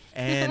buy.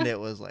 And it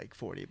was like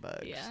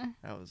 $40. Yeah.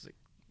 That was like,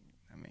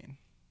 I mean,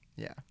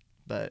 yeah.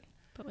 But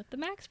But with the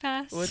Max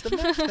Pass. with the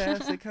Max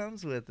Pass, it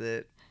comes with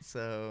it.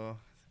 So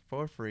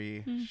for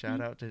free. Mhm.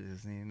 Shout out to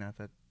Disney. Not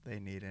that they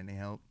need any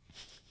help.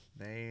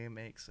 They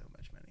make so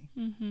much money.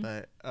 Mm-hmm.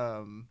 But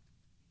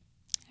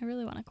I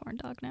really want a corn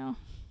dog now.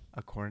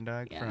 a corn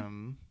dog Yeah.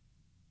 from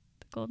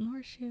The Golden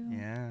Horseshoe.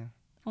 yeah.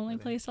 Only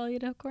Really? place I'll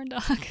eat a corn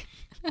dog.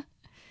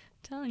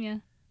 Telling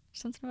you.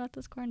 Something about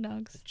those corn The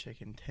dogs.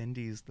 chicken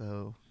tendies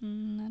though, I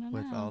don't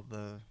with know. all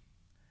the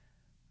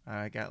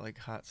I got like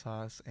hot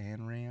sauce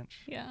and ranch.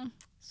 Yeah.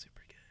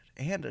 Super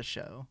good. And a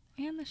show.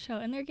 And the show.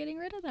 And they're getting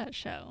rid of that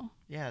show.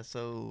 Yeah,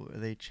 so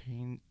they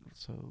changed.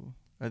 So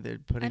are they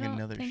putting I don't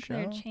another think show?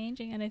 they're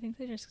changing it. I think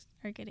they just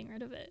are getting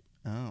rid of it.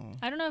 Oh,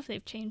 I don't know if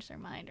they've changed their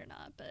mind or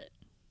not, but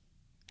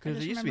because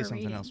there just used to be remember something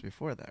reading. else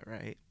before that,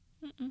 right?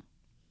 mm-mm.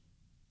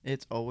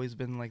 It's always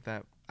been like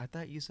that. I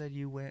thought you said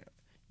you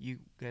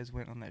guys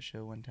went on that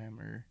show one time,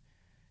 or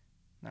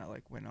not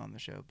like went on the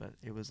show, but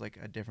it was like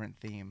a different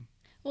theme.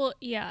 Well,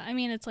 yeah. I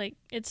mean, it's like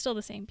it's still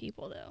the same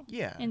people though.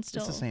 Yeah, And it's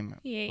still, the same.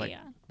 Yeah, like,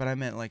 yeah. But I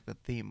meant like the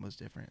theme was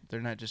different.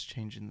 They're not just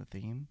changing the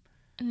theme,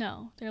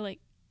 No, they're like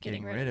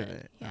getting rid of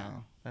it. Yeah.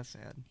 Oh, that's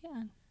sad.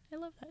 Yeah. I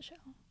love that show.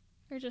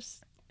 They're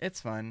just It's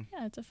fun.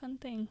 yeah, it's a fun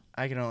thing.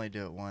 I can only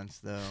do it once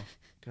though,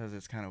 because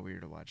it's kind of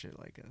weird to watch it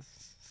like a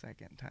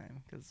second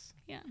time. Because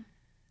Yeah.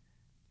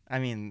 I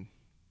mean,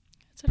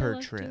 That's what Per I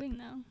love trip. doing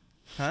now.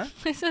 huh?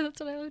 I said that's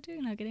what I love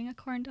doing now. Getting a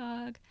corn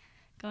dog,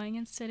 going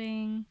and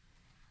sitting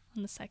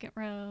on the second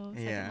row,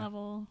 second Yeah.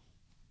 level,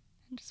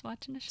 and just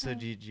watching a show. So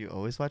did you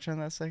always watch on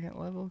that second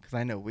level? Because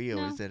I know we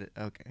always No. did it.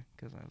 Okay,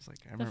 because I was like,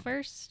 I the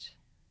remember.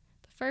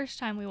 first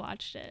time we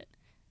watched it,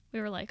 we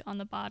were like on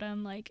the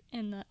bottom, like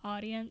in the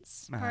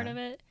audience part Uh-huh. of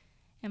it,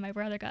 and my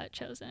brother got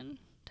chosen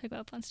to go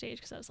up on stage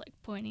because I was like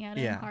pointing at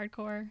him Yeah.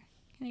 hardcore,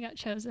 and he got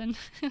chosen.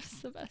 It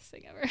was the best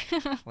thing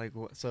ever. Like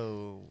what?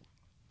 So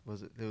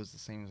was it? It was the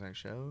same exact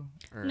show?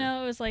 Or?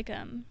 No, it was like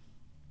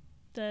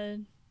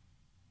the.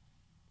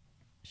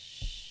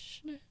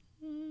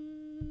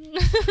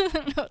 I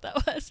don't know what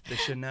that was. The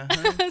Shana.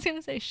 I was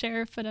gonna say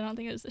sheriff, but I don't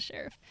think it was the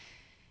sheriff.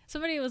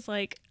 Somebody was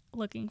like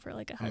looking for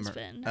like a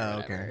husband or oh,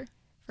 whatever okay.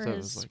 for So it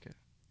his was like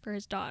for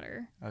his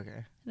daughter.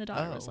 okay, The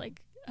daughter was Oh.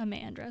 like a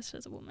man dressed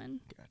as a woman.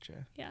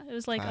 gotcha. Yeah, it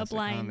was like Classic a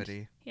blind.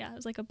 comedy Yeah, it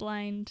was like a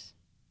blind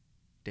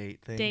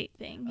date thing. date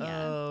thing.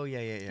 Yeah. Oh yeah.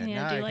 And you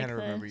Now do I like kind of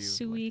remember the you.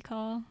 suey Like,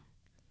 call.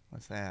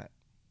 what's that?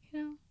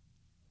 You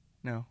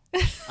No,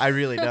 I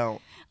really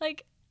don't.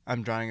 like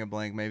I'm drawing a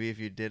blank. Maybe if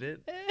you did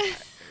it.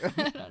 I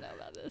don't know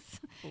about this.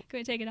 Can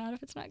we take it out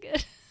if it's not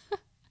good?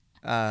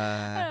 I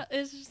Uh don't-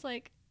 it's just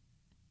like,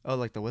 oh,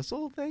 like the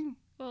whistle thing.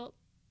 well,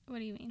 what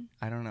do you mean?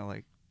 I don't know.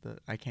 Like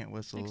I can't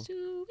It's whistle. like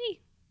suey.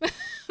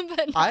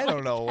 But not I don't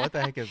like know what the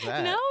that. heck is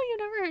that. No, you've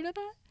never heard of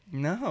that?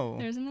 No.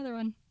 There's another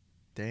one.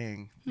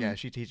 Dang. Yeah,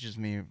 she teaches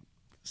me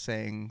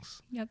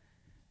sayings. Yep.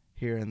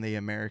 Here in the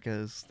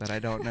Americas that I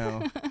don't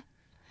know.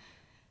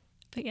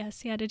 But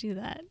yes, he had to do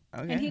that.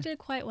 Okay. And he did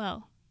quite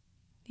well.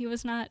 He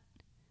was not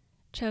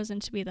chosen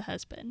to be the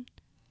husband,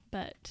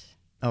 but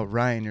Oh,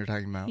 Ryan, you're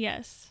talking about.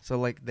 yes. So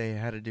like they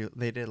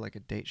did like a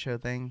date show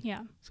thing.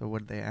 Yeah. So what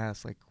did they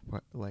ask? Like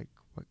what?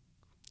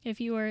 If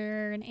you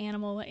were an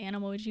animal, what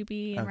animal would you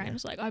be? And Okay. Ryan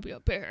was like, I'd be a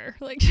bear.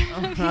 Like,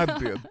 I'd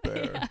be a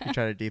bear. Yeah. He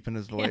tried to deepen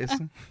his voice.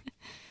 Yeah.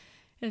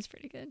 It was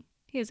pretty good.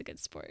 He was a good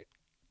sport.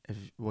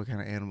 What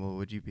kind of animal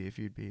would you be if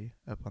you'd be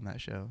up on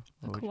that show?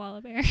 A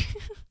koala bear.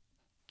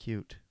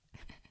 Cute.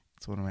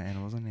 It's one of my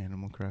animals in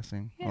Animal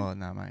Crossing. Yeah. Well,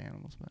 not my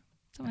animals, but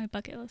It's on my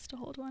bucket list to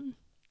hold one.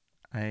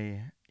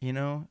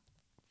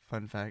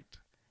 fun fact,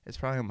 it's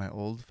probably on my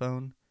old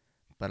phone,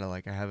 but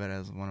I have it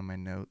as one of my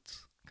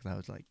notes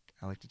because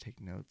I like to take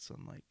notes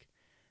on like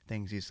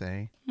things you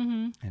say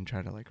and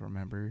try to like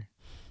remember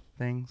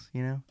things,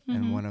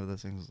 And one of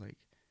those things was like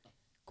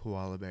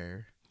koala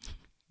bear.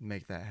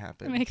 Make that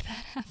happen. Make that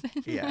happen.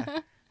 Yeah.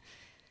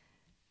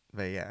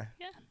 But yeah.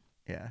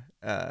 Yeah.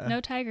 Yeah. No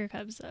tiger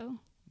cubs, though.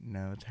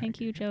 No tiger. Thank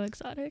you, Joe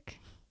Exotic.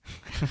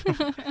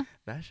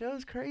 That show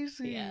is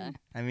crazy. Yeah.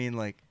 I mean,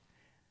 like,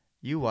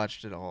 you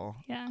watched it all.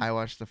 Yeah. I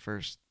watched the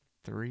first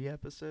 3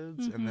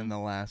 episodes and then the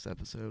last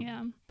episode.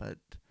 Yeah. But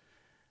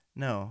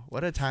no,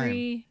 what a time.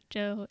 Free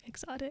Joe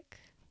Exotic.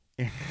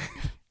 Yeah.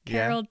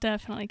 Carol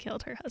definitely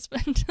killed her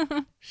husband.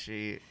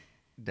 She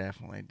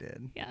definitely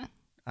did. Yeah.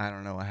 I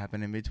don't know what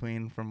happened in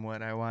between from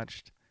what I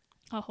watched.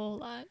 A whole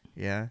lot.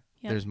 Yeah.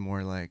 Yep. There's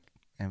more like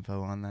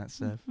info on that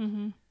stuff.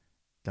 Mm-hmm.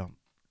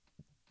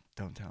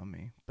 Don't tell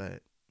me.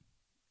 But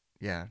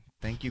yeah,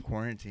 thank you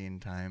quarantine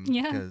time.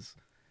 Yeah. Because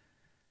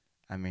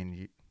I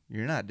mean,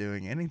 you're not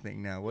doing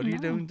anything now. What are you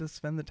doing to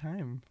spend the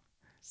time?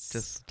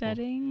 Just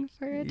studying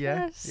for a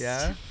test.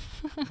 Yeah.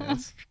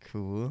 That's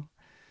cool.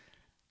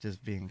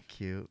 Just being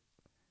cute.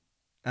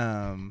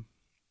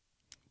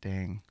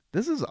 Dang.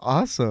 This is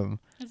awesome.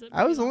 Is it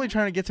I was pretty only long?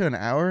 trying to get to an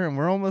hour, and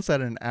we're almost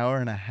at an hour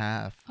and a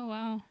half. Oh,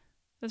 wow.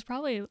 That's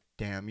probably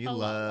Damn, you a lot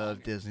love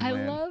longer. Disneyland.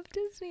 I love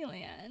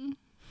Disneyland.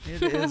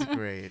 It is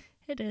great.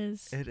 It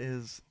is. It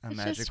is a It's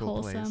just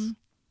magical place. wholesome.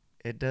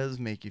 It does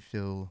make you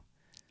feel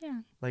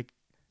Yeah. like,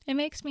 It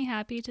makes me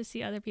happy to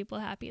see other people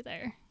happy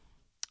there.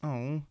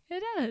 oh,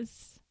 It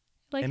does.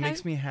 Like it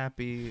makes me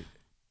happy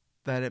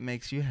that it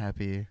makes you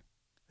happy,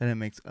 that it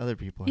makes other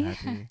people Yeah.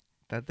 happy,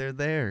 that they're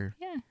there.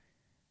 Yeah.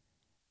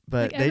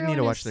 But Like, they need to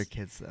everyone watch is- their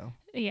kids, though.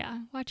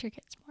 Yeah. Watch your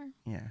kids more.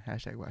 Yeah,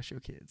 hashtag watch your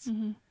kids.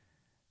 Mm-hmm.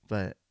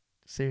 But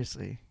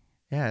seriously,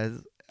 yeah,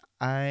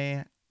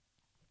 I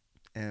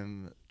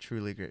am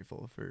truly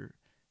grateful for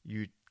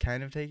you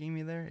kind of taking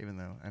me there, even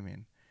though, I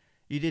mean,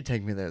 you did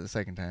take me there the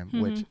second time,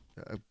 which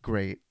a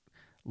great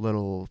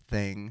little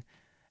thing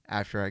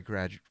after I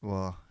graduated.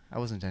 Well, I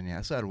wasn't done yet.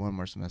 I still had one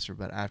more semester,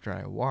 but after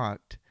I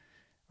walked,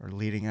 or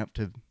leading up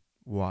to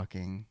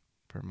walking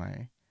for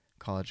my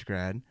college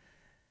grad,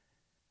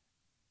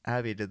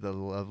 Abby did the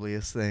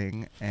loveliest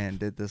thing and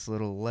did this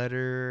little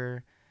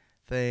letter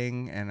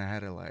thing, and I had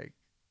to like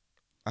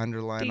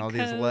underline all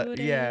these Decode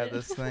it.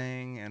 this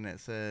thing, and it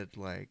said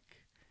like,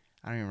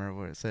 I don't even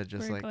remember what it said,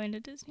 just We're like, going to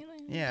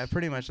Disneyland. yeah,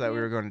 pretty much that we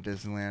Yeah. were going to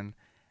Disneyland,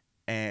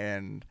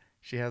 and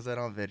she has that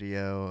on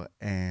video,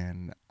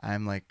 and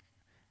I'm like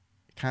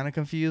kind of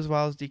confused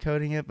while I was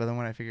decoding it, but then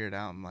when I figured it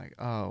out, I'm like,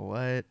 oh,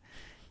 what?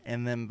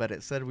 And then, but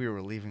it said we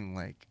were leaving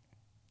like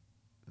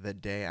the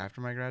day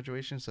after my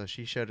graduation, so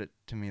she showed it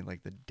to me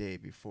like the day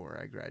before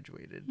I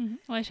graduated. Mhm.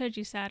 Well, I showed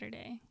you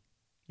Saturday.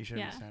 You showed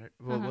Yeah. me Saturday.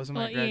 Well, Uh-huh. wasn't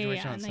Well, my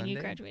graduation yeah, on and Sunday? then you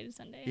graduated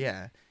Sunday.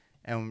 Yeah.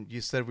 And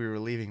you said we were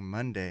leaving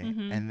Monday,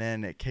 Mhm. and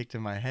then it kicked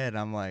in my head.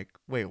 I'm like,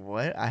 wait,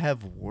 what? I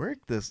have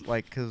work this,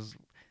 like, because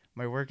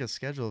my work is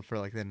scheduled for,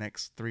 like, the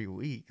next 3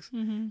 weeks.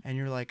 Mm-hmm. And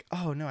you're like,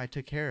 oh, no, I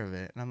took care of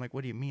it. And I'm like,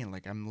 what do you mean?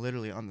 Like, I'm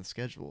literally on the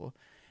schedule.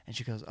 And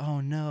she goes, oh,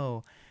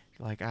 no.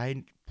 Like,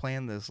 I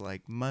planned this,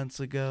 like, months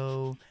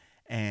ago,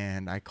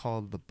 and I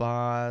called the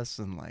boss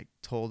and, like,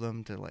 told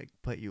him to, like,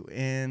 put you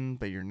in,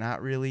 but you're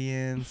not really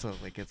in. So,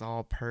 like, it's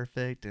all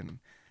perfect, and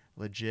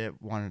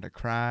legit wanted to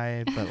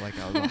cry, but like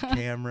I was on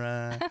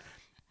camera,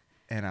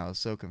 and I was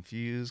so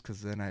confused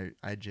because then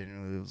I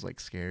genuinely was like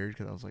scared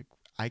because I was like,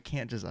 I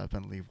can't just up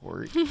and leave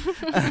work.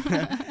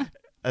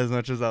 As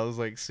much as I was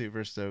like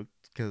super stoked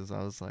because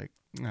I was like,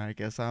 I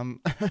guess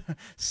I'm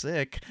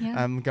sick.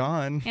 Yeah. I'm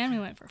gone. And we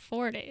went for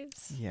 4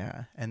 days.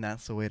 Yeah, and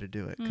that's the way to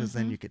do it because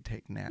then Mhm. you could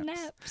take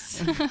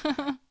naps,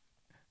 Naps.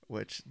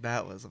 which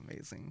that was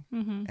amazing.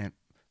 Mm-hmm. And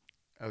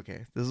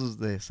okay, this is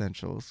the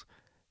essentials.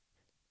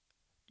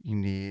 You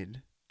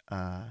need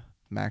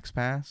Max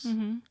Pass.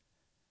 Mm-hmm.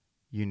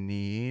 You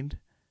need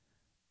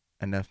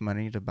enough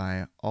money to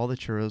buy all the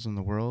churros in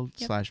the world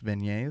Yep. /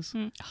 beignets,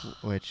 Mm.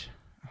 which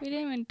We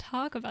didn't even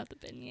talk about the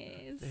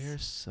beignets. they're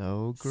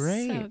so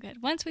great. So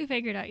good. Once we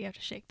figured out you have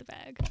to shake the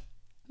bag.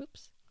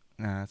 Oops.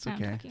 Nah, it's I'm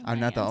okay. talking with I'm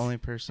my not the hands. only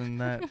person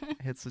that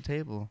hits the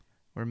table.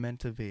 We're meant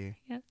to be.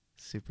 Yep.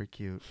 Super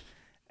cute.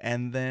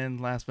 And then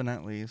last but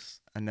not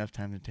least, enough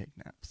time to take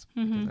naps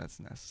Mm-hmm. because that's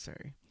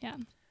necessary. Yeah.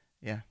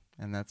 Yeah,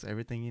 and that's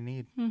everything you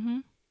need. Mm-hmm.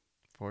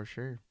 For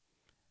sure.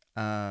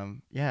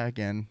 Yeah,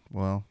 again,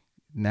 well,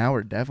 now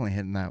we're definitely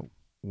hitting that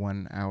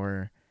 1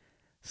 hour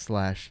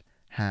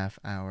 / half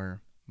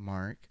hour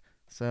mark.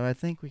 So I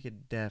think we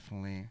could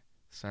definitely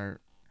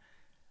start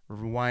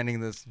winding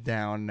this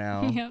down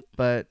now. Yep.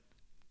 But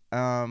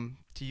to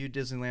you,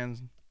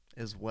 Disneyland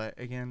is what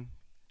again?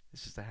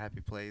 It's just a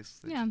happy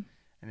place. Yeah.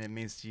 And it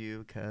means to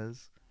you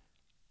because,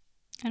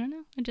 I don't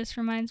know. It just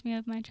reminds me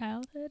of my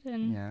childhood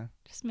and yeah,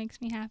 just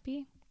makes me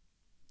happy.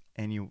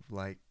 and you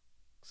like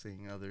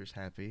seeing others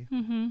happy,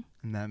 Mm-hmm.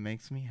 and that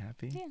makes me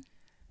happy. Yeah.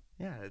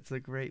 Yeah, it's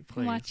a great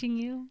place. Watching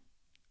you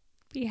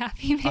be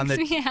happy makes On the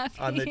me happy.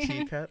 On the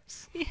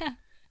teacups. Yeah.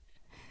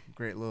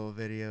 Great little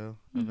video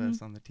of Mhm.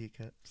 us on the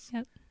teacups.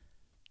 Yep.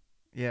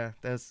 Yeah,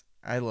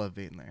 I love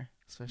being there,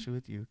 especially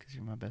with you because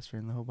you're my best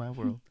friend in the whole wide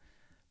world.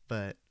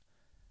 But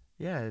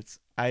yeah,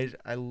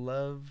 I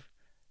love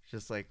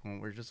just like when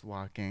we're just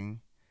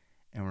walking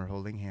and we're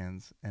holding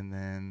hands, and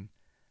then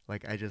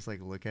like I just like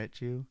look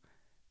at you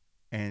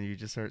and you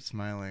just start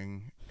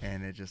smiling,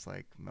 and it just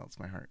like melts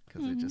my heart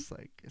because it Mhm. just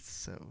like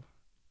it's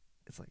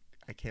like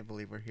I can't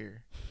believe we're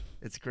here.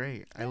 It's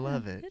great. I Yeah,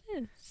 love it. It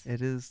is.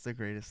 It is the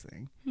greatest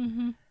thing.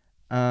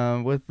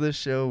 Mm-hmm. With the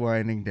show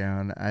winding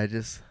down, I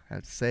just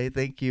have to say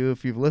thank you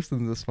if you've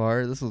listened this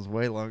far. This was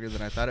way longer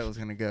than I thought it was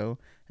going to go,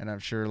 and I'm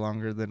sure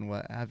longer than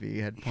what Abby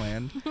had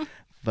planned.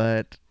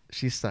 But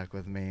she stuck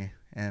with me,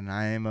 and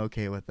I am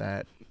okay with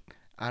that.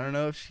 I don't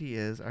know if she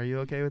is. Are you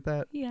okay with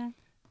that? Yeah,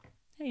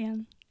 I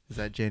am. Is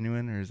that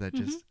genuine, or is that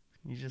Mhm. just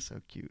you're just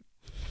so cute?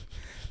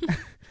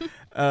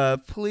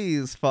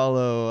 Please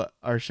follow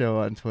our show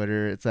on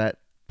Twitter. It's at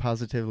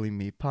Positively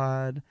Me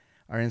Pod.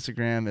 Our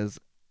Instagram is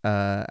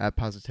at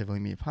Positively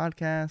Me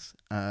Podcast.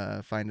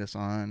 Find us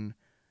on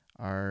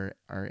our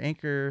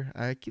Anchor.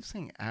 I keep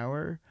saying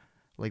our,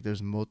 like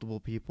there's multiple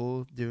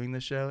people doing the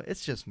show.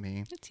 It's just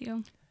me, It's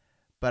you.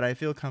 but I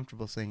feel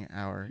comfortable saying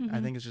our. I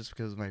Mhm. think it's just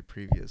because of my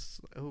previous.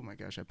 Oh my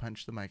gosh, I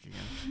punched the mic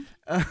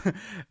again.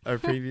 My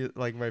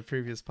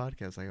previous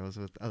podcast, like I was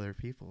with other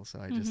people, so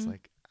I just Mhm.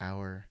 like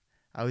our.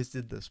 I always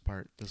did this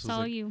part. This It's was all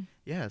like, you.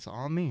 yeah, it's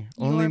all me.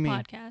 Your Only me.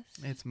 podcast.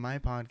 It's my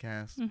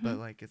podcast, but Mhm.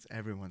 like it's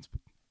everyone's.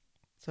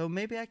 So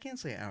maybe I can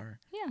say our.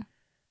 Yeah.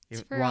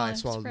 It's Even- for while all. I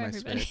It's swallowed for my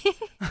everybody.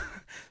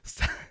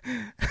 spit.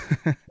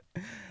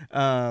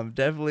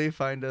 Definitely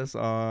find us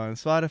on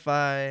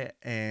Spotify,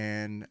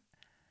 and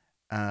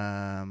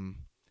I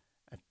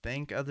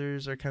think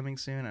others are coming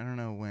soon. I don't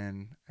know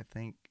when. I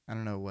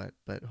don't know what,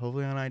 but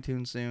hopefully on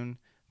iTunes soon.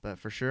 But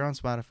for sure on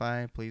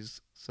Spotify,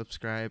 please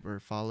subscribe or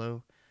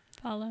follow.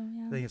 Follow. I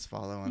Yeah. think it's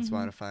follow on Mhm.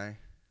 Spotify.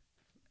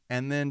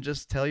 And then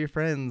just tell your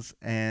friends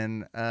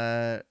and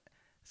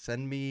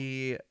send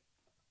me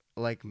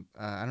like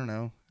I don't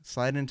know,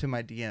 slide into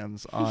my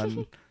DMs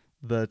on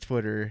the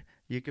Twitter.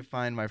 You could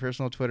find my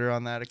personal Twitter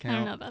on that I don't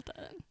account. know about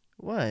that.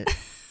 What?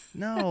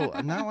 No,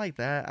 not like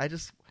that. I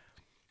just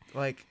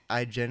like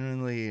I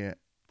genuinely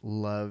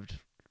loved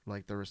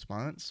like the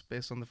response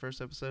based on the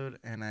first episode,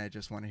 and I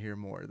just want to hear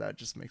more. That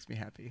just makes me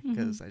happy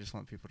because I just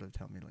want people to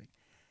tell me like,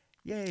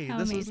 "Yay, How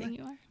this was amazing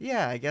you are.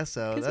 yeah." I guess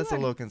so. 'Cause you That's a are.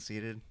 little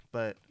conceited,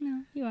 but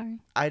No, you are.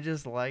 I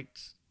just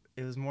liked.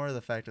 It was more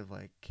the fact of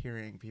like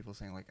hearing people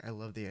saying like, "I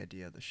love the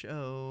idea of the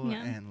show,"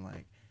 Yeah. and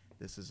like,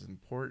 "This is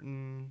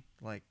important."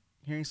 Like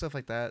hearing stuff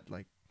like that,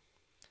 like,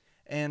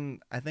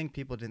 and I think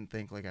people didn't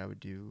think like I would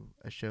do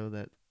a show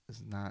that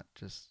is not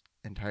just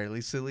entirely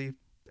silly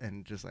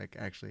and just like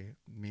actually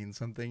means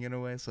something in a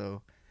way.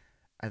 So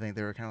I think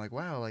they were kind of like,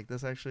 "Wow, like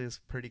this actually is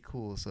pretty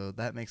cool." So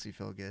that makes me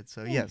feel good.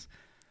 So Yeah. yes,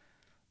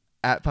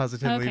 at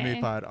Positively Me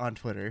Okay. Pod on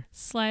Twitter.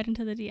 Slide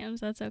into the DMs.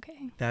 That's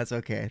okay. That's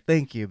okay.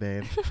 Thank you,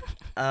 babe.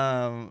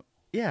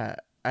 Yeah,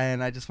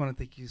 and I just want to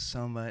thank you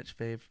so much,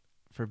 babe,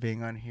 for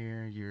being on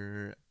here.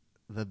 You're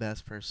the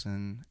best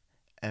person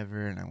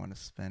ever, and I want to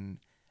spend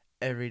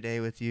every day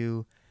with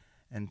you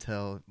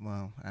until,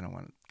 well, I don't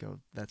want to go,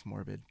 that's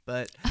morbid,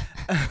 but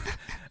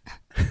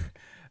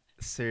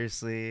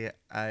seriously,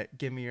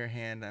 give me your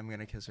hand. I'm going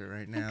to kiss her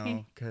right now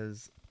Okay.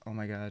 because, oh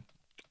my God,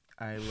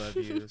 I love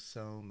you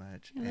so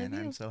much, I love and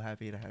I'm you. so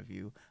happy to have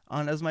you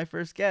on as my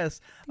first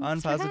guest on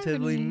Thanks for having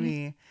Positively me.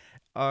 Me.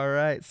 All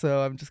right, so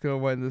I'm just gonna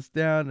wind this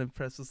down and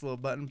press this little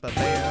button.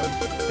 Ba-bam!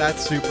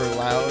 That's super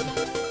loud.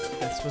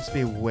 That's supposed to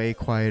be way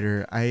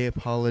quieter. I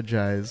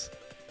apologize.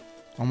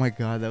 Oh my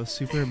God, that was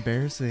super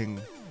embarrassing.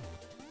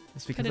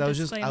 It's because Put a I was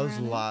disclaimer on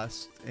it.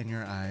 lost in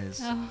your eyes.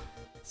 Oh.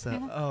 So,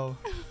 yeah. oh.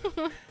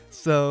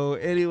 So,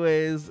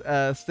 anyways,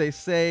 stay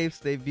safe,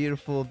 stay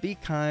beautiful, be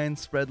kind,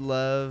 spread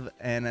love,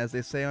 and as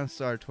they say on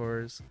Star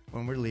Tours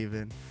when we're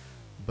leaving,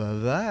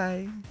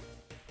 bye-bye.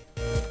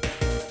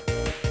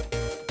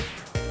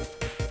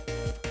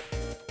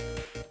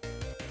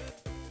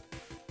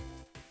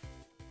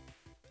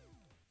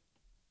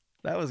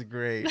 That was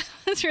great.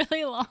 That's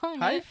really long.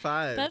 High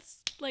five. That's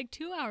like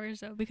 2 hours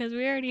though, because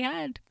we already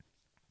had.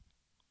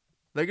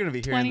 They're going to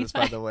be hearing this,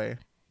 by 25. the way,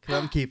 because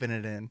I'm keeping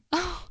it in.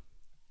 Oh.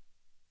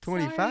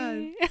 25.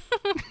 Sorry.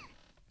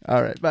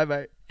 All right,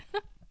 bye-bye.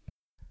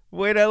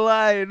 Wait, I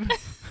lied.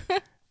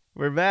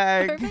 We're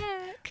back. We're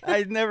back.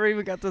 I never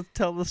even got to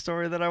tell the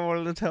story that I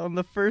wanted to tell in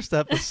the first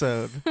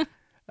episode.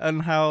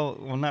 And how,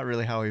 well, not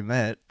really how we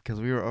met, because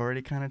we were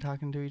already kind of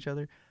talking to each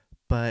other.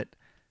 But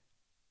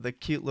the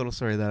cute little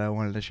story that I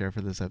wanted to share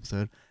for this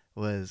episode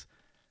was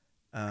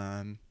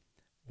when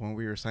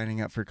we were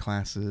signing up for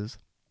classes.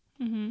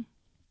 Mm-hmm.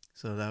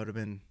 So that would have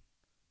been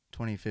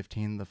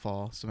 2015, the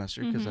fall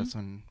semester, because Mhm. that's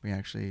when we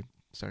actually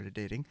started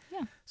dating.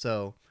 Yeah.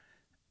 So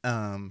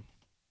I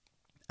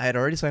had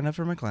already signed up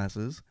for my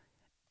classes,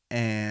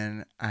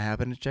 and I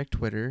happened to check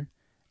Twitter,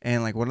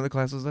 and like one of the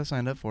classes I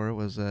signed up for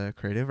was a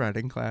creative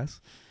writing class.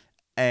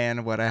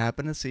 And what I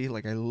happened to see,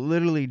 like I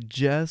literally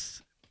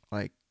just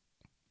like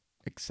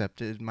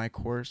accepted my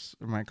course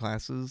or my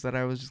classes that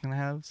I was just gonna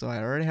have, so I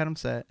already had them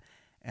set.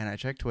 And I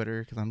checked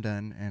Twitter because I'm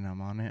done and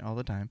I'm on it all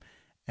the time,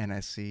 and I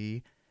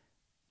see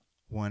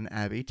one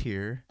Abby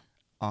Tier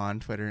on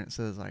Twitter, and it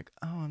says like,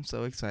 "Oh, I'm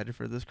so excited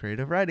for this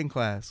creative writing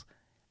class,"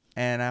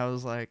 and I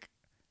was like,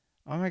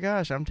 "Oh my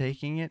gosh, I'm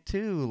taking it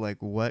too! Like,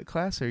 what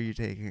class are you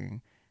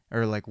taking?"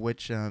 Or like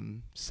which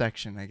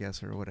section, I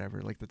guess, or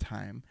whatever, like the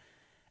time.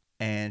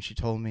 And she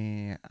told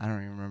me, I don't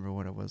even remember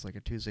what it was, like a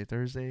Tuesday,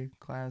 Thursday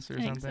class or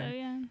I think something. so,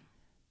 yeah.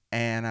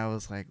 And I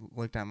was like,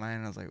 looked at mine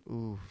and I was like,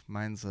 ooh,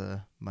 mine's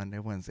a Monday,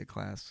 Wednesday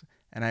class.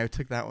 And I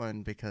took that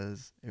one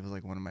because it was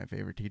like one of my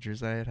favorite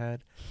teachers I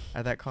had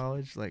at that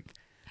college. Like,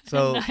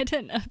 so I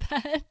didn't know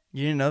that.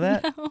 you didn't know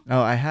that? No.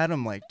 Oh, I had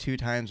him like 2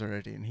 times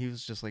already, and he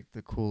was just like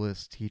the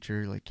coolest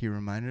teacher. Like, he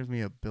reminded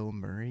me of Bill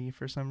Murray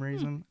for some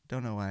reason.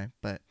 Don't know why,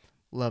 but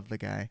love the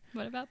guy.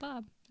 What about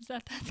Bob? Is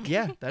that guy?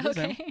 Yeah, that is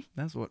him. Okay.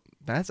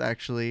 That's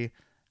actually,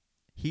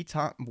 he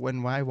taught,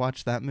 when I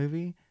watched that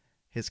movie,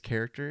 his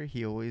character,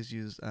 he always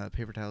used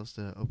paper towels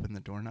to open the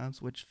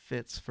doorknobs, which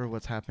fits for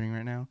what's happening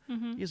right now.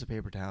 Mm-hmm. Use a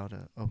paper towel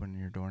to open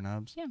your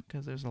doorknobs. Yeah.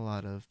 Because there's a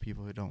lot of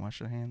people who don't wash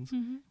their hands.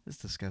 Mm-hmm. It's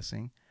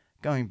disgusting.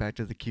 Going back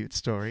to the cute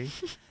story,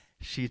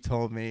 she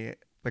told me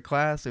the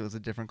class, it was a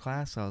different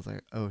class. So I was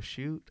like, oh,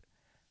 shoot.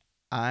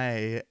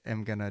 I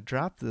am going to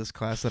drop this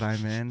class that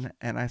I'm in.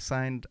 And I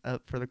signed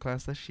up for the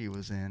class that she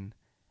was in.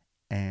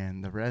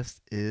 And the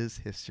rest is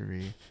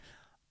history.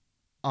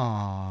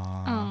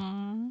 Aww.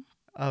 Aww.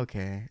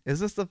 Okay. Is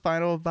this the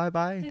final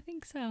bye-bye? I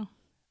think so.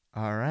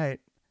 All right.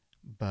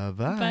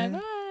 Bye-bye.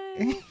 Bye-bye.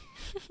 I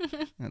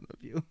love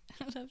you.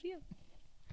 I love you.